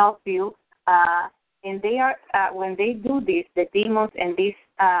to help you. And they are, when they do this, the demons and this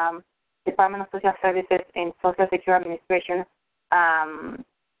Department of Social Services and Social Security Administration,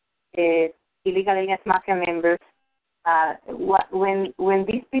 illegal aliens mafia members, when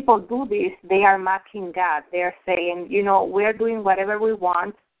these people do this, they are mocking God. They are saying, we're doing whatever we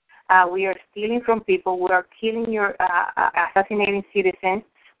want. We are stealing from people. We are killing assassinating citizens.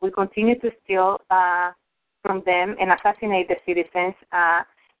 We continue to steal from them and assassinate the citizens.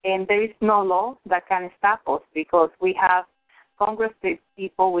 And there is no law that can stop us because we have Congress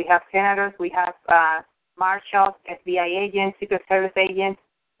people, we have senators, we have marshals, FBI agents, Secret Service agents.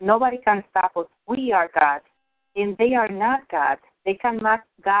 Nobody can stop us. We are God. And they are not God. They can mock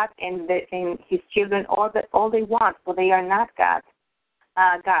God and His children all they want, but they are not God.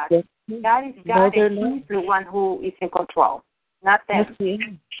 God. Yes. God is God, and He's the one who is in control, not them. Yes,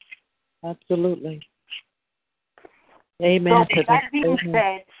 absolutely. Amen. So that being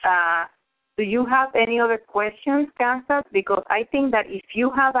said, do you have any other questions, Kansas? Because I think that if you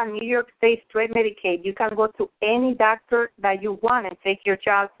have a New York State straight Medicaid, you can go to any doctor that you want and take your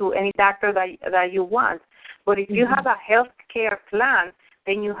child to any doctor that you want. But if you have a health care plan,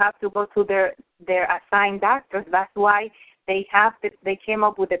 then you have to go to their assigned doctors. That's why they came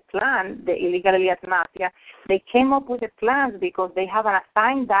up with a plan, the illegal aliens mafia. They came up with the plans because they have an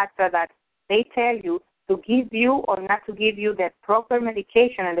assigned doctor that they tell you to give you or not to give you the proper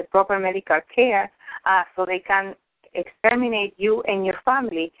medication and the proper medical care so they can exterminate you and your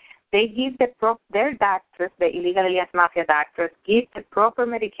family. They give their doctors, the illegal aliens mafia doctors, give the proper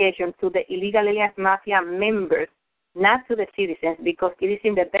medication to the illegal aliens mafia members, not to the citizens, because it is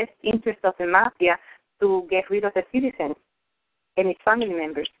in the best interest of the mafia to get rid of the citizens and its family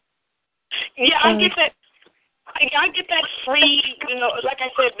members. Yeah, I get that. I get that free, like I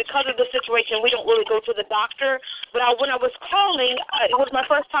said, because of the situation, we don't really go to the doctor. But when I was calling, it was my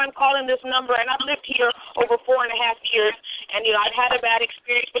first time calling this number, and I've lived here over 4.5 years, and, I've had a bad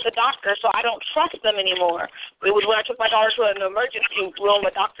experience with the doctor, so I don't trust them anymore. It was when I took my daughter to an emergency room,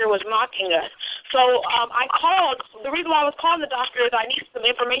 the doctor was mocking us. So I called. The reason why I was calling the doctor is I need some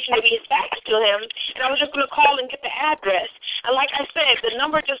information to be faxed to him, and I was just going to call and get the address. And like I said, the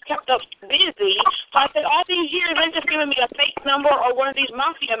number just kept up busy. So I said, all these years, they're just giving me a fake number or one of these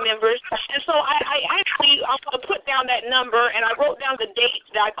mafia members. And so I I'm going to put down that number, and I wrote down the date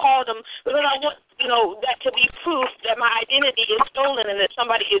that I called them because I want, that to be proof that my identity is stolen and that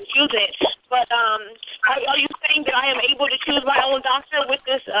somebody is using it. But are you saying that I am able to choose my own doctor with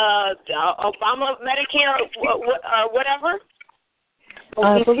this Obama Medicare or whatever?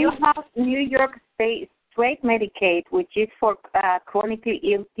 If you have New York State straight Medicaid, which is for chronically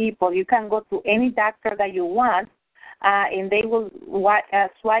ill people, you can go to any doctor that you want, and they will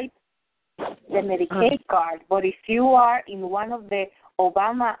swipe the Medicaid card. But if you are in one of the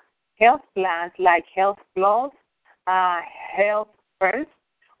Obama health plans, like Health Plus, Health First,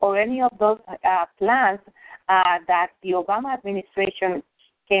 or any of those plans that the Obama administration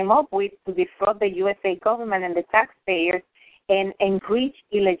came up with to defraud the USA government and the taxpayers and enrich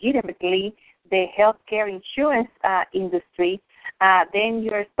illegitimately the healthcare insurance industry, then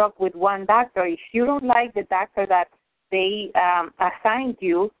you're stuck with one doctor. If you don't like the doctor that they assigned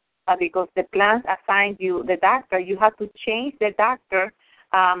you, because the plans assigned you the doctor, you have to change the doctor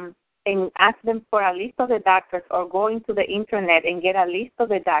and ask them for a list of the doctors, or go into the internet and get a list of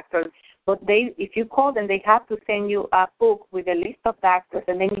the doctors. But if you call them, they have to send you a book with a list of doctors,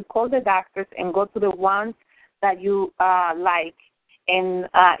 and then you call the doctors and go to the ones that you like. And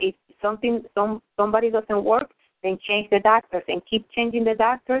if somebody doesn't work, then change the doctors and keep changing the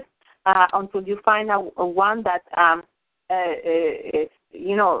doctors until you find a one that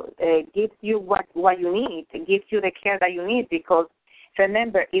gives you what you need, gives you the care that you need. Because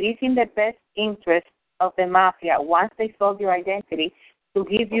remember, it is in the best interest of the mafia, once they solve your identity, to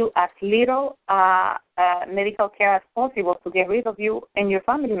give you as little medical care as possible to get rid of you and your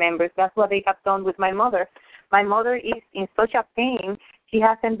family members. That's what they have done with my mother. My mother is in such a pain, she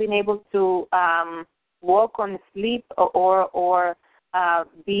hasn't been able to walk or sleep or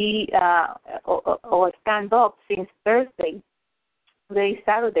stand up since Thursday. Today is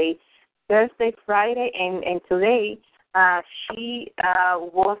Saturday. Thursday, Friday, and today she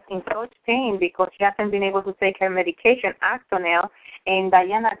was in such pain because she hasn't been able to take her medication, Actonel, and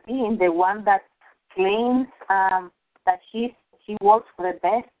Diana Dean, the one that claims that she works for the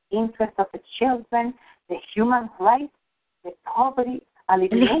best interest of the children, the human rights, the poverty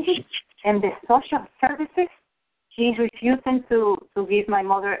alleviation, and the social services. She's refusing to give my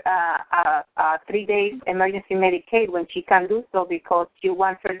mother a 3 days emergency Medicaid when she can do so because she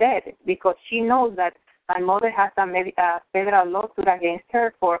wants her dead, because she knows that my mother has a federal lawsuit against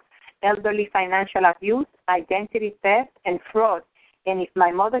her for elderly financial abuse, identity theft, and fraud. And if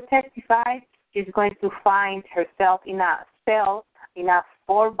my mother testifies, she's going to find herself in a cell, in a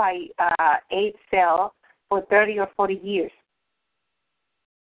 4x8 cell for 30 or 40 years.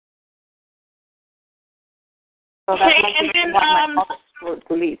 So okay, and then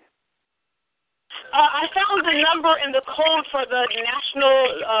to leave. I found the number in the code for the National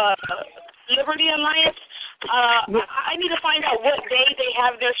Liberty Alliance. I need to find out what day they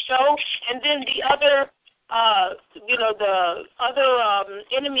have their show, and then the other, the other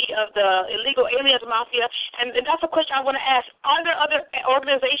enemy of the illegal aliens mafia. And that's a question I want to ask. Are there other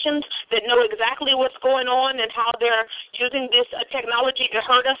organizations that know exactly what's going on and how they're using this technology to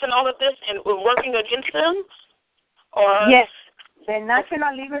hurt us and all of this, and we're working against them? Or yes, the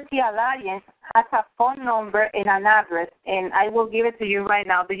National Liberty Alliance has a phone number and an address, and I will give it to you right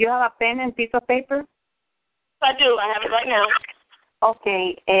now. Do you have a pen and piece of paper? I do. I have it right now.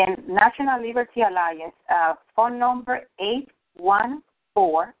 Okay, and National Liberty Alliance, phone number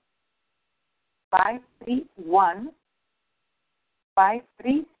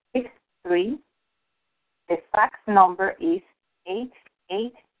 814-531-5363. The fax number is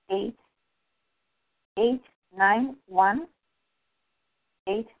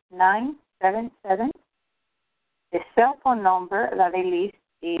 888-891-8977. The cell phone number that they list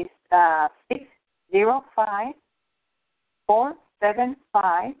is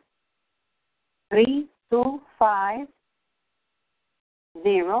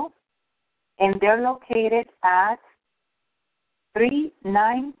 605-475-3250, and they're located at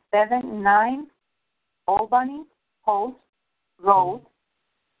 3979 Albany Post Road.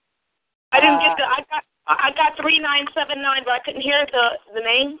 I didn't get I got 3979, but I couldn't hear the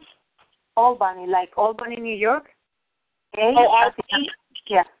name. Albany, like Albany, New York. Albany?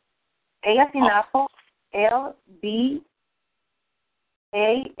 Yeah. A as in Apple, L-B-A-N-Y,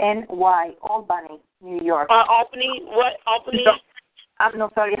 Albany, New York. Albany, what? Albany? No,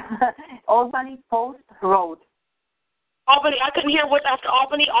 sorry. Albany Post Road. Albany, I couldn't hear what's after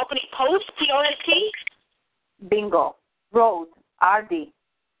Albany. Albany Post, P-O-S-T? Bingo. Road, R-D.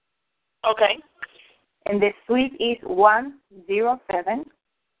 Okay. And the suite is 107,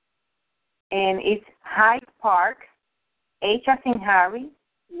 and it's Hyde Park, H as in Harry,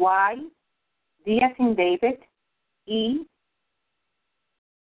 Y, D as in David, E,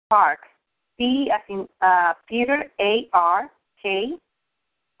 Park, P as in Peter, A-R-K,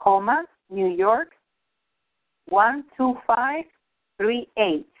 comma, New York,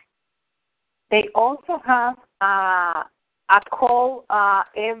 12538. They also have a call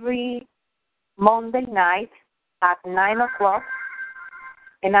every Monday night at 9 o'clock,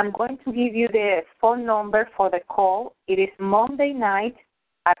 and I'm going to give you the phone number for the call. It is Monday night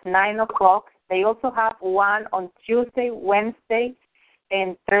at 9 o'clock. They also have one on Tuesday, Wednesday,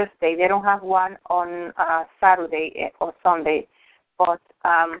 and Thursday. They don't have one on Saturday or Sunday. But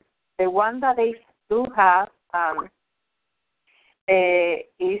the one that they do have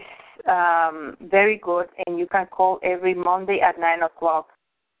is very good, and you can call every Monday at 9 o'clock.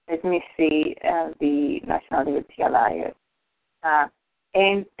 Let me see, the National Liberty Alliance.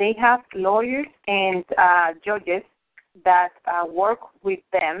 And they have lawyers and judges that work with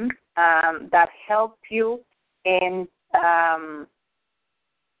them that help you and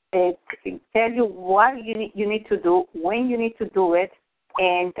tell you what you need to do, when you need to do it,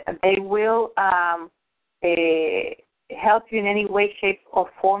 and they will help you in any way, shape, or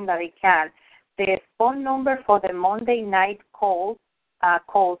form that they can. The phone number for the Monday night calls at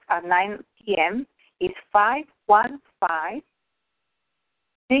 9 p.m. is 515-604-9386.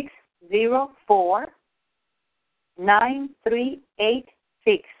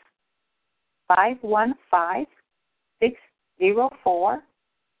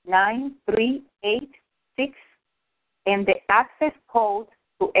 515-604-9386. And the access code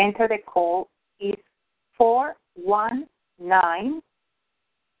to enter the call is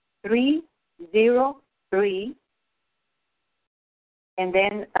 419-303. And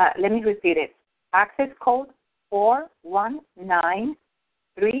then let me repeat it. Access code 419-303,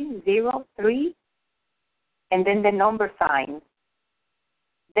 and then the number sign.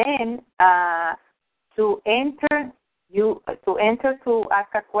 Then to enter you to enter to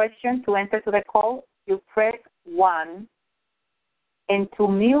ask a question, to enter to the call, you press 1. And to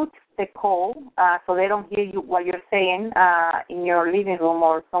mute the call so they don't hear you what you're saying in your living room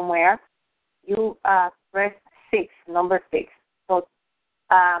or somewhere, you press 6, number 6. So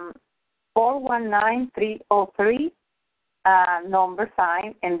 419303, number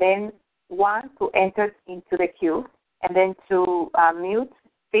sign, and then 1 to enter into the queue, and then to mute,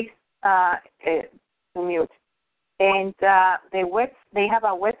 6 to mute. And they have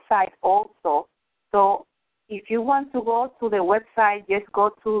a website also. So if you want to go to the website, just go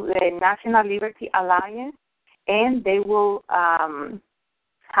to the National Liberty Alliance, and they will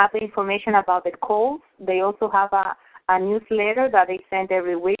have the information about the calls. They also have a newsletter that they send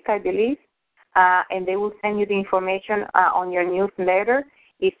every week, I believe, and they will send you the information on your newsletter.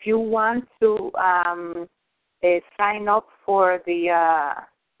 If you want to sign up for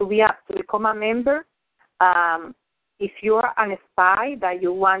to become a member, if you're a spy that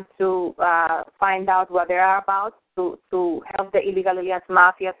you want to find out what they are about to help the illegal aliens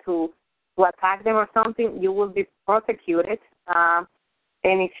mafia to attack them or something, you will be prosecuted. And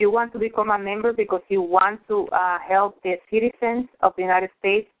if you want to become a member because you want to help the citizens of the United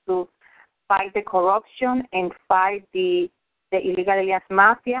States to fight the corruption and fight the illegal aliens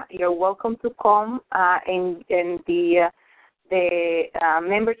mafia, you're welcome to come. And the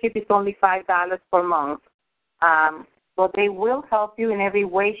membership is only $5 per month. But they will help you in every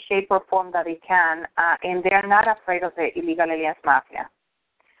way, shape, or form that they can, and they are not afraid of the illegal aliens mafia.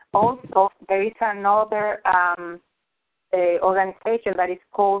 Also, there is another organization that is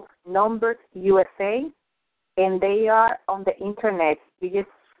called Numbers USA, and they are on the internet. You just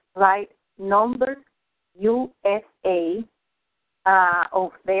write Numbers USA. They are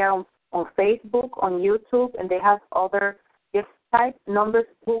on Facebook, on YouTube, and they have other. Just type numbers,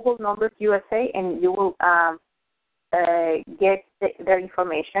 Google Numbers USA, and you will get their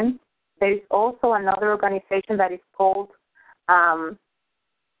information. There is also another organization that is called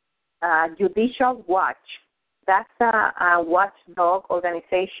Judicial Watch. That's a watchdog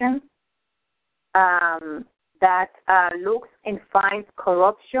organization that looks and finds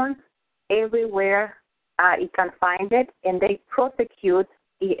corruption everywhere it can find it, and they prosecute.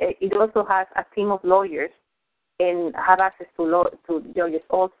 It also has a team of lawyers and have access to judges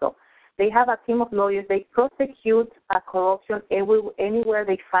also. They have a team of lawyers. They prosecute corruption anywhere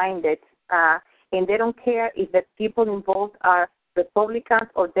they find it, and they don't care if the people involved are Republicans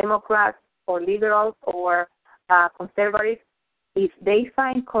or Democrats or liberals or conservatives. If they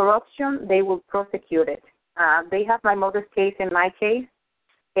find corruption, they will prosecute it. They have my mother's case and my case,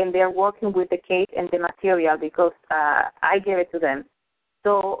 and they're working with the case and the material because I gave it to them.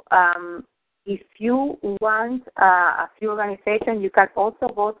 So if you want a free organization, you can also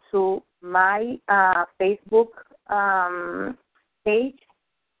go to my Facebook page,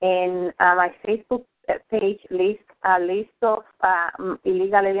 and my Facebook page lists a list of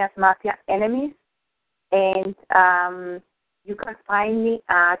illegal aliens mafia enemies, and you can find me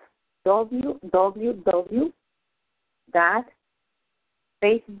at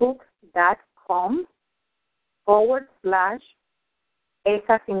www.facebook.com/S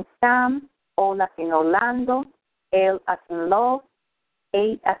as in Sam, O as in Orlando, L as in Love,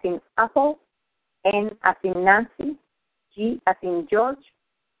 A as in Apple, N as in Nancy, G as in George,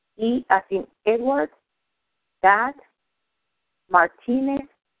 E as in Edward, that Martinez,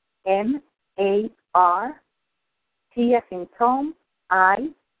 M-A-R, T as in Tom,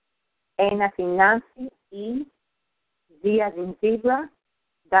 I, N as in Nancy, E, Z as in Zebra,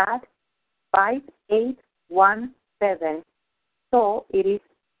 that 5817. So it is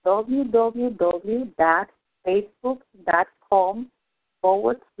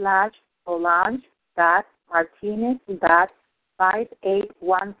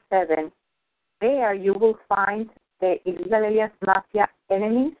There you will find the illegal aliens mafia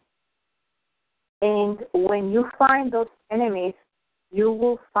enemies. And when you find those enemies, you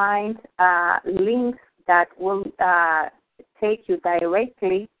will find links that will take you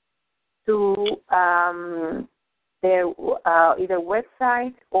directly to their either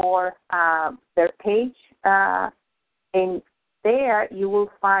website or their page, and there you will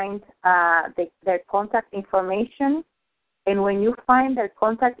find their contact information. And when you find their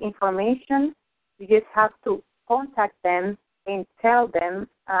contact information, you just have to contact them and tell them,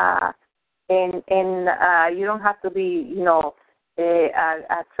 and you don't have to be,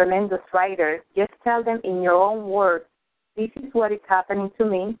 a tremendous writer. Just tell them in your own words, this is what is happening to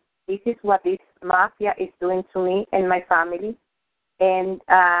me. This is what this mafia is doing to me and my family, and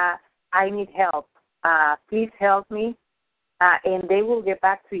I need help. Please help me, and they will get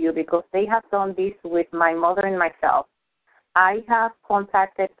back to you because they have done this with my mother and myself. I have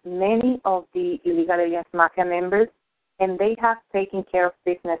contacted many of the illegal aliens mafia members, and they have taken care of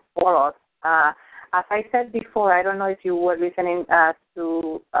business for us. As I said before, I don't know if you were listening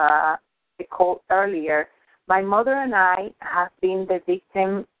to the call earlier. My mother and I have been the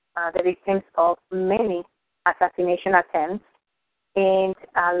victims of many assassination attempts, and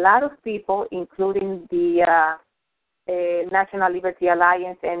a lot of people, including the National Liberty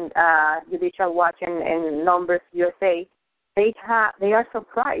Alliance and Judicial Watch and Numbers USA, they are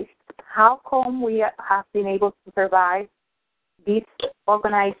surprised. How come we have been able to survive this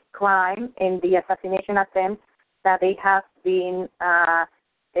organized crime and the assassination attempts that they have been,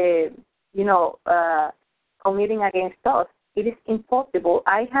 committing against us? It is impossible.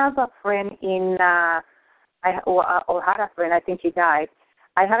 I have a friend or had a friend, I think he died.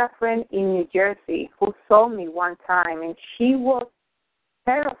 I had a friend in New Jersey who saw me one time, and she was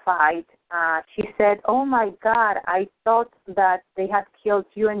terrified. She said, "Oh, my God, I thought that they had killed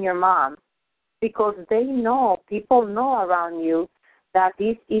you and your mom," because people know around you that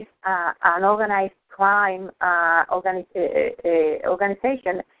this is an organized crime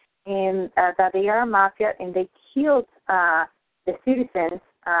organization, and that they are a mafia, and they killed the citizens.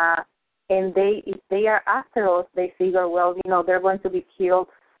 And if they are after us, they figure, well, they're going to be killed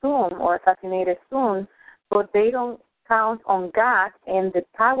soon or assassinated soon, but they don't count on God and the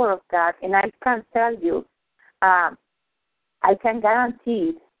power of God. And I can tell you, I can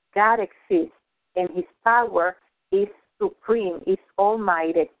guarantee God exists, and His power is supreme, is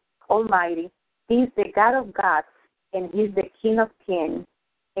almighty. He's the God of gods, and He's the King of kings.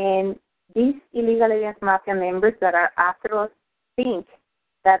 And these illegal aliens mafia members that are after us think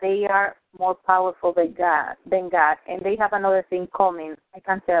that they are more powerful than God, and they have another thing coming, I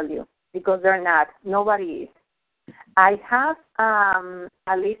can tell you, because they're not. Nobody is. I have a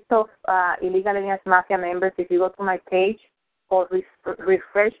list of illegal aliens mafia members. If you go to my page or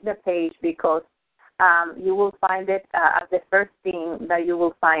refresh the page, because you will find it as the first thing that you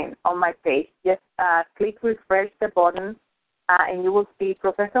will find on my page. Just click refresh the button, and you will see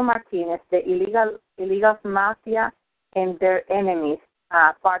Professor Martinez, the illegal mafia and their enemies,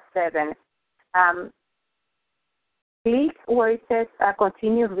 Part 7. Click where it says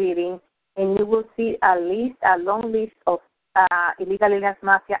continue reading, and you will see a long list of illegal aliens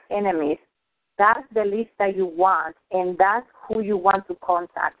mafia enemies. That's the list that you want, and that's who you want to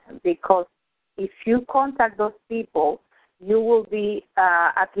contact. Because if you contact those people, you will be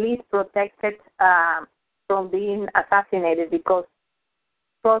at least protected from being assassinated. Because,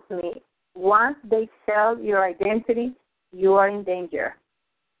 trust me, once they sell your identity, you are in danger.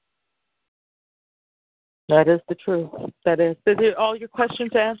 That is the truth. That is. Is it all your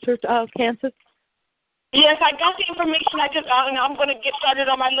questions answered, Kansas? Yes, I got the information. I'm going to get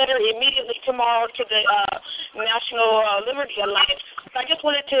started on my letter immediately tomorrow to the National Liberty Alliance. I just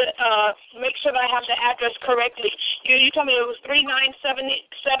wanted to make sure that I have the address correctly. You told me it was 3979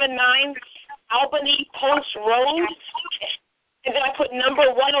 Albany Post Road, and then I put number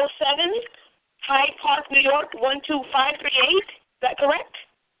 107, Hyde Park, New York, 12538. Is that correct?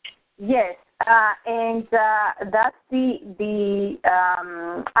 Yes, and that's the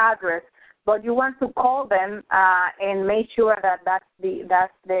address. But you want to call them and make sure that that's the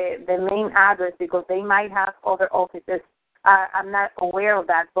main address, because they might have other offices. I'm not aware of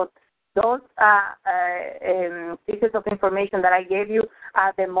that, but those pieces of information that I gave you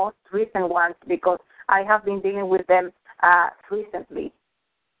are the most recent ones, because I have been dealing with them recently.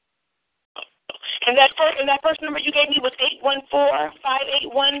 And that first number you gave me was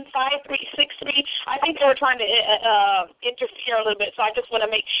 814-581-5363. I think they were trying to interfere a little bit, so I just want to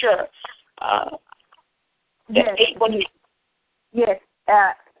make sure. Yes.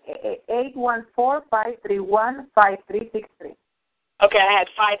 814-531-5363. Okay, I had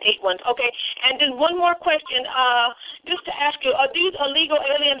 581. Okay, and then one more question, just to ask you: are these illegal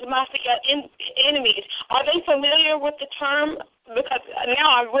aliens mafia enemies? Are they familiar with the term? Because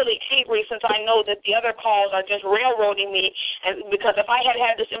now I'm really angry, since I know that the other calls are just railroading me. And because if I had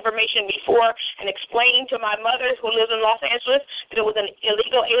had this information before and explained to my mother, who lives in Los Angeles, that it was an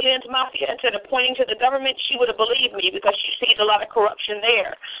illegal aliens mafia, instead of pointing to the government, she would have believed me, because she sees a lot of corruption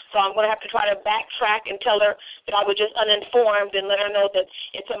there. So I'm going to have to try to backtrack and tell her that I was just uninformed, and let her know that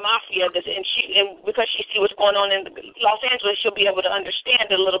it's a mafia. And because she sees what's going on in Los Angeles, she'll be able to understand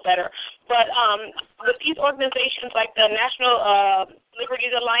it a little better. But with these organizations like the National Liberty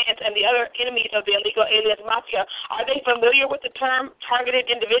Alliance and the other enemies of the illegal aliens mafia, are they familiar with the term targeted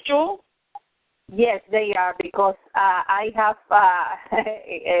individual? Yes, they are, because I have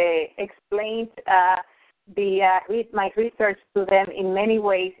explained my research to them in many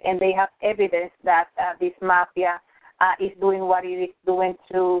ways, and they have evidence that this mafia is doing what it is doing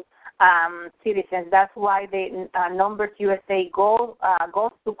to citizens. That's why the Numbers USA goes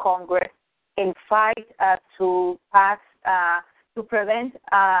to Congress and fight to pass to prevent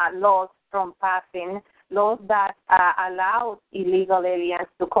laws from passing, laws that allow illegal aliens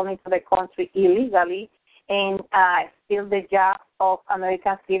to come into the country illegally and steal the jobs of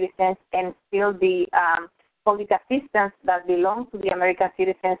American citizens and steal the public assistance that belongs to the American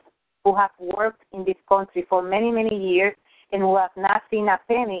citizens who have worked in this country for many, many years and who have not seen a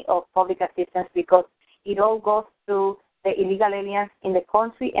penny of public assistance because it all goes to the illegal aliens in the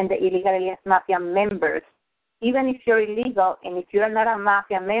country and the illegal aliens mafia members. Even if you're illegal and if you're not a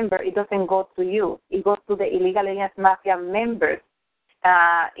mafia member, it doesn't go to you. It goes to the illegal aliens mafia members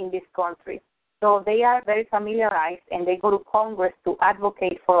in this country. So they are very familiarized and they go to Congress to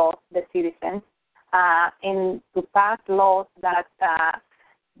advocate for us, the citizens, and to pass laws that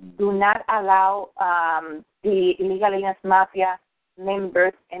do not allow the illegal aliens mafia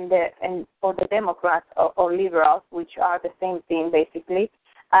members or the Democrats or liberals, which are the same thing basically,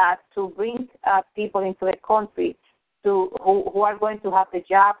 to bring people into the country who are going to have the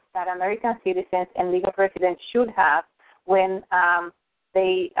jobs that American citizens and legal residents should have when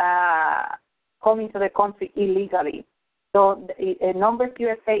they come into the country illegally. So Numbers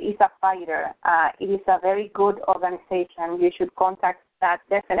USA is a fighter. It is a very good organization. You should contact that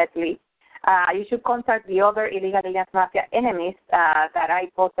definitely. You should contact the other illegal aliens mafia enemies that I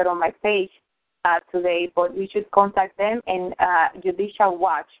posted on my page today, but you should contact them and Judicial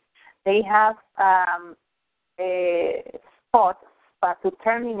Watch. They have fought to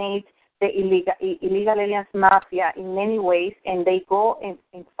terminate the illegal aliens mafia in many ways, and they go and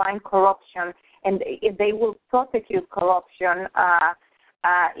find corruption, and they will prosecute corruption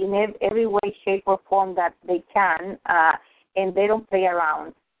in every way, shape, or form that they can, and they don't play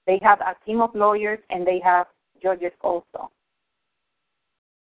around. They have a team of lawyers, and they have judges also.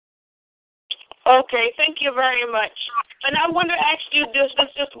 Okay, thank you very much. And I want to ask you just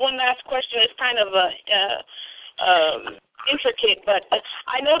one last question. It's kind of intricate, but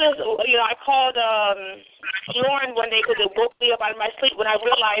I noticed, I called Lauren one day because it woke me up out of my sleep when I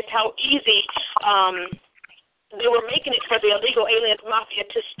realized how easy they were making it for the illegal aliens mafia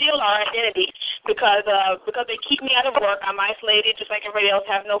to steal our identity because they keep me out of work. I'm isolated just like everybody else,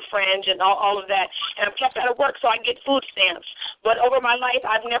 have no friends and all of that. And I'm kept out of work, so I get food stamps. But over my life,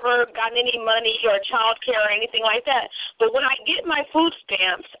 I've never gotten any money or child care or anything like that. But when I get my food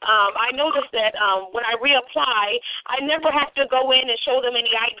stamps, I notice that when I reapply, I never have to go in and show them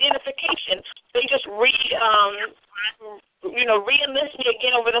any identification. They just re-enlist me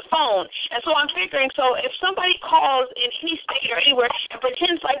again over the phone. And so I'm figuring, so if somebody calls in any state or anywhere and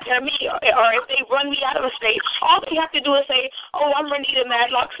pretends like they're me, or if they run me out of a state, all they have to do is say, oh, I'm Renita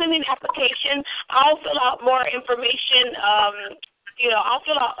Madlock, send me an application, I'll fill out more information, I'll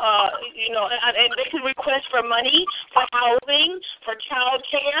fill out, and they can request for money, for housing, for child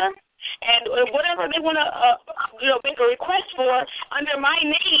care, and whatever they want to, make a request for under my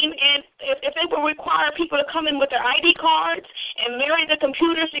name. And if they will require people to come in with their ID cards and marry the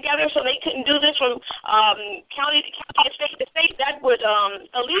computers together so they couldn't do this from county to county and state to state, that would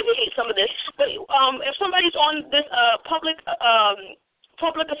alleviate some of this. But if somebody's on this public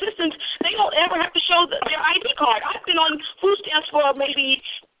assistance, they don't ever have to show their ID card. I've been on food stamps for maybe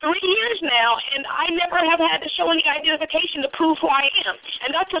 3 years now, and I never have had to show any identification to prove who I am.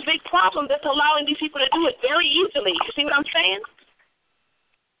 And that's a big problem that's allowing these people to do it very easily. You see what I'm saying?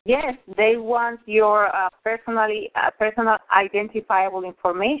 Yes, they want your personal identifiable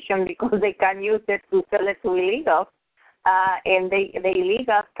information because they can use it to sell it to illegals. And the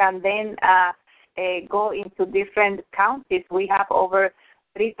illegals can then go into different counties. We have over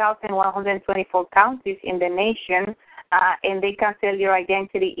 3,124 counties in the nation, and they can sell your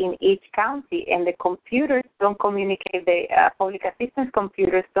identity in each county. And the computers don't communicate, the public assistance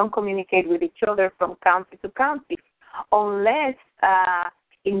computers don't communicate with each other from county to county, unless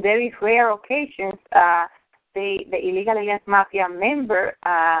in very rare occasions the illegal aliens mafia member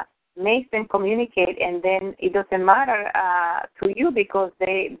makes them communicate, and then it doesn't matter to you because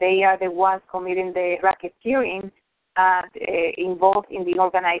they are the ones committing the racketeering involved in the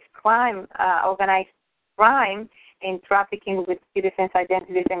organized crime and trafficking with citizens'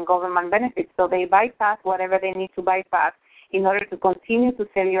 identities and government benefits. So they bypass whatever they need to bypass in order to continue to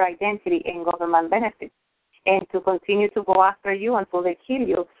sell your identity and government benefits and to continue to go after you until they kill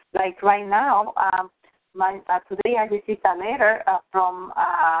you. Like right now, today I received a letter from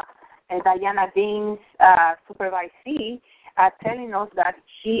Diana Dean's supervisee telling us that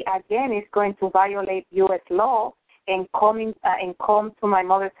she again is going to violate U.S. law and come to my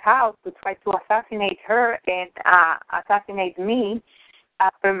mother's house to try to assassinate her and assassinate me.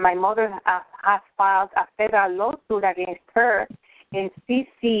 After my mother has filed a federal lawsuit against her and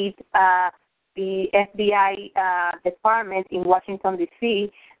CC'd the FBI department in Washington,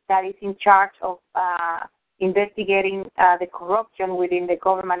 D.C. that is in charge of investigating the corruption within the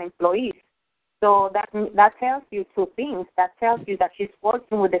government employees. So that tells you two things. That tells you that she's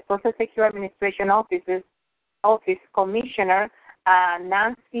working with the Social Security Administration Office Commissioner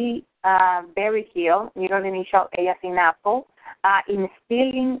Nancy Berryhill, middle initial A as in Apple, in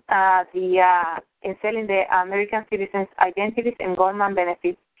stealing in selling the American citizens' identities and government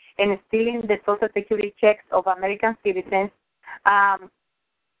benefits, and stealing the Social Security checks of American citizens, and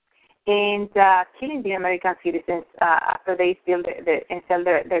killing the American citizens after they steal and sell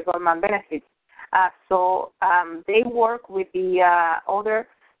their government benefits. So they work with the other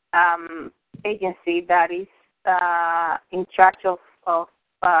agency that is in charge of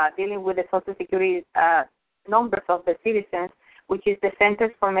dealing with the Social Security numbers of the citizens, which is the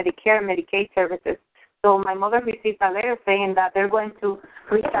Centers for Medicare and Medicaid Services. So my mother received a letter saying that they're going to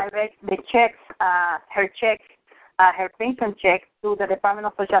redirect the checks, her pension checks, to the Department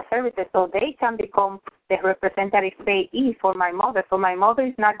of Social Services, so they can become the representative payee for my mother. So my mother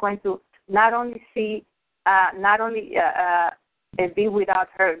is not going to be without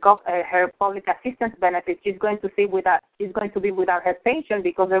her public assistance benefits. She's going to be without her pension,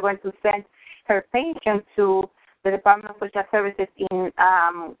 because they're going to send her pension to the Department of Social Services in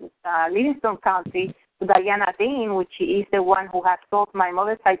Livingston County, to Diana Dean, which is the one who has sold my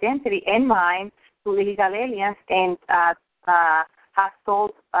mother's identity and mine to illegal aliens, and has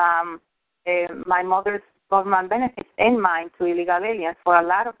sold my mother's government benefits and mine to illegal aliens for a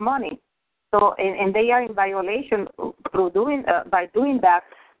lot of money. So, and they are in violation by doing that.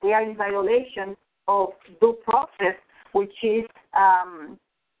 They are in violation of due process, which is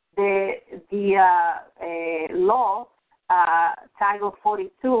the law, Title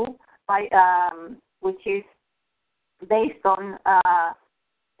 42, which is based on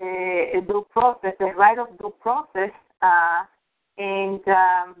due process, the right of due process, and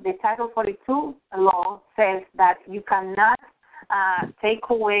the Title 42 law says that you cannot take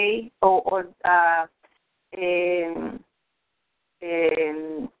away or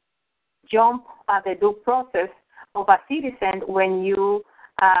jump the due process of a citizen when you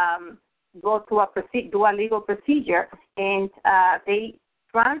go to do a legal procedure, and they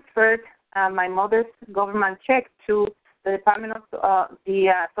transferred my mother's government check to the Department of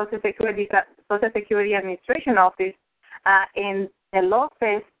the Social Security Administration Office, and the law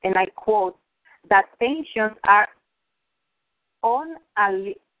says, and I quote, that pensions are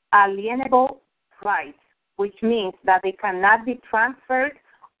unalienable rights, which means that they cannot be transferred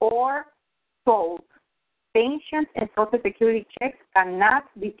or sold. Pensions and Social Security checks cannot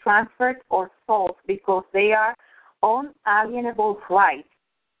be transferred or sold because they are unalienable rights.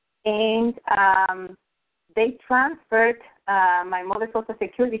 And they transferred my mother's Social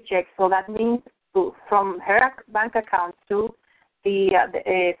Security check, so that means from her bank account to the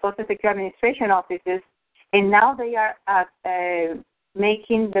Social Security Administration offices, and now they are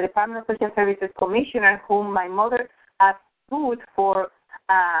making the Department of Social Services Commissioner, whom my mother has sued for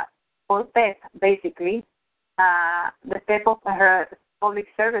theft, basically, the theft of her public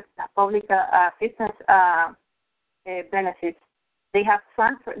assistance benefits. They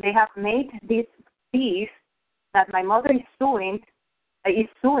have made these fees that my mother is suing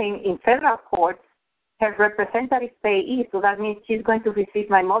in federal court her representative payee. So that means she's going to receive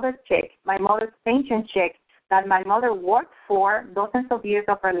my mother's check, my mother's pension check that my mother worked for dozens of years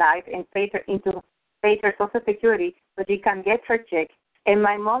of her life and paid her Social Security so she can get her check. And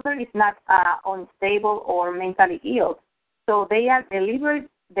my mother is not unstable or mentally ill. So they are delivering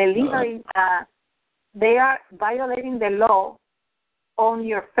they are violating the law on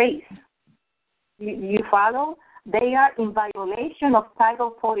your face. You follow? They are in violation of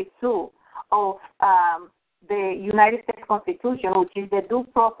Title 42 of the United States Constitution, which is the due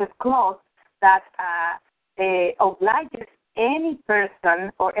process clause that obliges any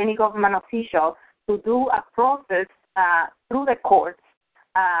person or any government official to do a process through the courts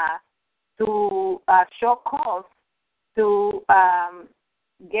to show cause to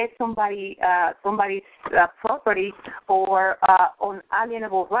get somebody's property or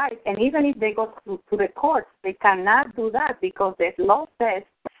unalienable rights. And even if they go to the courts, they cannot do that because the law says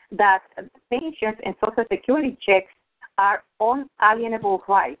that pensions and Social Security checks are unalienable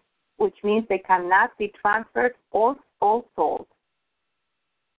rights, which means they cannot be transferred or sold.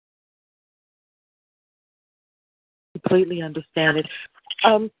 Completely understand it.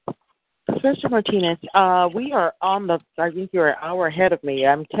 Professor Martinez, we are on the, I think you're an hour ahead of me.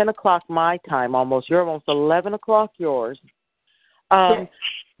 I'm 10 o'clock my time almost. You're almost 11 o'clock yours. Yes.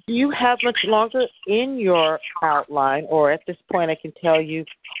 Do you have much longer in your outline, or at this point I can tell you,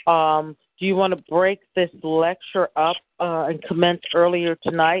 do you want to break this lecture up and commence earlier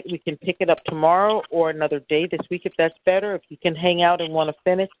tonight? We can pick it up tomorrow or another day this week if that's better. If you can hang out and want to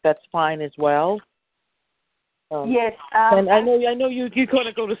finish, that's fine as well. Yes. And I know you're going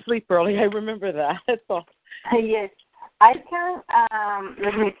to go to sleep early. I remember that. That's all. Yes. I can,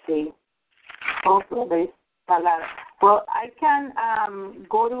 let me see. Also, there's a lot. Well, I can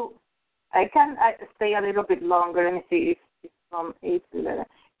stay a little bit longer. Let me see if it's from 8 to 11.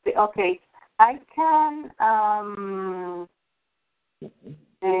 Okay. I can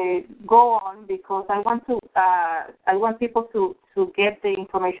go on because I want people to get the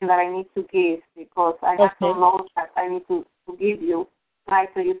information that I need to give because I have some laws that I need to give you, right?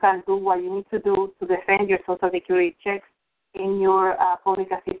 So you can do what you need to do to defend your Social Security checks in your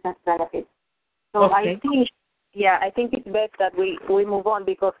public assistance benefits. So I think it's best that we move on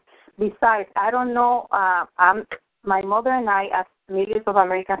because besides, I don't know, my mother and I, as millions of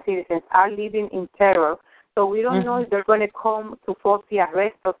American citizens, are living in terror. So we don't know if they're going to come to falsely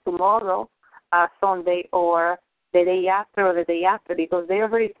arrest us tomorrow, Sunday, or the day after or the day after, because they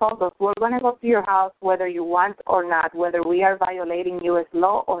already told us we're going to go to your house whether you want or not, whether we are violating U.S.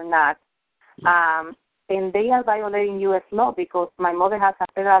 law or not. And they are violating U.S. law because my mother has a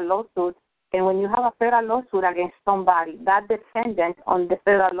federal lawsuit, and when you have a federal lawsuit against somebody, that defendant on the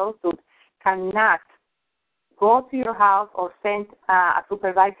federal lawsuit cannot go to your house or send a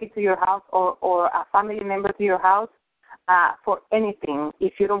supervisor to your house or a family member to your house for anything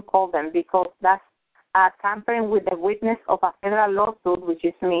if you don't call them, because that's tampering with the witness of a federal lawsuit, which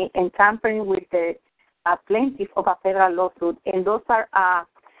is me, and tampering with the plaintiff of a federal lawsuit. And those are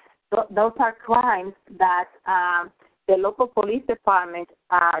crimes that the local police department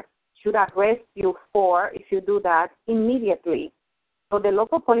should arrest you for if you do that immediately. So the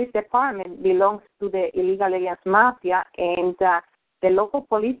local police department belongs to the illegal aliens mafia, and the local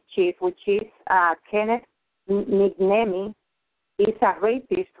police chief, which is Kenneth McNamee, is a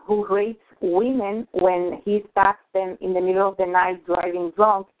rapist who rapes women when he stops them in the middle of the night driving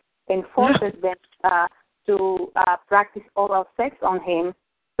drunk and forces them to practice oral sex on him.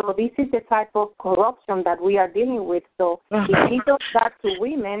 So this is the type of corruption that we are dealing with. So if he does that to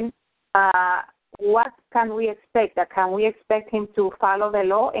women, what can we expect? Can we expect him to follow the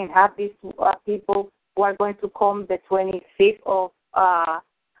law and have these people who are going to come the 25th of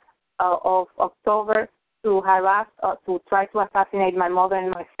October to harass, to try to assassinate my mother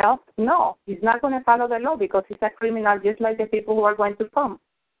and myself? No, he's not going to follow the law because he's a criminal just like the people who are going to come.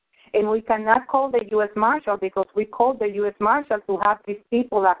 And we cannot call the U.S. Marshal because we called the U.S. Marshal to have these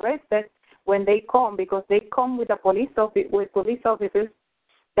people arrested when they come, because they come with police officers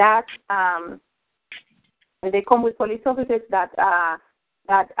that are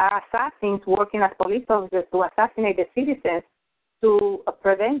assassins working as police officers to assassinate the citizens to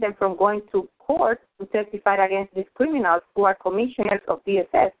prevent them from going to court to testify against these criminals who are commissioners of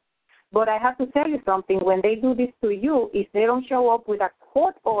DSS. But I have to tell you something. When they do this to you, if they don't show up with a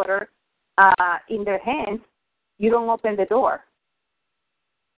court order in their hands, you don't open the door.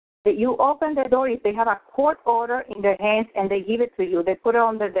 You open the door if they have a court order in their hands and they give it to you. They put it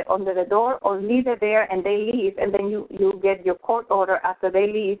under the door or leave it there and they leave, and then you get your court order after they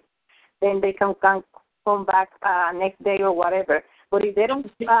leave. Then they can come back next day or whatever. But if they don't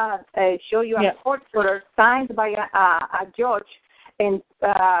show you a court order signed by a judge and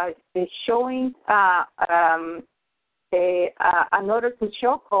showing an order to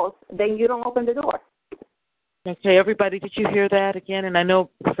show cause, then you don't open the door. Okay, everybody, did you hear that again? And I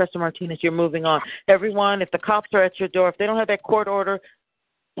know, Professor Martinez, you're moving on. Everyone, if the cops are at your door, if they don't have that court order,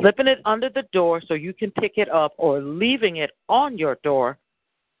 slipping it under the door so you can pick it up or leaving it on your door,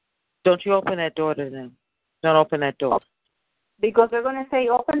 don't you open that door to them. Don't open that door. Because they're going to say,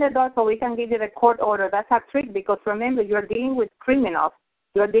 open the door so we can give you the court order. That's a trick because, remember, you're dealing with criminals.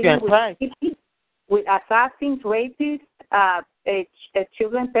 You're dealing with assassins, rapists,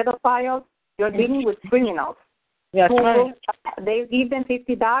 children pedophiles. You're dealing with criminals. Yes, right. They give them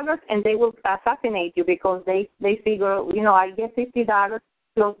 $50 and they will assassinate you because they figure, I get $50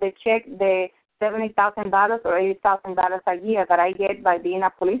 plus the check, the $70,000 or $80,000 a year that I get by being a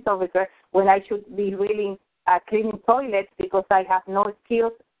police officer when I should be really cleaning toilets because I have no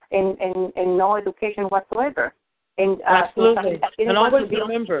skills and no education whatsoever. And absolutely. And always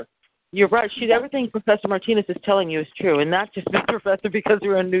remember, you're right. Everything Professor Martinez is telling you is true, and not just Mr. Professor because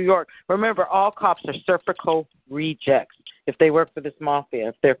you're in New York. Remember, all cops are Serpico rejects if they work for this mafia,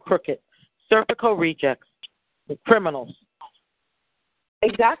 if they're crooked Serpico rejects, the criminals.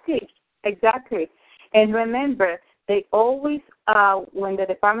 Exactly. And remember, they always, when the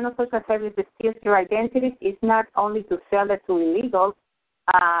Department of Social Services steals your identities, it's not only to sell it to illegals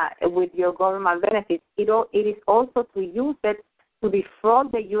with your government benefits. It is also to use it to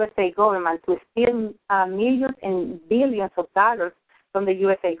defraud the USA government, to steal millions and billions of dollars from the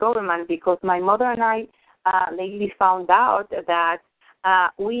USA government, because my mother and I lately found out that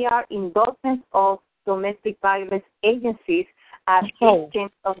we are endorsements of domestic violence agencies as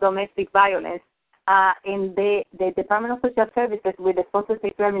agents of domestic violence. And the Department of Social Services with the Social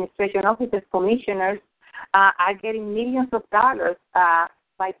Security Administration officers, commissioners, are getting millions of dollars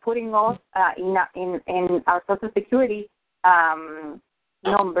by putting us in our Social Security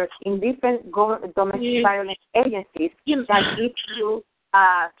numbers in different domestic violence agencies that give you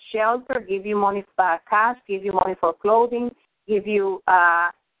shelter, give you money for cash, give you money for clothing, give you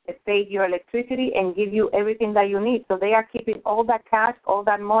pay your electricity, and give you everything that you need. So they are keeping all that cash, all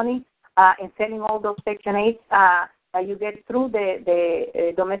that money, and selling all those Section 8 that you get through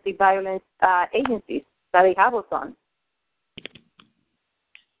the domestic violence agencies that they have us on.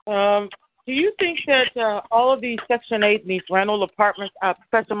 Do you think that all of these Section 8 and these rental apartments,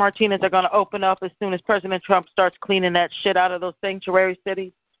 Professor Martinez, are going to open up as soon as President Trump starts cleaning that shit out of those sanctuary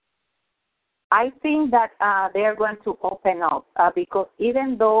cities? I think that they are going to open up because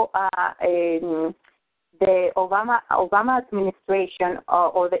even though the Obama administration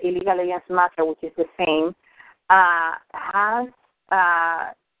or the illegal aliens mafia, which is the same, has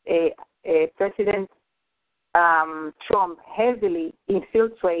President Trump heavily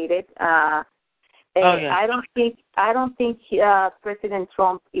infiltrated. I don't think President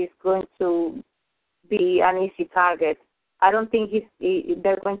Trump is going to be an easy target. I don't think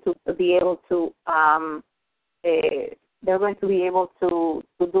they're going to be able to. They're going to be able to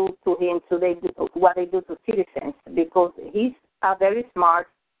do to him what they do to citizens, because he's very smart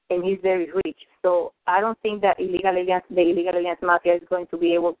and he's very rich. So I don't think that the illegal aliens mafia is going to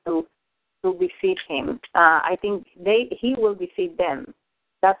be able to defeat him. I think he will defeat them.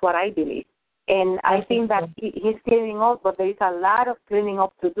 That's what I believe. And I think that he's cleaning up, but there is a lot of cleaning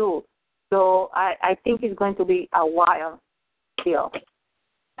up to do. So I think it's going to be a while still.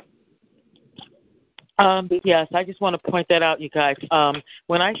 Yes, I just want to point that out, you guys.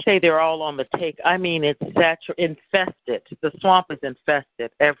 When I say they're all on the take, I mean it's infested. The swamp is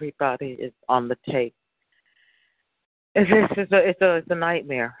infested. Everybody is on the take. It's a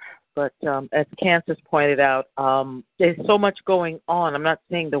nightmare. But as Candace pointed out, there's so much going on. I'm not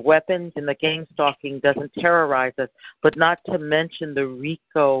saying the weapons and the gang stalking doesn't terrorize us, but not to mention the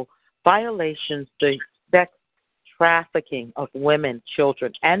RICO violations, the sex trafficking of women,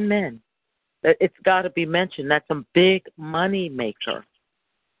 children, and men. It's got to be mentioned. That's a big money maker.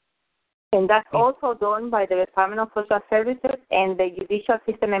 And that's also done by the Department of Social Services and the judicial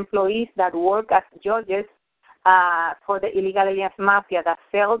system employees that work as judges for the illegal aliens mafia, that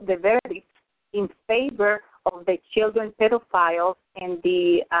sell the verdict in favor of the children pedophiles and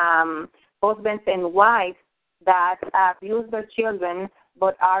the husbands and wives that abuse their children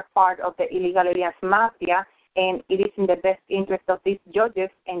but are part of the illegal aliens mafia. And it is in the best interest of these judges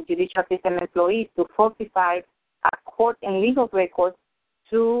and judicial system employees to falsify court and legal records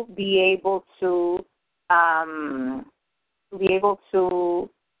to be able to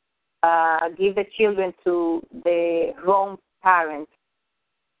give the children to the wrong parents.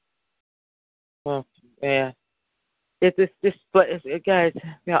 Well, yeah. Guys,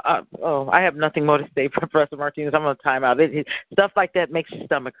 I have nothing more to say, Professor Martinez. I'm on timeout. Stuff like that makes your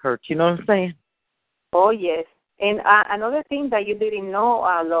stomach hurt. You know what I'm saying? Oh, yes. And another thing that you didn't know,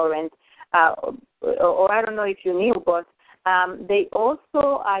 Lawrence, or I don't know if you knew, but they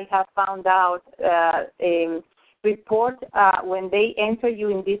also, I have found out, report when they enter you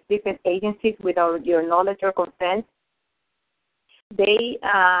in these different agencies without your knowledge or consent. They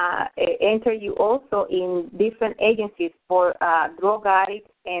enter you also in different agencies for drug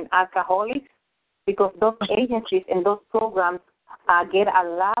addicts and alcoholics, because those agencies and those programs get a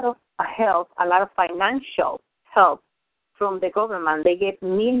lot of help, a lot of financial help from the government. They get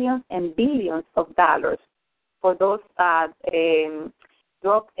millions and billions of dollars for those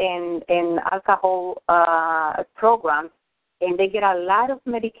drug and alcohol programs, and they get a lot of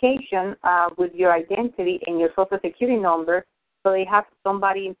medication with your identity and your Social Security number. So they have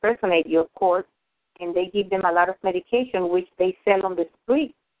somebody impersonate you, of course, and they give them a lot of medication, which they sell on the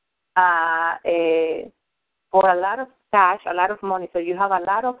street for a lot of cash, a lot of money. So you have a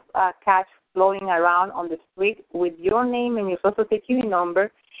lot of cash flowing around on the street with your name and your Social Security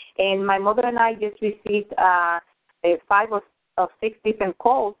number. And my mother and I just received 5 or 6 different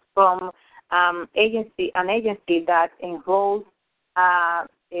calls from agency that enrolls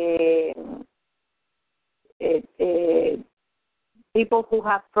people who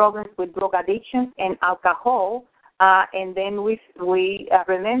have problems with drug addictions and alcohol. And then we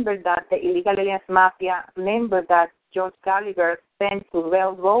remember that the illegal aliens mafia member that George Gallagher sent to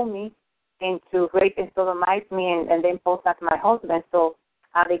railroad me and to rape and sodomize me and then pose as my husband. So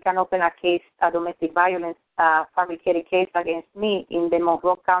they can open a case, a domestic violence fabricated case against me in the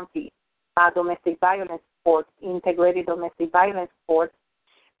Monroe County domestic violence court, integrated domestic violence court.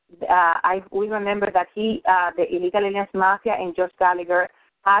 We remember that the illegal aliens mafia and George Gallagher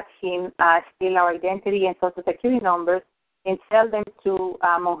had him steal our identity and social security numbers and sell them to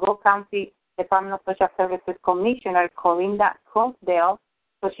Monroe County Department of Social Services Commissioner Corinda Crossdale,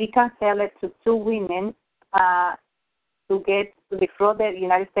 so she can sell it to two women to defraud the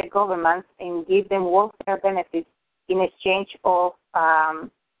United States government and give them welfare benefits in exchange of an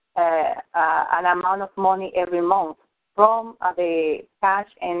amount of money every month from the cash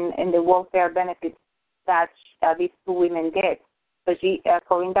and the welfare benefits that these two women get. So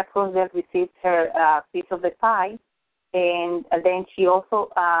Corinda Crossdale received her piece of the pie, and then she also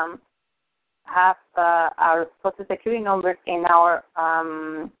have our social security numbers and our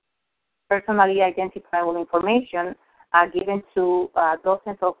personally identifiable information given to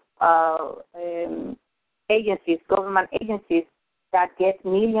dozens of agencies, government agencies that get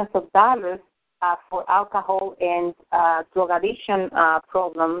millions of dollars for alcohol and drug addiction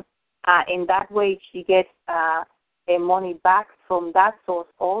problems. In that way, she gets money back from that source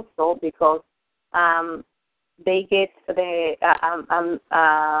also, because they get the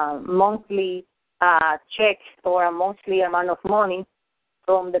monthly check or a monthly amount of money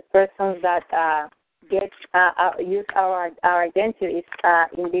from the persons that use our identities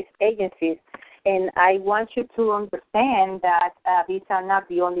in these agencies. And I want you to understand that these are not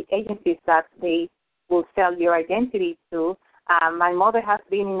the only agencies that they will sell your identity to. My mother has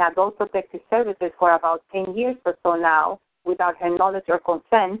been in adult protective services for about 10 years or so now without her knowledge or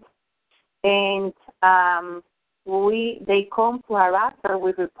consent. And they come to harass her,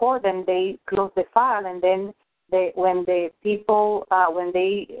 we report them, they close the file, and then when they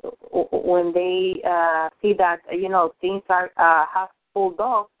see that, things have pulled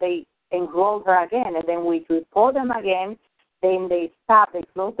off, they enroll her again, and then we report them again. Then they stop, they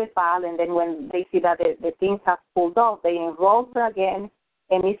close the file, and then when they see that the things have pulled off, they enroll her again,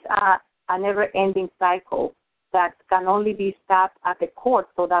 and it's a never-ending cycle that can only be stopped at the court.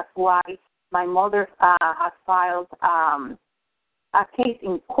 So that's why my mother has filed a case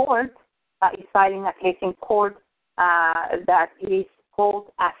in court, is filing a case in court that is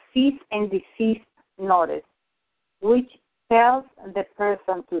called a cease and desist notice, which tells the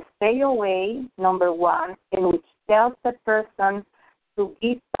person to stay away, number one, and which tells the person to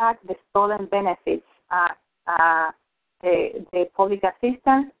give back the stolen benefits, the public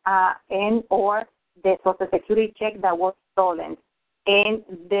assistance, and or the Social Security check that was stolen. And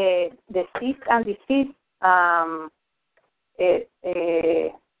the cease and desist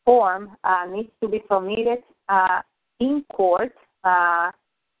form needs to be submitted in court.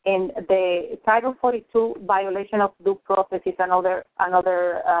 And the Title 42 violation of due process is another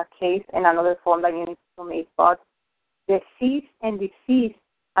case and another form that you need to submit. But the cease and desist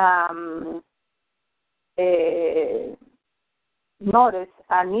notice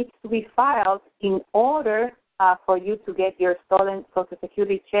needs to be filed in order for you to get your stolen Social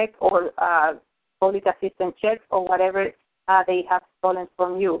Security check or public assistance check or whatever they have stolen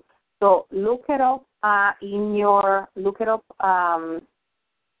from you. So look it up in your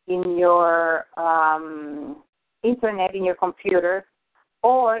internet, in your computer,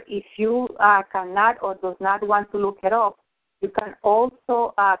 or if you cannot or does not want to look it up, you can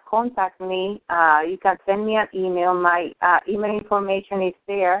also contact me. You can send me an email. My email information is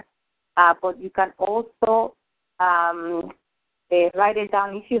there, but you can also write it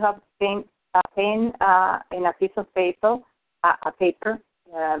down if you have a pen and a piece of paper.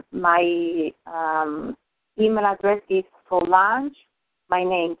 My email address is Solange. My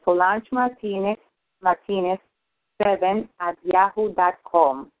name, Solange Martinez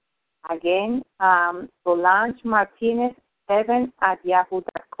 7@yahoo.com. Again, Solange Martinez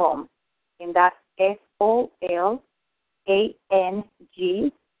 7@yahoo.com. And that's SOLANG,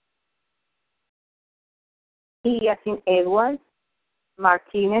 E as in Edward,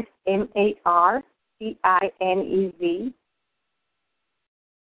 Martinez, MARTINEZ,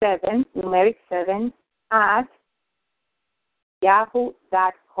 7 at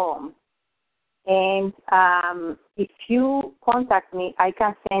yahoo.com. And if you contact me, I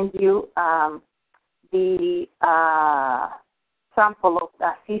can send you the sample of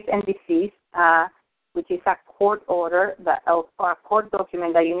the cease and desist, which is a court order or a court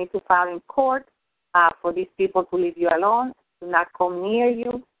document that you need to file in court for these people to leave you alone, to not come near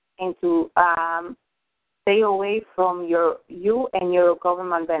you, and to stay away from you and your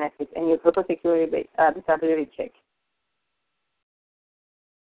government benefits and your Social Security disability check.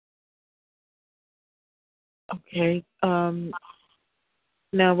 Okay.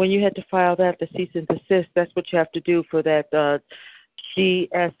 Now, when you had to file that, the cease and desist, that's what you have to do for that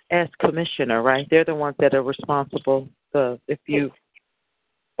GSS commissioner, right? They're the ones that are responsible. If you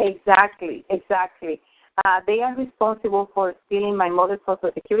exactly. They are responsible for stealing my mother's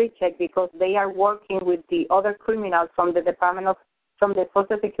Social Security check because they are working with the other criminals from the from the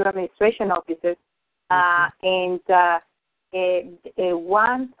Social Security Administration offices, and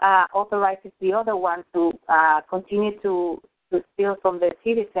one authorizes the other one to continue to steal from the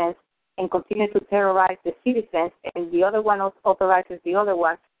citizens and continue to terrorize the citizens, and the other one authorizes the other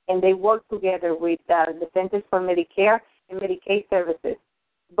one, and they work together with the Centers for Medicare and Medicaid Services.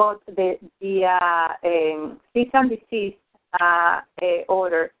 But the cease and desist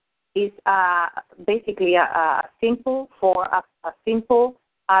order is basically a simple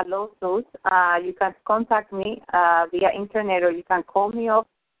lawsuit. You can contact me via internet, or you can call me up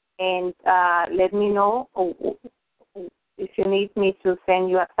and let me know if you need me to send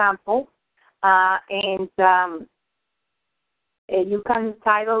you a sample. And you can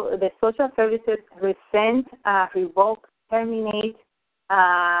title the Social Services rescind, revoke, terminate,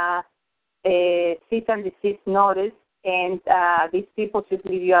 cease and desist notice, and these people should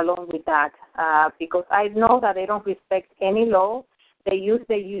leave you alone with that because I know that they don't respect any law. They use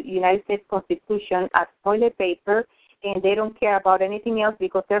the United States Constitution as toilet paper, and they don't care about anything else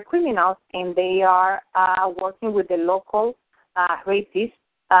because they're criminals, and they are working with the local rapists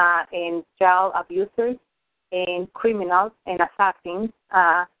and child abusers and criminals and assassins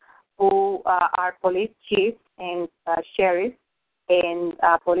who are police chiefs and sheriffs and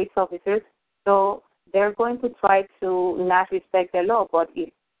police officers. So they're going to try to not respect the law. But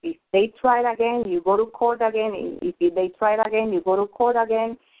if they try it again, you go to court again. If they try it again, you go to court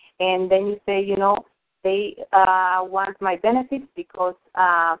again. And then you say, they want my benefits because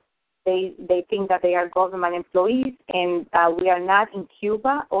they think that they are government employees, and we are not in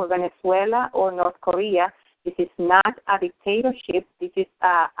Cuba or Venezuela or North Korea. This is not a dictatorship. This is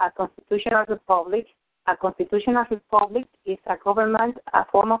a constitutional republic. A constitutional republic is a government, a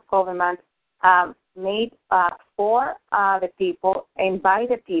form of government made for the people and by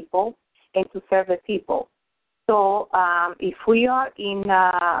the people and to serve the people. So if we are in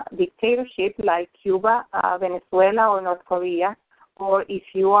a dictatorship like Cuba, Venezuela, or North Korea, or if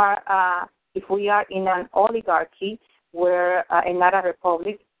we are in an oligarchy where and not a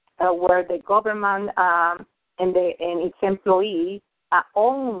republic, where the government and its employees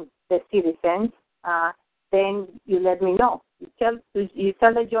own the citizens, then you let me know. You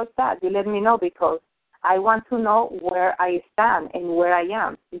tell the judge that. You let me know because I want to know where I stand and where I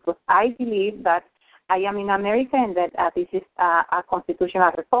am, because I believe that I am in America and that this is a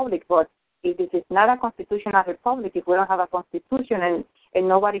constitutional republic. But if this is not a constitutional republic, if we don't have a constitution and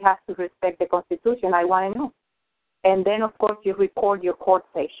nobody has to respect the Constitution, I want to know. And then, of course, you record your court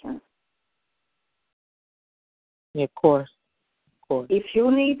sessions. Yeah, of course. If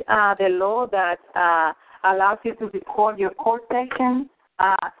you need the law that allows you to record your court session,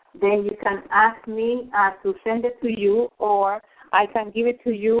 then you can ask me to send it to you, or I can give it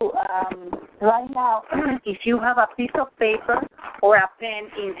to you right now. If you have a piece of paper or a pen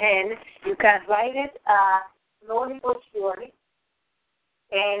in hand, you can write it slowly but surely.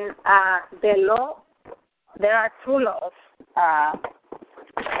 And the law, there are two laws.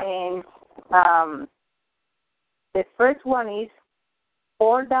 And the first one is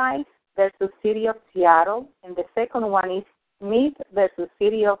Fordyce versus City of Seattle, and the second one is Smith versus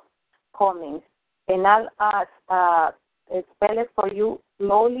City of Cummings. And I'll spell it for you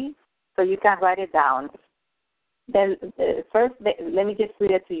slowly so you can write it down. First, let me just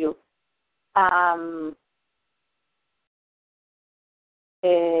read it to you.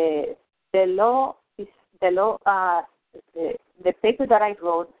 The paper that I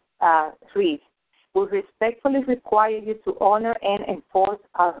wrote reads, we respectfully require you to honor and enforce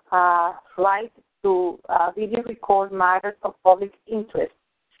our right to video record matters of public interest,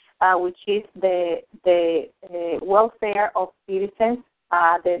 which is the welfare of citizens,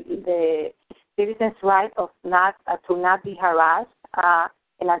 the citizens' right of to not be harassed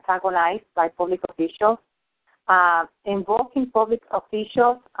and antagonized by public officials, invoking public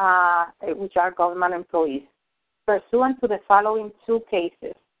officials, which are government employees, pursuant to the following two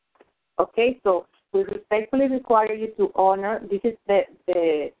cases. Okay, so We respectfully require you to honor. This is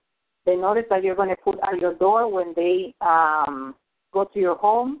the notice that you're going to put at your door when they go to your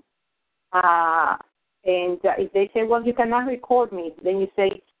home. And if they say, well, you cannot record me, then you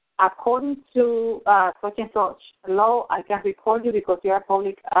say, according to such and such law, I can record you because you're a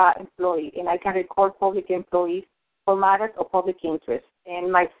public employee, and I can record public employees for matters of public interest.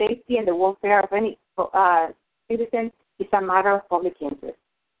 And my safety and the welfare of any citizen is a matter of public interest.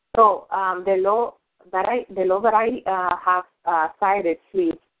 So the law that I have cited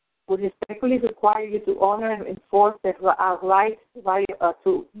states would respectfully require you to honor and enforce the right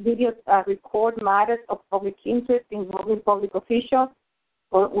to video record matters of public interest involving public officials,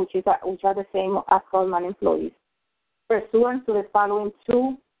 which are the same as government employees, pursuant to the following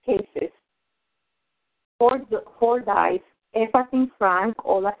two cases. Four dice: F as in Frank,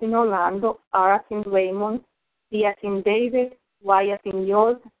 O as in Orlando, R as in Raymond, D as in David, Y as in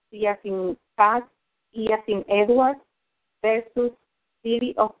York, C as in Cat, E as in Edward, versus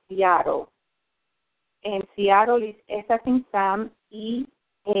City of Seattle. And Seattle is S as in Sam, E,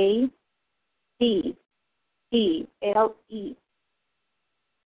 A, T, E, L, E.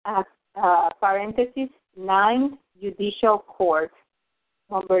 Parenthesis, 9th Judicial Court.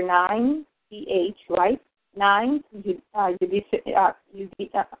 Number 9, CH, right? 9th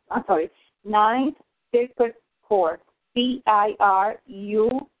Ninth Circuit Court. CIRCUIT.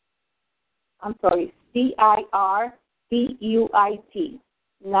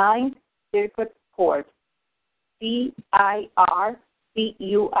 9th Circuit Court. CIRCUIT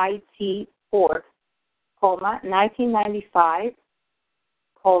Court, 1995,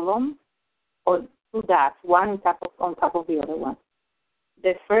 column, or two dots, one on top of the other one.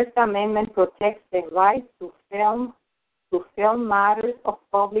 The First Amendment protects the right to film matters of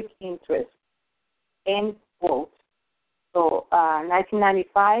public interest. End quote. So,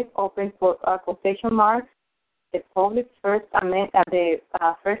 1995, open for quotation marks. The First Amendment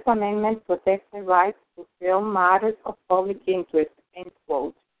protects the right to film matters of public interest. End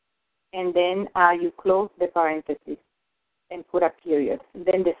quote. And then you close the parenthesis and put a period.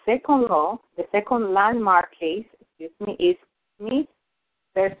 Then the second landmark case, is Smith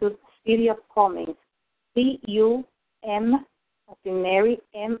versus City of Cummings. C-U-M as in Mary,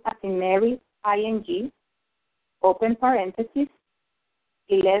 M as in Mary, I-N-G, open parenthesis,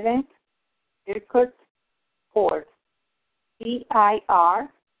 11th Circuit Court,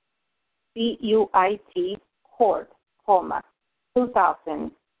 C-I-R-C-U-I-T Court,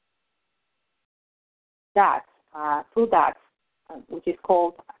 2000. Dots, two dots, which is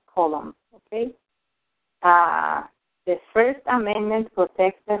called a column, okay? The First Amendment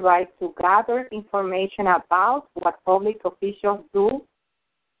protects the right to gather information about what public officials do,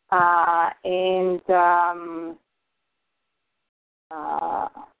 let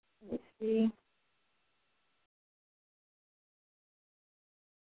me see.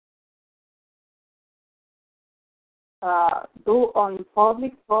 Do on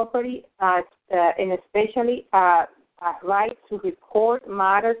public property, and especially a right to record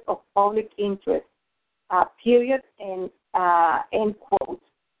matters of public interest. Period and end quote.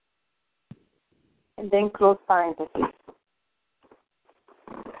 And then close parenthesis.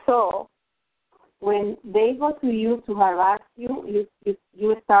 So when they go to you to harass you,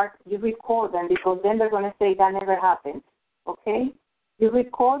 you record them, because then they're going to say that never happened. Okay? You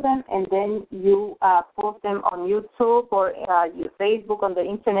record them and then you post them on YouTube or your Facebook, on the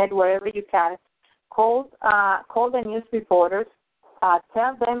internet, wherever you can. Call the news reporters.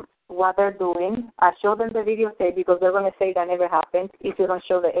 Tell them what they're doing. Show them the videotape, because they're going to say that never happened if you don't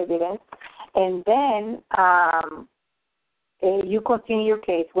show the evidence. And then you continue your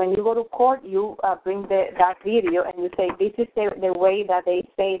case. When you go to court, you bring that video and you say, this is the way that they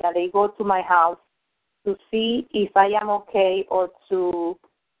say that they go to my house to see if I am okay, or to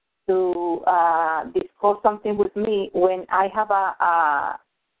discuss something with me when I have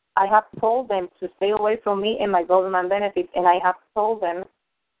told them to stay away from me and my government benefits, and I have told them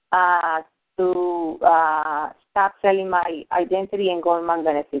to stop selling my identity and government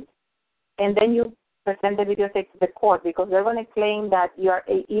benefits. And then you present the videotape to the court, because they're going to claim that you are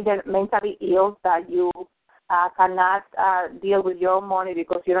either mentally ill, that you cannot deal with your money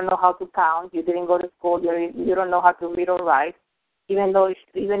because you don't know how to count, you didn't go to school, you don't know how to read or write, even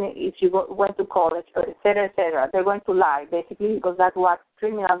if you went to college, et cetera, et cetera. They're going to lie, basically, because that's what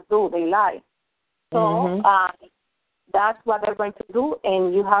criminals do. They lie. So that's what they're going to do,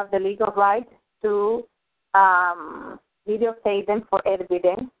 and you have the legal right to videotape them for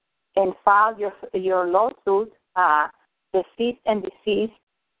evidence and file your lawsuit, the cease and desist,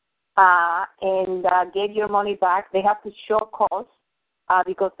 and get your money back. They have to show cause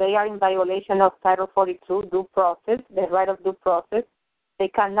because they are in violation of Title 42, due process, the right of due process. They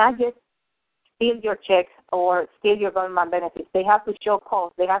cannot just steal your checks or steal your government benefits. They have to show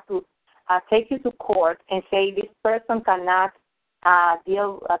cause. They have to take you to court and say this person cannot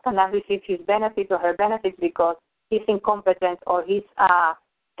cannot receive his benefits or her benefits because he's incompetent or he's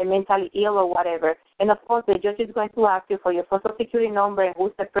mentally ill or whatever. And, of course, the judge is going to ask you for your Social Security number and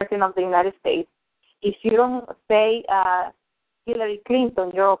who's the president of the United States. If you don't say Hillary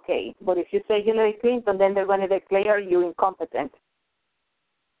Clinton, you're okay. But if you say Hillary Clinton, then they're going to declare you incompetent.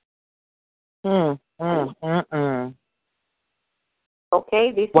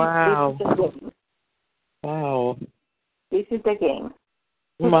 Okay, this is the game. Wow. This is the game.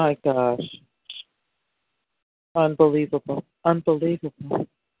 My gosh. Unbelievable.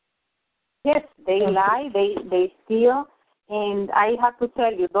 Yes, they lie, they steal, and I have to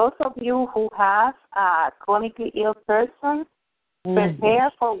tell you, those of you who have a chronically ill person,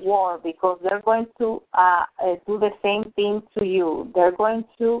 prepare for war because they're going to do the same thing to you. They're going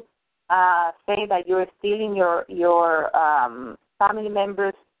to say that you're stealing your family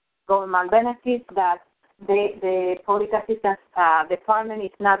members' government benefits, that the public assistance department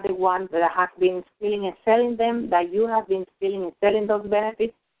is not the one that has been stealing and selling them, that you have been stealing and selling those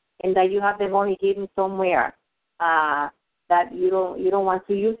benefits, and that you have the money hidden somewhere, that you don't want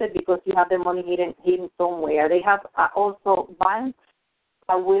to use it because you have the money hidden somewhere. They have also banks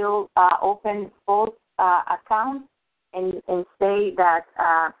that will open false accounts and say that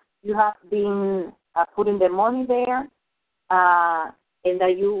you have been putting the money there and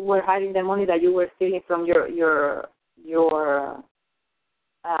that you were hiding the money that you were stealing from your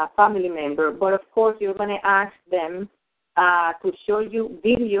family member. But, of course, you're going to ask them to show you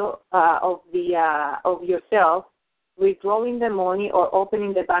video of yourself withdrawing the money or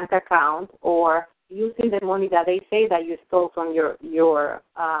opening the bank account or using the money that they say that you stole from your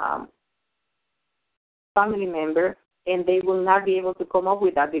family member, and they will not be able to come up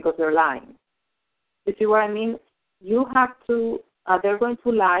with that because they're lying. You see what I mean? You have to, they're going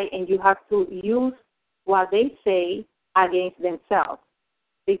to lie, and you have to use what they say against themselves.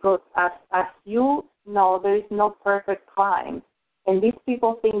 Because as you know, there is no perfect crime. And these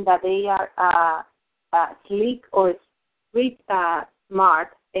people think that they are slick or street smart,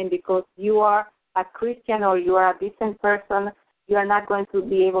 and because you are a Christian or you are a decent person, you are not going to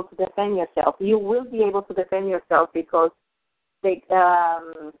be able to defend yourself. You will be able to defend yourself because the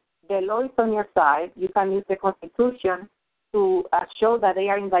law is on your side. You can use the Constitution to show that they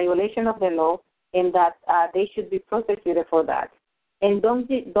are in violation of the law and that they should be prosecuted for that. And don't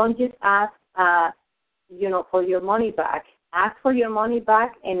just ask, for your money back. Ask for your money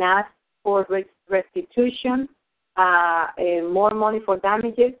back and ask for restitution, more money for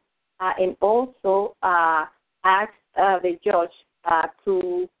damages, and also ask the judge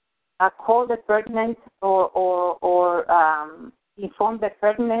to call the pertinent or inform the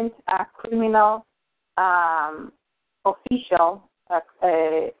pertinent criminal official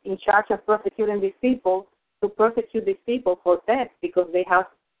in charge of prosecuting these people to prosecute these people for theft because they have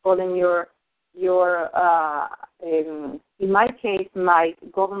stolen your in my case, my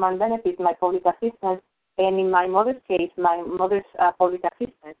government benefits, my public assistance, and in my mother's case, my mother's public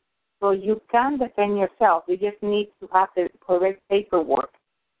assistance. So you can defend yourself. You just need to have the correct paperwork,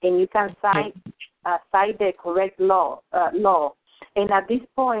 and you can cite the correct law. And at this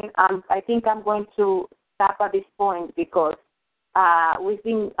point, I think I'm going to stop at this point because we've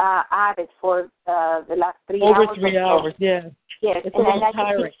been at it for the last 3 hours. Over 3 hours, yeah. Yes, it's a little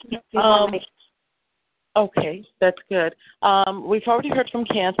tiring. Okay, that's good. We've already heard from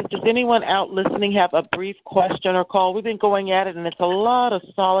Kansas. Does anyone out listening have a brief question or call? We've been going at it, and it's a lot of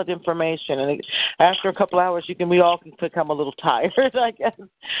solid information. And after a couple hours, we all can become a little tired, I guess.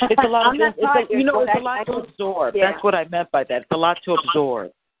 It's a lot. It's a lot to absorb. Yeah. That's what I meant by that. It's a lot to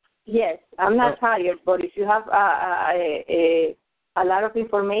absorb. Yes, I'm not tired, but if you have a lot of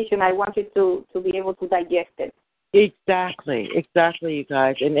information, I want you to be able to digest it. Exactly, you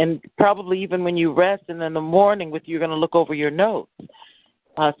guys. And probably even when you rest and in the morning you're going to look over your notes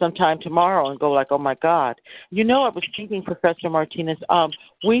sometime tomorrow and go like, oh, my God. I was thinking, Professor Martinez,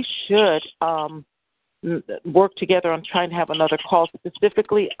 we should work together on trying to have another call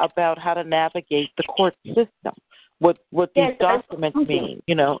specifically about how to navigate the court system, what these documents mean,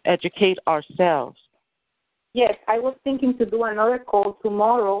 educate ourselves. Yes, I was thinking to do another call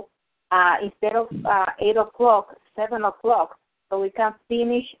tomorrow instead of 8 o'clock, 7 o'clock, so we can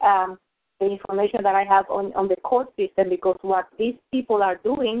finish the information that I have on the court system, because what these people are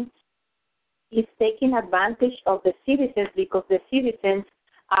doing is taking advantage of the citizens, because the citizens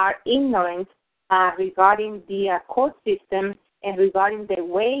are ignorant regarding the court system, and regarding the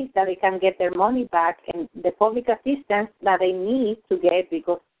ways that they can get their money back and the public assistance that they need to get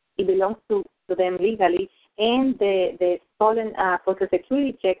because it belongs to them legally, and the stolen Social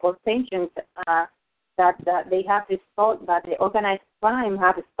Security check or pensions that they have stolen, that the organized crime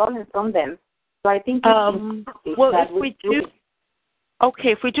have stolen from them. So I think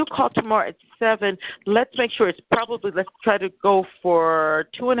if we do call tomorrow at 7, let's make sure let's try to go for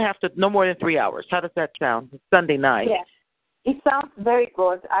 2.5 to no more than 3 hours. How does that sound? It's Sunday night. Yes, it sounds very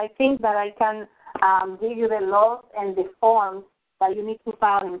good. I think that I can give you the laws and the forms that you need to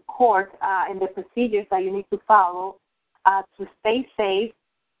file in court and the procedures that you need to follow to stay safe,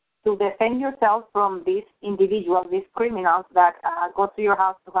 to defend yourself from these individuals, these criminals that go to your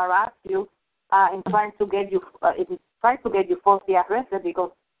house to harass you and try to get you falsely arrested,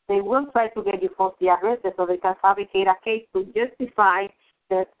 because they will try to get you falsely arrested so they can fabricate a case to justify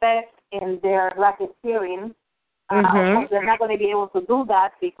their theft and their racketeering. They're not going to be able to do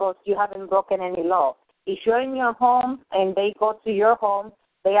that because you haven't broken any law. If you're in your home and they go to your home,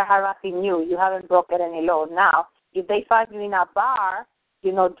 they are harassing you. You haven't broken any law. Now, if they find you in a bar,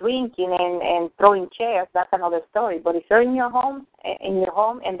 drinking and throwing chairs, that's another story. But if you're in your home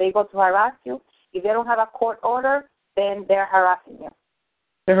and they go to harass you, if they don't have a court order, then they're harassing you.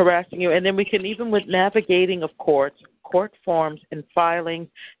 They're harassing you. And then we can, even with navigating of court forms and filings,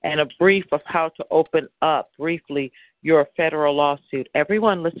 and a brief of how to open up briefly your federal lawsuit.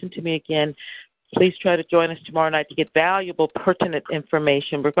 Everyone, listen to me again. Please try to join us tomorrow night to get valuable, pertinent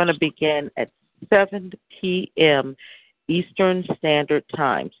information. We're going to begin at 7 p.m. Eastern Standard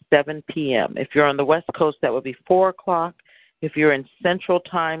Time, 7 p.m. If you're on the West Coast, that would be 4 o'clock. If you're in Central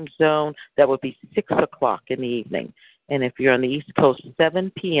Time Zone, that would be 6 o'clock in the evening. And if you're on the East Coast,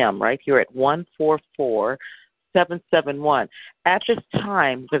 7 p.m., right here at 144-771. At this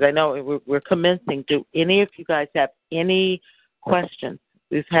time, because I know we're commencing, do any of you guys have any questions?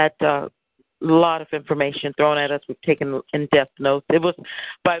 We've had a lot of information thrown at us. We've taken in-depth notes. It was,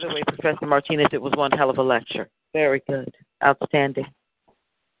 by the way, Professor Martinez, it was one hell of a lecture. Very good. Outstanding.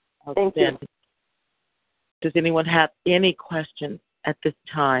 Thank you. Does anyone have any questions at this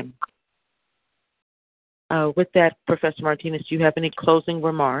time? With that, Professor Martinez, do you have any closing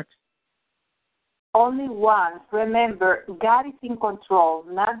remarks? Only one. Remember, God is in control,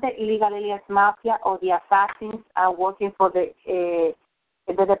 not the illegal aliens mafia or the assassins working for the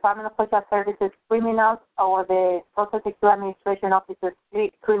Department of Social Services criminals or the Social Security Administration officers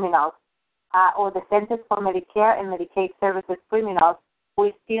criminals or the Centers for Medicare and Medicaid Services criminals who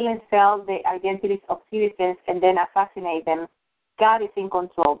steal and sell the identities of citizens and then assassinate them. God is in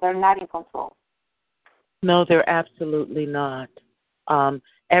control. They're not in control. No, they're absolutely not.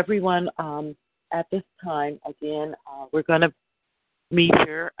 Everyone, at this time, again, we're going to meet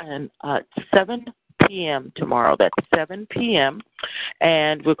here at 7 p.m. tomorrow. That's 7 p.m.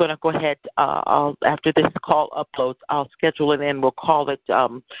 And we're going to go ahead, after this call uploads, I'll schedule it in. We'll call it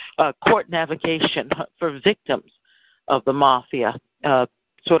court navigation for victims of the Mafia.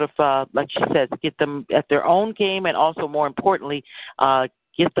 Sort of, like she says, get them at their own game, and also, more importantly,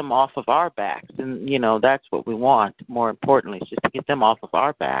 get them off of our backs. And, that's what we want, more importantly, is just to get them off of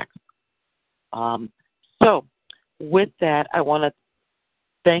our backs. So with that, I want to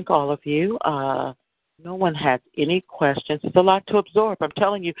thank all of you. No one has any questions. It's a lot to absorb. I'm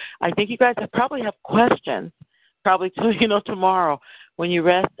telling you, I think you guys probably have questions, probably tomorrow when you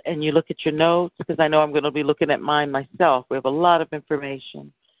rest and you look at your notes, because I know I'm going to be looking at mine myself. We have a lot of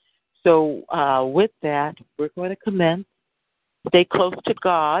information. So with that, we're going to commence. Stay close to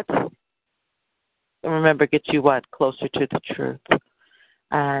God. And remember, get you closer to the truth.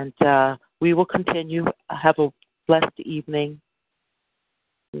 And we will continue. Have a blessed evening,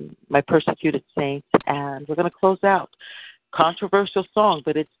 my persecuted saints. And we're going to close out. Controversial song,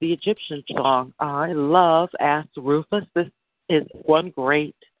 but it's the Egyptian song. I love Ask Rufus. This is one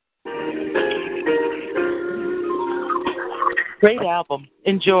great album.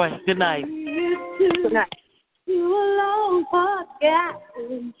 Enjoy. Good night. Good night. You alone forgot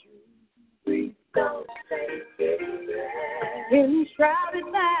enshrouded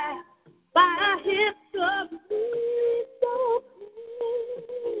by hips of so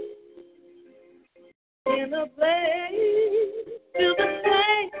in a place to the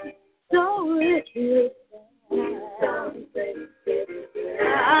place so it is. I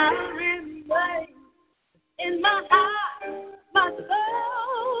remember in my heart, my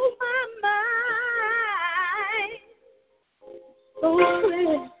soul, my mind. So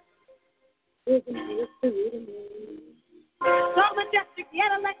clear, isn't it to me? So majestic,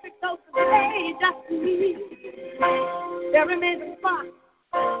 yet electric, so today just me. There remains a spot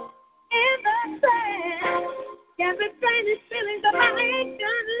in the sand. Can every faintest feelings of my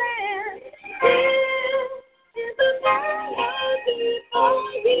ancient land. This is the melody for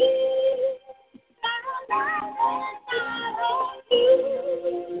you.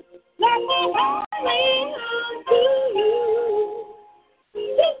 Let me hurry on to you.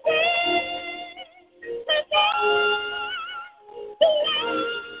 This is the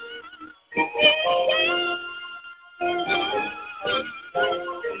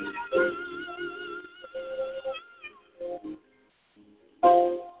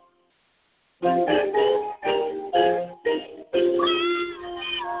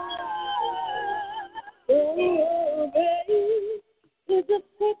is a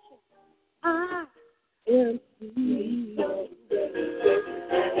picture I am seeing.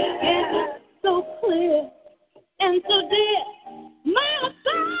 It's so clear and so dear, my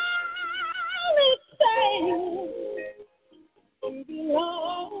soul is saying,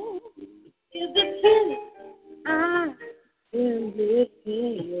 belong is the picture I am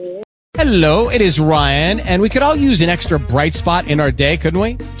missing. Hello, it is Ryan, and we could all use an extra bright spot in our day, couldn't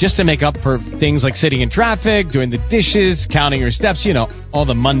we? Just to make up for things like sitting in traffic, doing the dishes, counting your steps, you know, all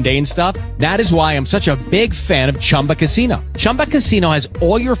the mundane stuff. That is why I'm such a big fan of Chumba Casino. Chumba Casino has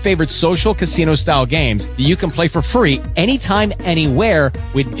all your favorite social casino-style games that you can play for free anytime, anywhere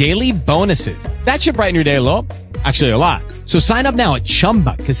with daily bonuses. That should brighten your day a little. Actually, a lot. So sign up now at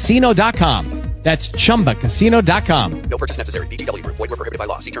ChumbaCasino.com. That's ChumbaCasino.com. No purchase necessary. VGW Group. Void where prohibited by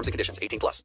law. See terms and conditions. 18+.